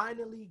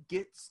finally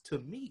gets to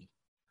me,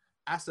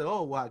 I said,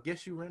 oh, well, I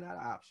guess you ran out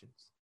of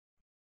options.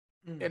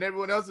 And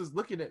everyone else is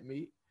looking at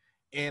me.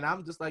 And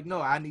I'm just like,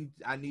 no, I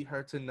need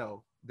her to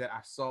know that I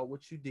saw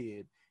what you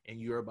did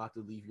and you're about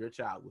to leave your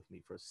child with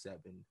me for 7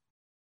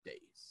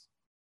 days.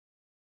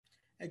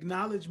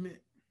 Acknowledgement.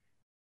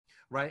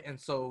 Right? And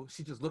so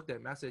she just looked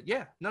at me. I said,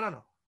 yeah,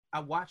 no. I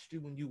watched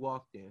you when you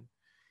walked in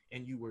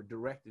and you were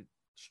directed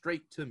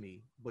straight to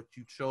me, but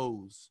you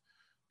chose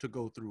to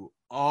go through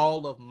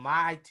all of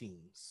my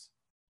teams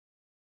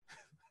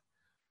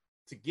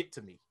to get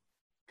to me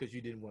because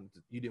you didn't want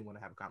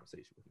to have a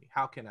conversation with me.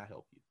 How can I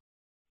help you?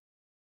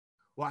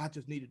 Well, I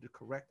just needed to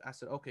correct. I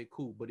said, okay,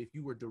 cool. But if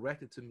you were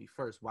directed to me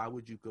first, why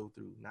would you go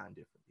through 9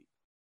 different people?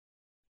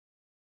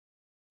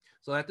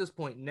 So at this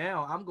point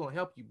now, I'm going to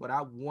help you, but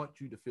I want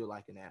you to feel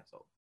like an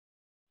asshole.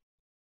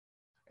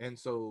 And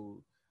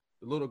so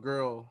the little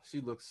girl, she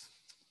was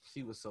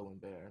so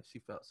embarrassed. She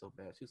felt so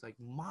bad. She was like,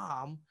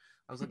 Mom.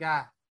 I was like,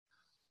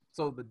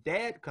 So the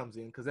dad comes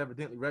in because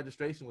evidently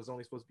registration was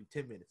only supposed to be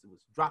 10 minutes. It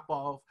was drop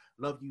off,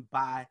 love you,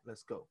 bye,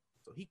 let's go.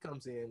 So he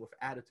comes in with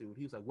attitude.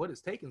 He was like, what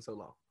is taking so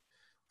long?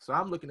 So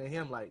I'm looking at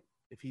him like,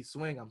 if he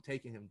swing, I'm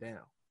taking him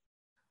down.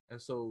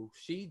 And so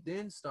she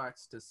then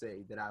starts to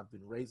say that I've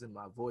been raising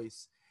my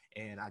voice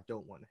and I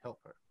don't want to help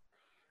her.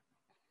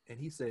 And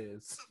he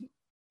says,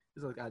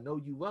 he's like, I know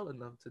you well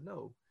enough to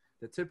know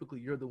that typically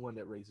you're the one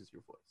that raises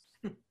your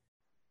voice.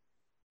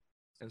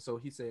 And so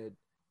he said,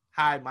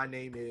 hi, my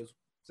name is,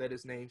 said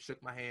his name,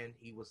 shook my hand.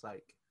 He was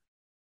like,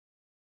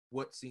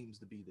 what seems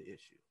to be the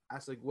issue? I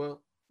said,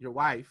 well, your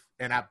wife,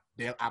 and I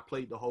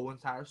played the whole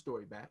entire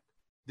story back.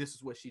 This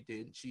is what she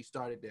did. She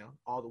started down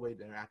all the way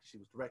down after she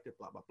was directed,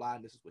 blah, blah, blah.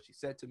 And this is what she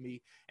said to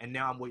me. And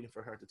now I'm waiting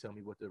for her to tell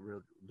me what the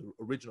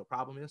original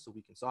problem is so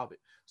we can solve it.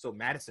 So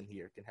Madison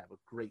here can have a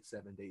great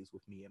 7 days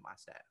with me and my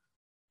staff.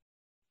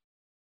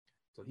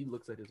 So he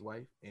looks at his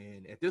wife.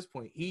 And at this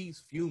point,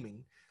 he's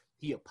fuming.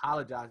 He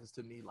apologizes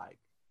to me like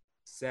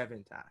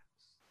 7 times.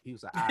 He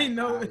was like,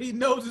 he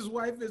knows his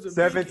wife is a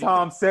 7 bigot.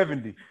 times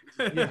 70.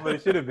 Yeah, what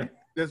it should have been.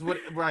 That's what,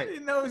 right. He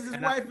knows his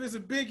wife is a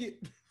bigot.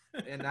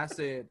 And I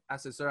said,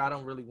 sir, I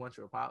don't really want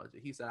your apology.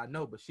 He said, I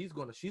know, but she's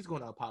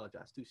gonna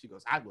apologize too. She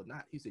goes, I will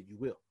not. He said, you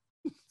will.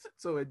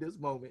 So at this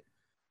moment,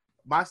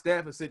 my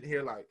staff is sitting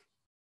here like,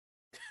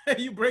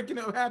 you breaking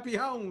up happy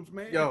homes,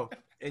 man. Yo,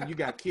 and you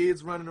got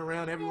kids running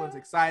around. Everyone's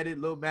excited.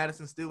 Little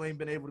Madison still ain't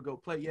been able to go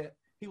play yet.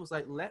 He was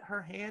like, let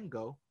her hand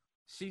go.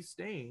 She's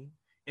staying,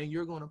 and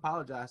you're going to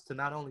apologize to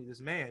not only this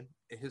man,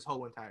 and his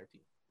whole entire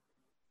team.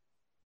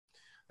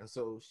 And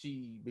so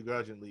she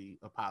begrudgingly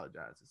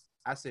apologizes.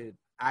 I said,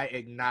 I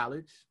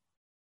acknowledge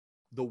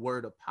the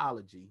word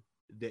apology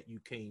that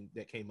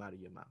came out of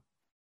your mouth,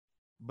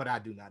 but I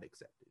do not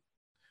accept it.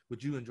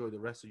 Would you enjoy the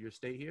rest of your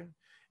stay here?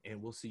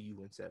 And we'll see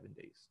you in 7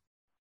 days.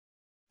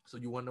 So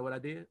you want to know what I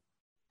did?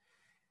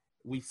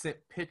 We sent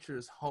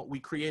pictures home. We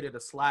created a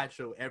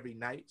slideshow every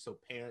night so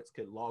parents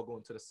could log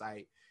on to the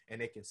site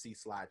and they can see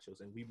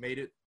slideshows. And we made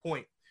it a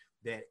point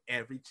that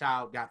every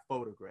child got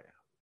photographed.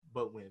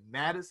 But when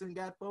Madison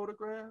got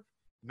photographed,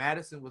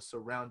 Madison was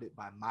surrounded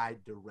by my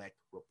direct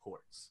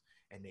reports,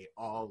 and they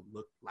all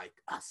looked like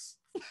us.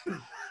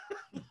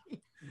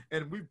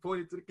 And we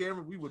pointed to the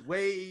camera. We would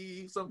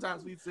wave.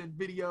 Sometimes we'd send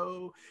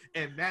video,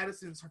 and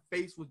Madison's her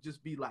face would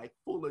just be like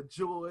full of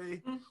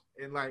joy.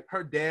 And like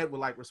her dad would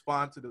like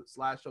respond to the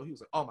slideshow. He was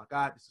like, "Oh my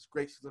God, this is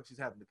great. She's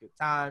having a good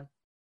time."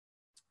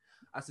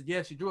 I said,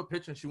 "Yeah, she drew a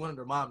picture and she wanted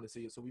her mom to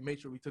see it, so we made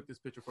sure we took this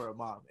picture for her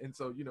mom." And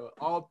so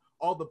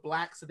all the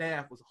black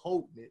staff was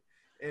holding it.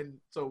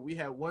 And so we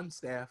had one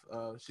staff,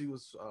 she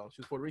was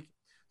Puerto Rican.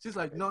 She's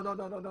like, no.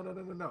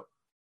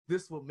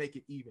 This will make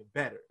it even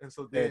better. And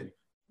so then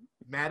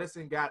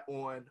Madison got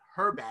on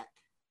her back,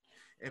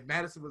 and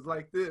Madison was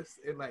like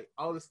this, and like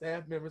all the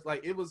staff members,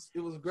 like it was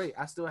great.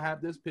 I still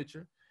have this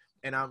picture,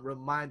 and I'm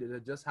reminded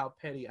of just how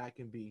petty I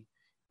can be,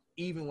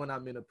 even when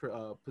I'm in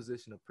a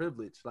position of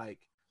privilege. Like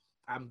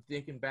I'm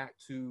thinking back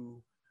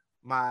to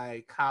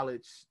my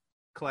college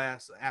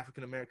class,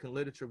 African American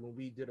literature, when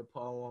we did a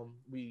poem.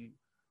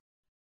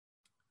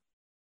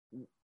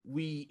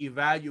 We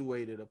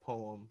evaluated a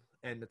poem,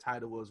 and the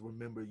title was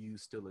 "Remember You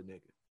Still a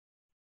Nigga."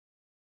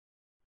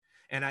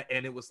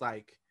 And it was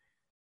like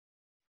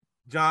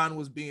John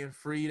was being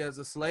freed as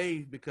a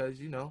slave because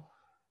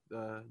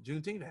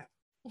Juneteenth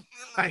happened,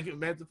 like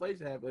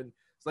emancipation happened,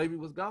 slavery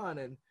was gone,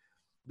 and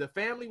the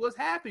family was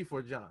happy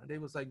for John. They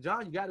was like,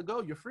 "John, you got to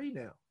go. You're free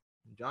now."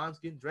 And John's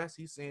getting dressed.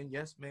 He's saying,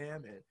 "Yes,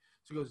 ma'am." And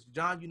she goes,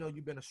 "John,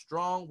 you've been a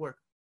strong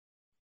worker,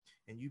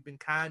 and you've been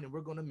kind, and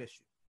we're gonna miss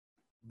you.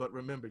 But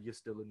remember, you're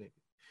still a nigga."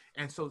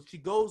 And so she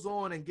goes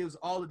on and gives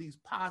all of these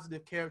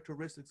positive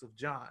characteristics of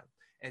John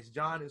as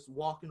John is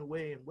walking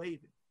away and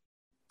waving.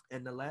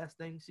 And the last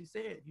thing she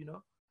said, you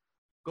know,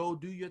 go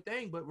do your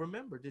thing, but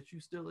remember that you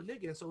still a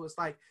nigga. And so it's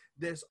like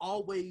there's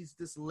always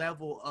this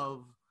level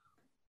of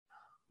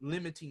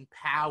limiting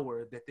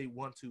power that they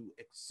want to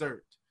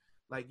exert.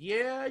 Like,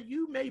 yeah,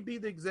 you may be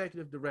the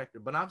executive director,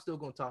 but I'm still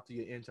going to talk to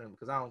your intern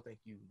because I don't think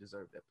you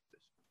deserve that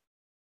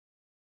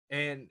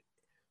position.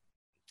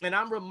 And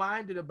I'm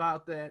reminded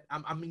about that.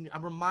 I'm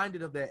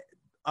reminded of that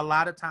a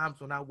lot of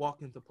times when I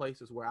walk into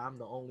places where I'm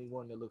the only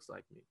one that looks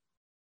like me.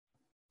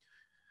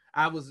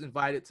 I was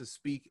invited to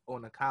speak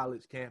on a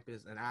college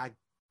campus, and I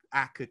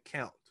could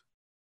count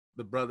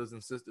the brothers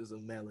and sisters of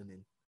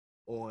melanin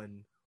on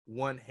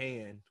one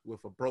hand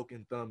with a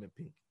broken thumb and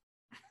pinky.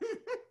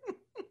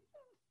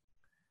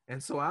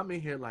 And so I'm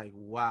in here like,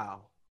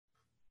 wow.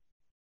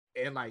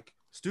 And like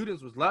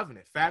students was loving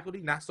it.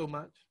 Faculty, not so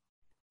much.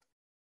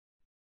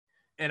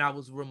 And I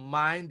was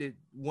reminded,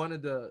 one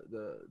of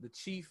the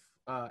chief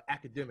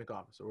academic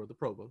officer, or the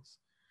provost,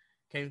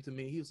 came to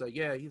me. He was like,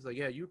 yeah,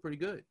 you're pretty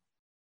good.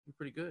 You're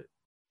pretty good.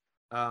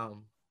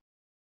 So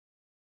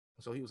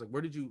he was like,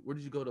 where did you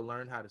go to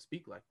learn how to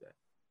speak like that?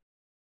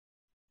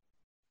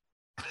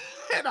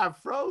 And I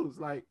froze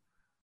like,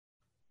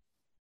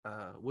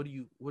 what are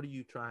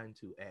you trying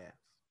to ask?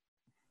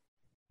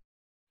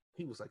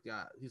 He was like,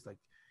 yeah, he's like,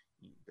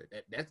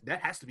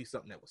 that has to be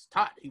something that was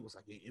taught. He was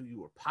like, you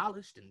were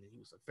polished, and he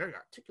was like very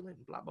articulate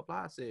and blah blah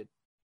blah. I said,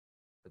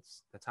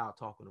 that's how I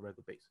talk on a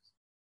regular basis.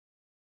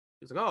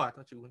 He was like, oh, I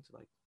thought you went to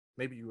like,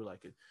 maybe you were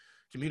like a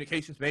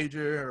communications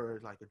major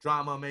or like a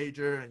drama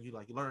major, and you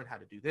like learned how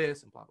to do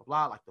this and blah blah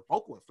blah. Like the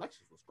vocal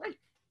inflections was great.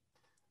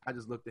 I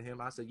just looked at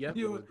him. I said, yep,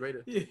 it was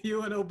greater.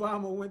 You and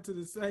Obama went to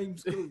the same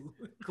school.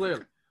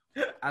 Clearly.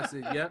 I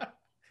said, yep,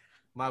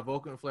 my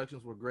vocal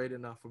inflections were great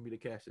enough for me to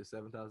cash this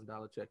 $7,000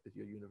 check that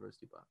your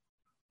university bought.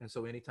 And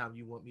so anytime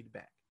you want me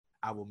back,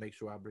 I will make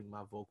sure I bring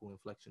my vocal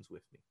inflections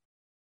with me.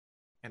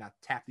 And I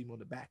tapped him on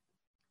the back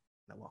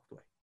and I walked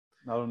away.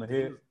 Not on the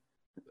head?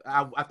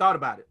 I thought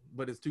about it,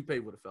 but his toupee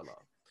would have fell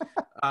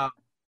off.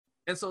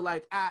 And so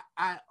like,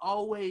 I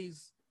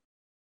always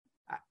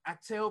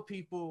tell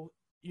people,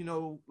 you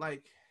know,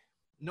 like,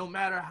 no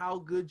matter how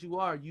good you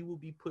are, you will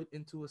be put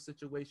into a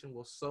situation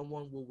where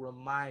someone will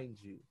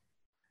remind you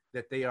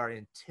that they are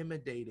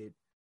intimidated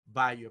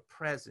by your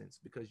presence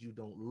because you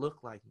don't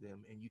look like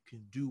them and you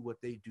can do what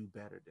they do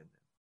better than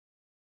them.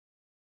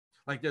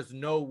 Like, there's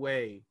no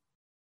way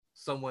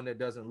someone that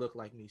doesn't look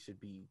like me should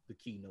be the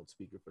keynote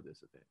speaker for this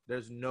event.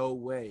 There's no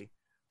way,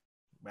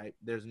 right?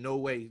 There's no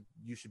way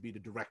you should be the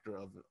director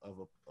of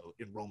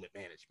enrollment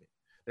management.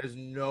 There's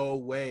no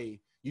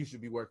way you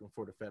should be working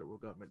for the federal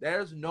government.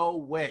 There's no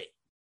way,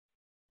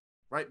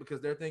 right?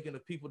 Because they're thinking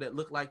of people that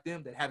look like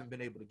them that haven't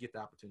been able to get the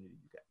opportunity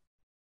you got.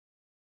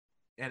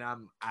 And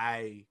I'm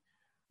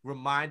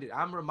reminded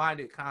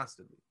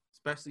constantly,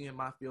 especially in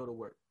my field of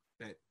work,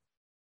 that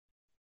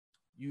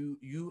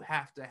you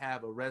have to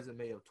have a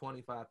resume of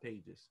 25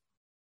 pages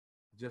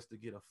just to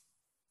get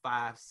a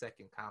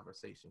 5-second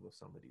conversation with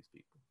some of these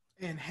people.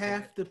 And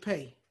half the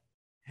pay.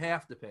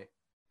 Half the pay,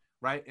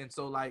 right? And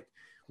so like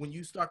when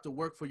you start to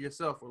work for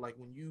yourself, or like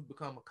when you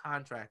become a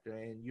contractor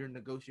and you're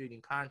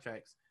negotiating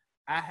contracts,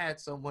 I had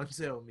someone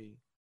tell me,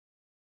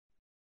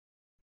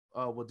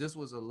 well, this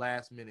was a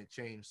last minute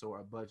change, so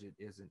our budget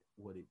isn't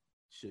what it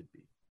should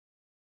be.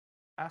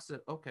 I said,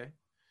 okay.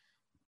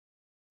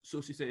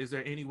 So she said, is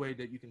there any way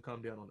that you can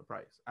come down on the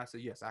price? I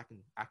said, yes, I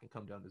can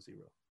come down to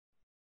zero.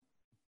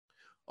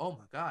 Oh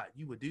my God,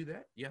 you would do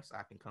that? Yes,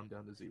 I can come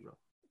down to zero.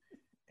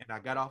 And I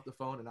got off the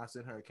phone and I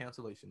sent her a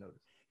cancellation notice.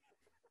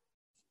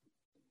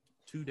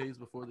 2 days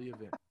before the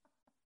event.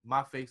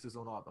 My face is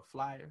on all the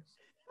flyers.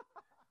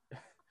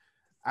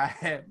 I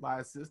had my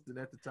assistant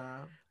at the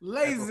time.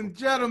 Ladies and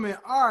gentlemen,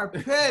 R.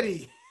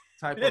 Petty.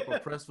 Type up a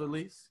press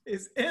release.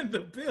 Is in the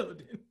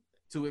building.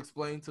 To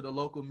explain to the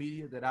local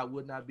media that I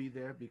would not be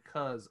there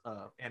because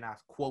of, and I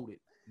quoted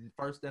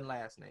first and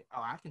last name.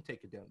 Oh, I can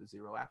take it down to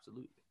zero,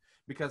 absolutely.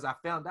 Because I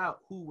found out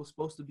who was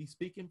supposed to be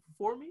speaking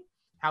for me,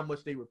 how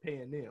much they were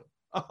paying them.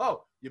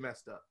 Oh, you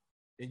messed up.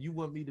 And you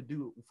want me to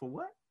do it for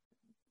what?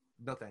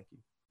 No, thank you.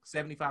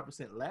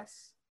 75%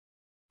 less.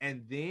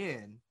 And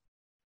then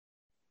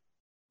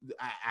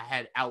I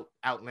had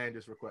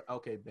outlandish request.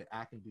 Okay, but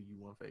I can do you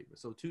one favor.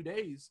 So 2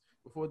 days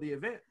before the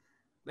event,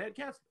 they had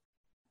canceled.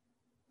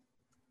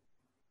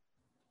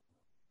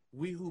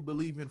 We who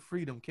believe in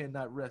freedom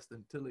cannot rest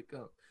until it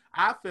comes.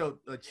 I felt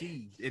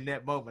achieved in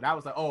that moment. I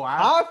was like, oh,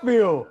 I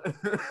feel.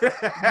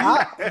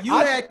 You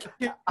had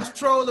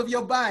control of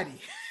your body.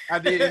 I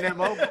did in that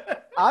moment.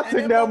 I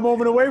took that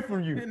moment away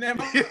from you. In that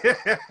moment.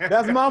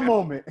 That's my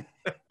moment.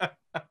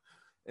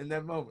 In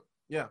that moment.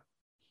 Yeah.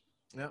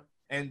 Yeah.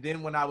 And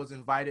then when I was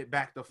invited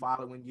back the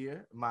following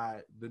year,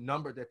 the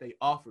number that they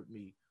offered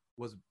me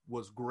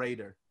was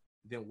greater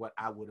than what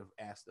I would have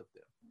asked of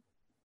them.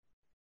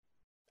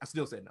 I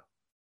still said no.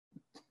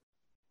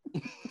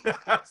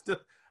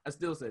 I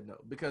still said no,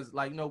 because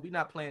like, no, we're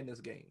not playing this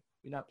game.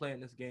 We're not playing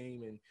this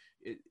game,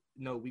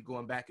 and we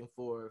going back and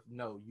forth.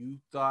 No, you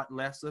thought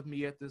less of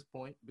me at this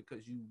point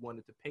because you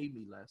wanted to pay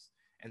me less,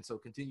 and so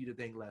continue to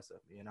think less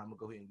of me, and I'm gonna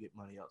go ahead and get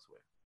money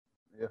elsewhere.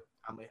 Yeah.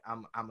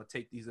 I'm gonna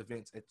take these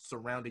events at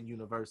surrounding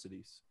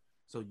universities,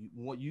 so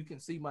you can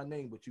see my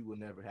name, but you will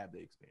never have the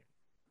experience.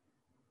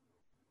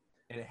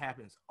 And it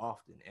happens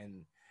often.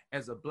 And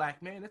as a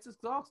black man, it's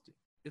exhausting.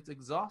 It's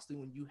exhausting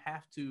when you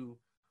have to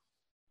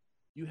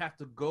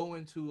go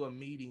into a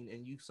meeting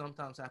and you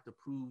sometimes have to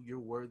prove you're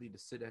worthy to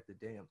sit at the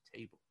damn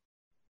table.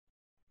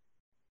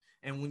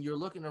 And when you're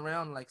looking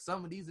around, like,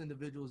 some of these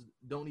individuals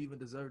don't even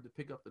deserve to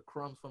pick up the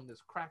crumbs from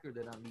this cracker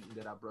that I'm eating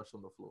that I brushed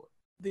on the floor.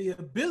 The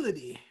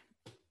ability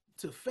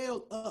to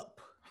fail up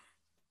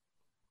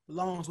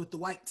belongs with the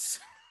whites,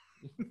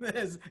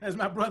 as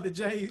my brother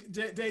Dave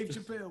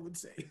Chappelle would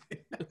say.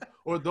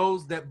 Or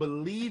those that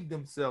believe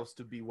themselves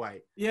to be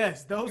white.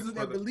 Yes, those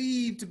that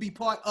believe to be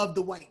part of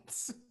the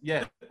whites.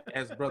 Yeah,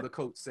 as Brother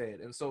Coates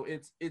said. And so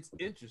it's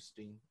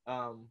interesting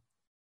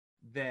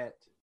that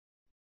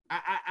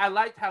I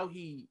liked how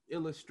he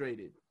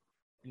illustrated,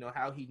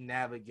 how he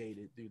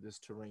navigated through this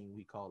terrain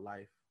we call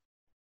life.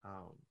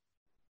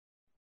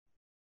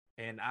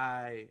 And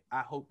I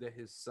hope that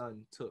his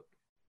son took.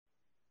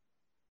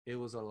 It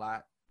was a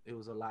lot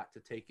to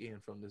take in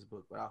from this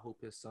book, but I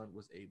hope his son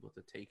was able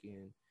to take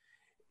in,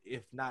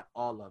 if not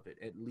all of it,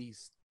 at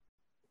least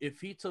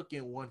if he took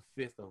in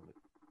 1/5 of it,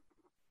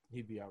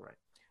 he'd be all right.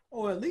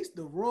 Or at least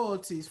the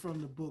royalties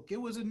from the book. It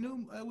was a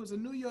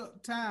New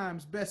York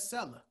Times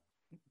bestseller,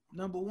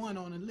 #1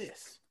 on the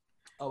list.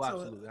 Oh,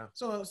 absolutely.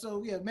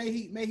 So yeah, may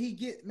he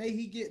get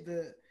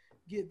the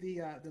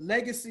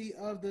legacy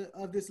of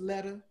this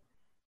letter,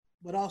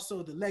 but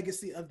also the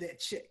legacy of that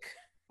check.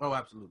 Oh,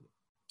 absolutely.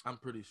 I'm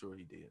pretty sure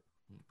he did.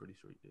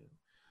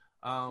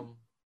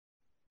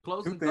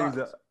 Closing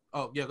thoughts.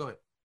 Yeah, go ahead.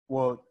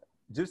 Well,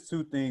 just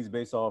two things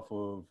based off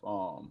of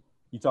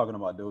you talking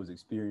about those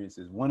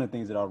experiences. One of the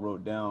things that I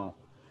wrote down,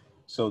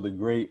 so the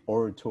great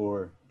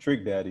orator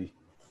Trick Daddy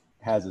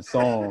has a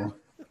song.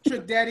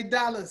 Trick Daddy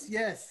Dollars,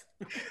 yes.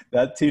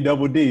 That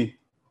TDD.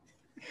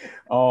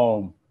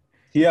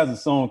 He has a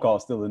song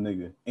called Still a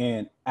Nigga.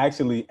 And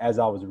actually, as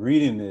I was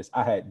reading this,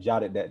 I had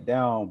jotted that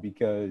down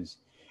because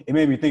it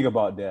made me think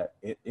about that.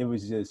 It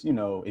was just,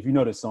 if you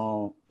know the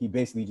song, he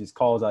basically just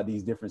calls out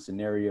these different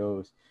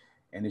scenarios.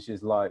 And it's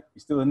just like, you're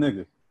still a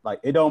nigga.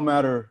 Like, it don't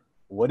matter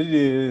what it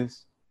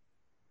is.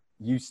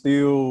 You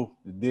still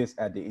this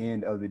at the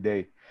end of the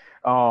day.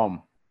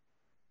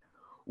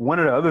 One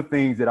of the other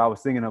things that I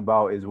was thinking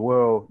about is,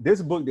 well,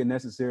 this book didn't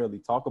necessarily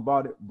talk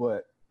about it,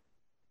 but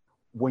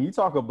when you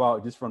talk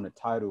about, just from the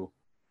title,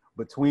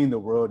 Between the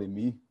World and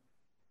Me,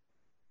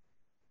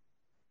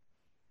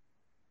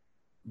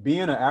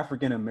 being an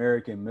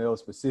African-American male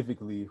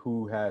specifically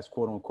who has,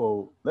 quote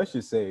unquote, let's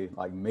just say,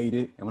 like, made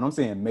it. And when I'm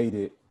saying made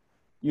it,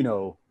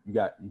 you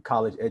got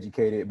college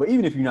educated, but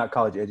even if you're not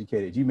college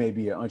educated, you may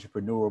be an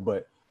entrepreneur,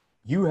 but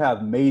you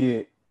have made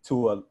it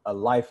to a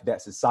life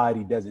that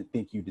society doesn't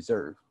think you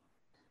deserve.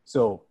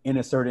 So in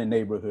a certain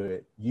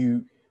neighborhood,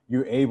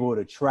 you're able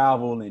to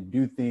travel and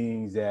do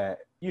things that,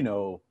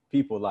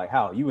 people like,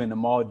 how you in the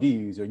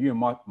Maldives or you in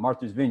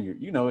Martha's Vineyard,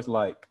 it's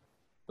like,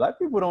 Black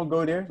people don't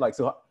go there. Like,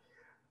 so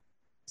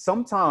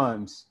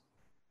sometimes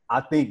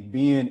I think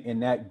being in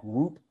that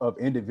group of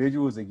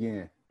individuals,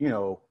 again,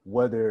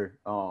 whether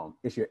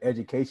it's your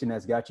education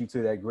that's got you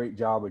to that great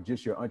job or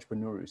just your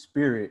entrepreneurial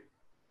spirit,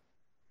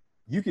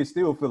 you can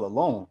still feel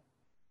alone.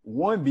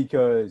 One,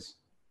 because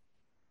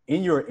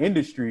in your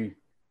industry,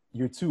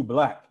 you're too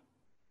Black.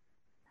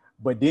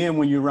 But then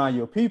when you're around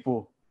your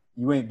people,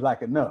 you ain't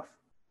Black enough.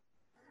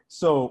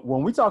 So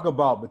when we talk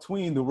about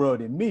Between the World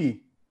and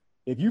Me,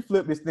 if you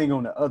flip this thing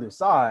on the other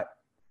side,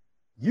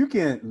 you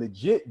can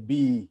legit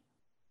be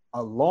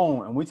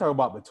alone. And we talk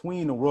about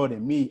Between the World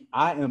and Me,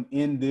 I am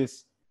in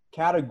this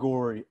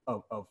category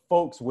of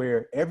folks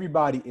where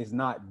everybody is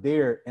not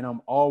there, and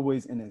I'm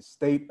always in a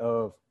state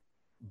of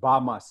by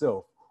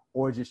myself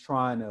or just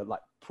trying to,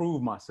 like,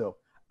 prove myself.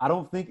 I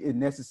don't think it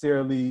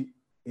necessarily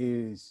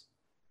is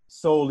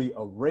solely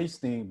a race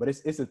thing, but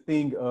it's a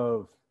thing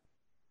of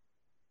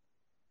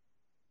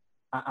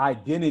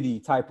identity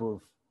type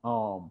of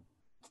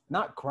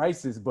not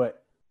crisis,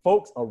 but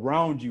folks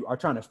around you are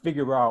trying to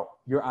figure out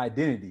your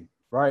identity,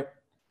 right?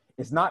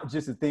 It's not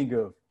just a thing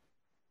of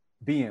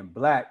being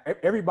Black.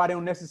 Everybody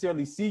don't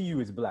necessarily see you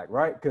as Black,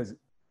 right? Because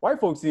white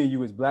folks seeing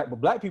you as Black, but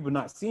Black people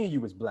not seeing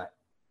you as Black.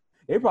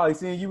 They're probably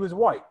seeing you as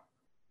white.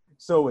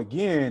 So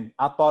again,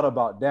 I thought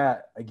about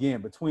that,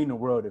 again, Between the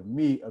World of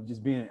Me, of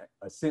just being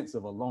a sense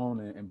of alone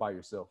and by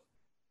yourself.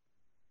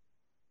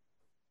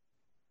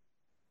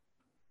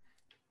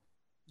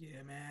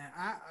 Yeah, man.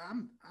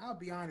 I'll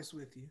be honest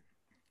with you.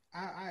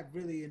 I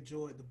really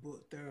enjoyed the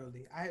book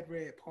thoroughly. I had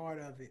read part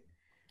of it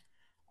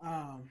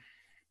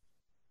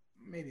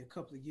maybe a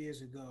couple of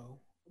years ago,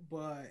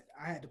 but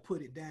I had to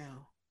put it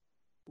down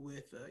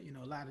with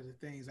a lot of the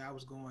things I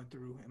was going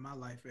through in my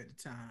life at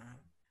the time,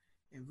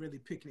 and really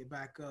picking it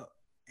back up.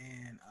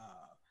 And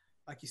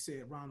like you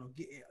said, Ronald,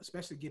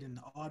 especially getting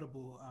the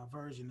Audible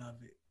version of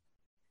it,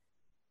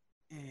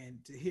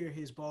 and to hear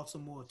his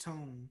Baltimore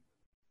tone,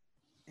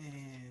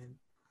 and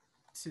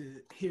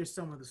to hear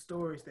some of the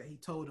stories that he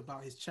told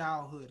about his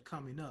childhood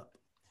coming up.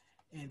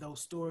 And those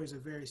stories are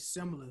very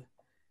similar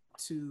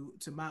to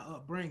my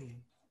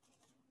upbringing.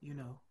 You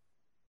know,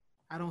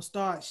 I don't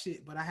start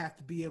shit, but I have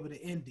to be able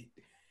to end it.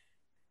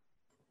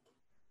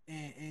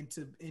 And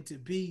to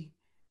be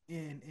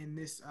in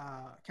this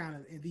kind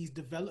of in these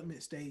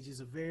development stages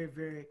of very,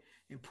 very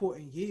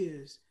important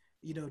years,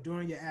 you know,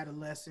 during your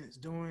adolescence,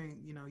 during,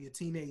 you know, your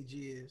teenage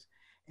years,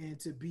 and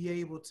to be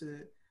able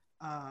to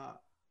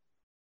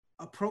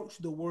approach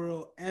the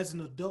world as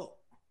an adult,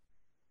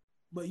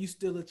 but you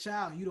still a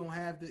child. You don't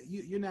have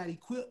you're not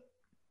equipped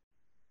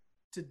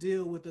to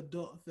deal with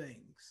adult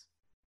things.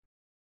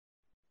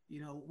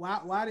 You know,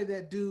 why did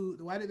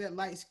that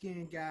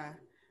light-skinned guy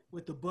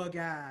with the bug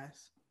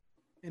eyes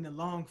and the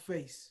long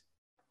face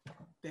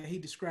that he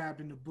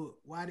described in the book,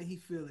 why did he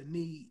feel a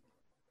need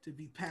to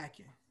be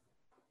packing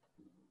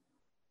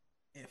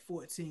at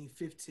 14,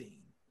 15?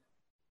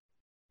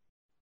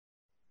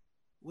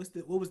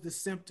 What was the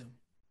symptom?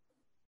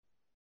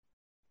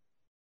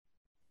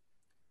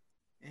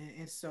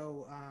 And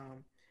so,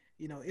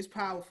 you know, it's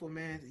powerful,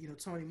 man. You know,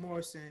 Toni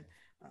Morrison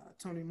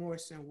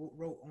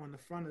wrote on the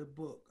front of the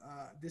book,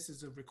 this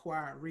is a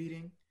required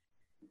reading.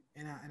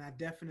 And I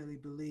definitely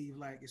believe,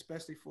 like,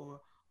 especially for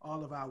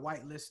all of our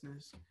white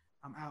listeners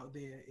out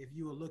there, if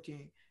you are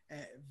looking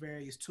at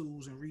various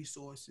tools and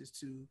resources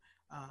to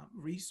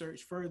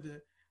research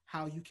further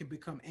how you can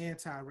become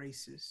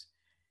anti-racist,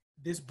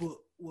 this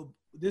book will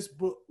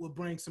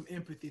bring some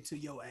empathy to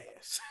your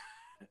ass.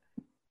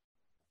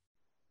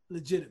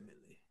 Legitimately.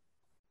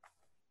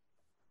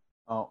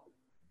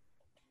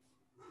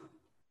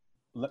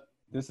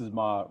 This is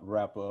my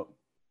wrap up.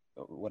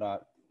 What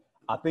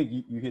I think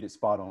you hit it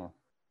spot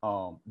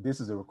on. This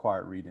is a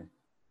required reading.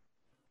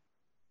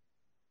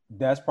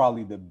 That's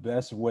probably the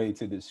best way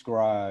to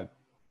describe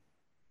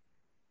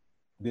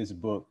this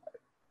book.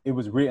 It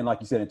was written, like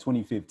you said, in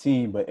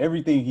 2015, but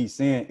everything he's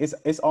saying,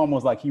 it's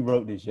almost like he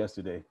wrote this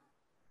yesterday.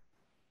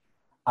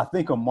 I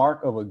think a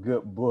mark of a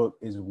good book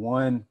is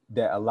one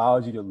that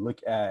allows you to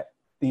look at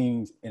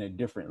things in a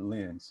different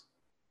lens.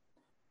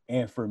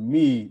 And for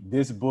me,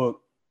 this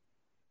book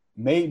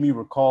made me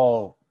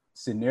recall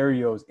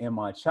scenarios in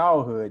my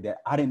childhood that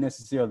I didn't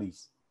necessarily,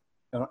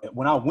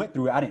 when I went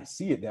through it, I didn't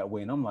see it that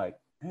way. And I'm like,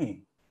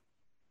 dang,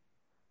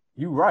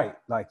 you're right.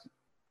 Like,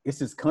 it's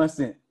this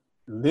constant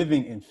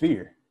living in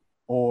fear,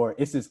 or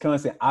it's this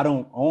constant, I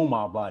don't own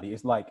my body.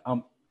 It's like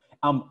I'm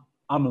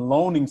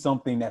loaning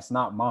something that's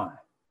not mine.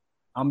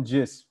 I'm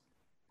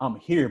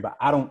here, but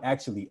I don't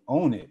actually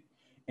own it.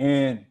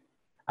 And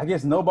I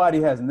guess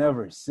nobody has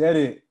never said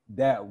it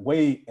that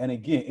way. And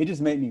again, it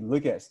just made me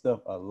look at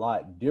stuff a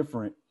lot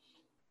different.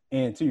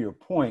 And to your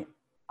point,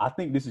 I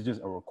think this is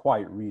just a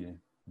required reading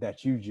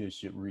that you just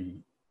should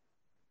read.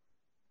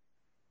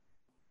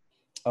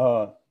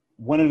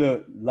 One of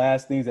the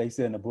last things that he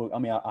said in the book, I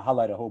mean, I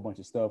highlighted a whole bunch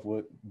of stuff,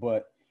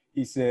 but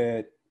he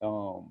said,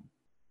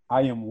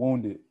 I am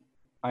wounded.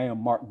 I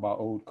am marked by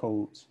old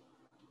codes.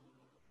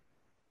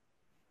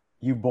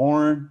 You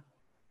born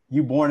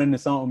into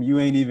something you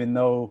ain't even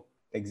know,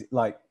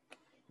 like,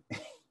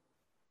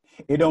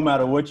 it don't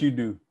matter what you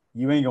do.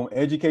 You ain't gonna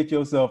educate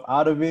yourself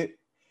out of it.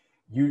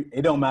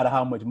 It don't matter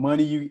how much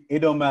money it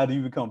don't matter if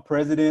you become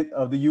president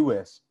of the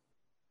US.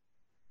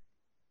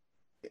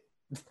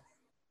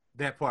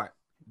 That part.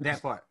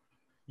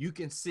 You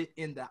can sit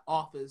in the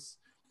office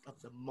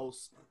of the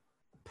most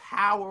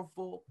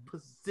powerful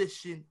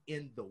position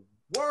in the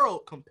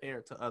world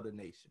compared to other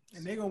nations.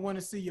 And they're going to want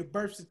to see your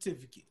birth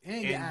certificate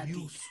and your ID.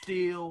 You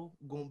still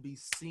going to be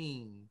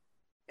seen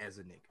as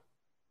a nigga.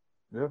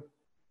 Yeah.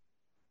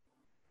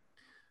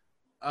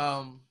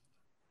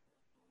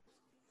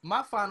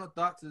 My final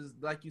thoughts is,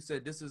 like you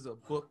said, this is a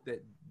book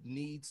that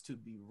needs to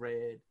be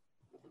read.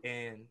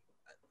 And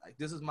like,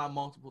 this is my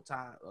multiple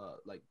time,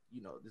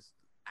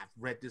 I've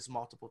read this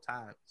multiple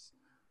times.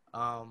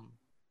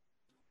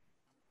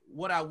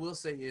 What I will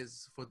say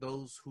is, for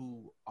those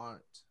who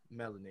aren't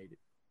melanated,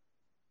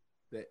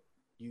 that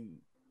you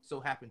so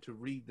happen to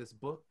read this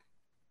book,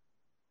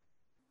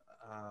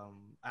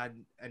 I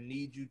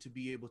need you to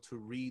be able to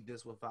read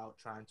this without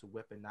trying to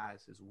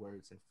weaponize his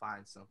words and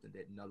find something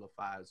that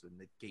nullifies or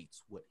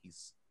negates what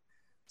he's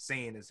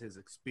saying as his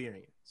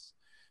experience,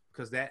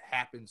 because that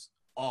happens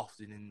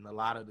often in a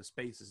lot of the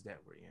spaces that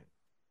we're in.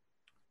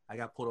 I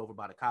got pulled over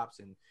by the cops,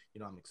 and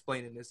I'm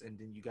explaining this, and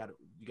then you got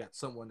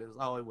someone that's,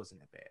 oh, it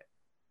wasn't that bad.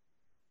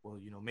 Well,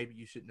 maybe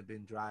you shouldn't have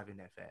been driving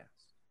that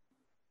fast.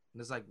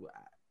 And it's like,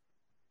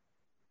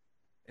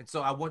 and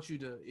so I want you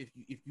to,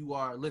 if you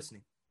are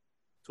listening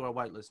to our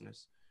white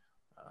listeners,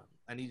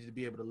 I need you to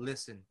be able to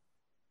listen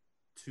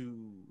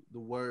to the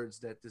words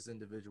that this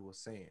individual is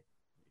saying.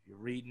 If you're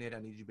reading it, I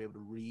need you to be able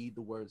to read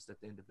the words that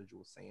the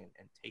individual is saying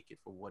and take it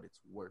for what it's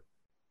worth.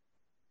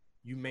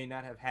 You may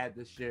not have had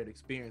this shared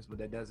experience, but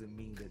that doesn't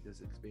mean that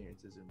this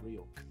experience isn't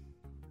real.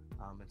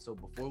 And so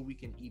before we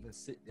can even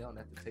sit down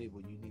at the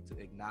table, you need to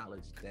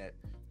acknowledge that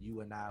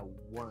you and I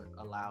weren't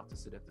allowed to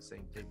sit at the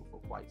same table for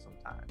quite some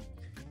time.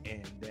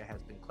 And there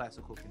has been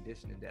classical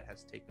conditioning that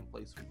has taken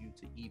place for you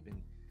to even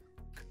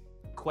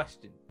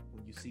question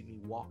when you see me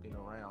walking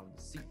around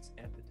the seats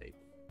at the table.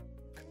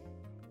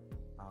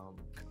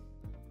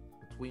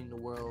 between the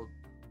world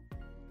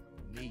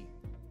and me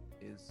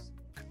is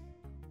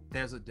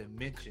there's a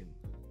dimension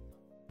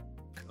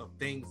of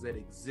things that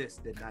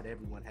exist that not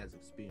everyone has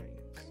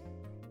experienced.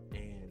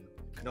 And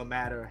no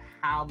matter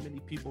how many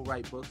people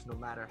write books, no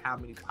matter how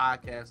many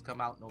podcasts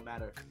come out, no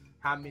matter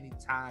how many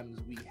times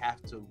we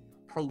have to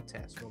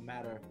protest, no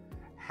matter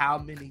how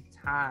many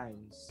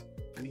times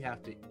we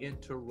have to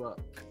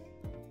interrupt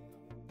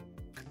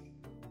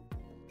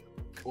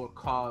or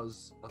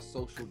cause a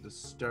social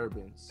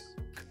disturbance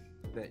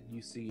that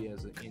you see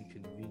as an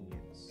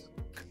inconvenience,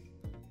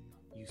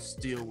 you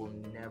still will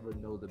never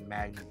know the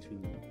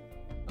magnitude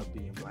of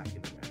being Black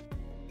in America.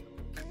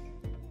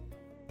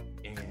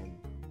 And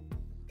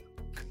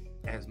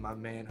as my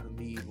man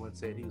Hamid once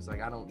said, he was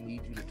like, I don't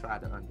need you to try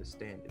to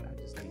understand it,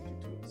 I just need you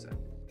to accept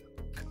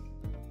it.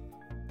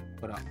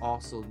 But I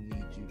also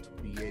need you to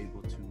be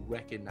able to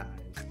recognize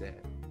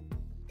that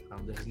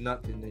there's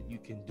nothing that you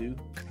can do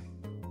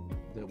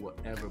that will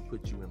ever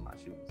put you in my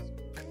shoes.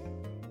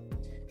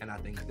 And I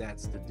think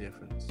that's the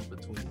difference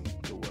between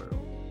the world.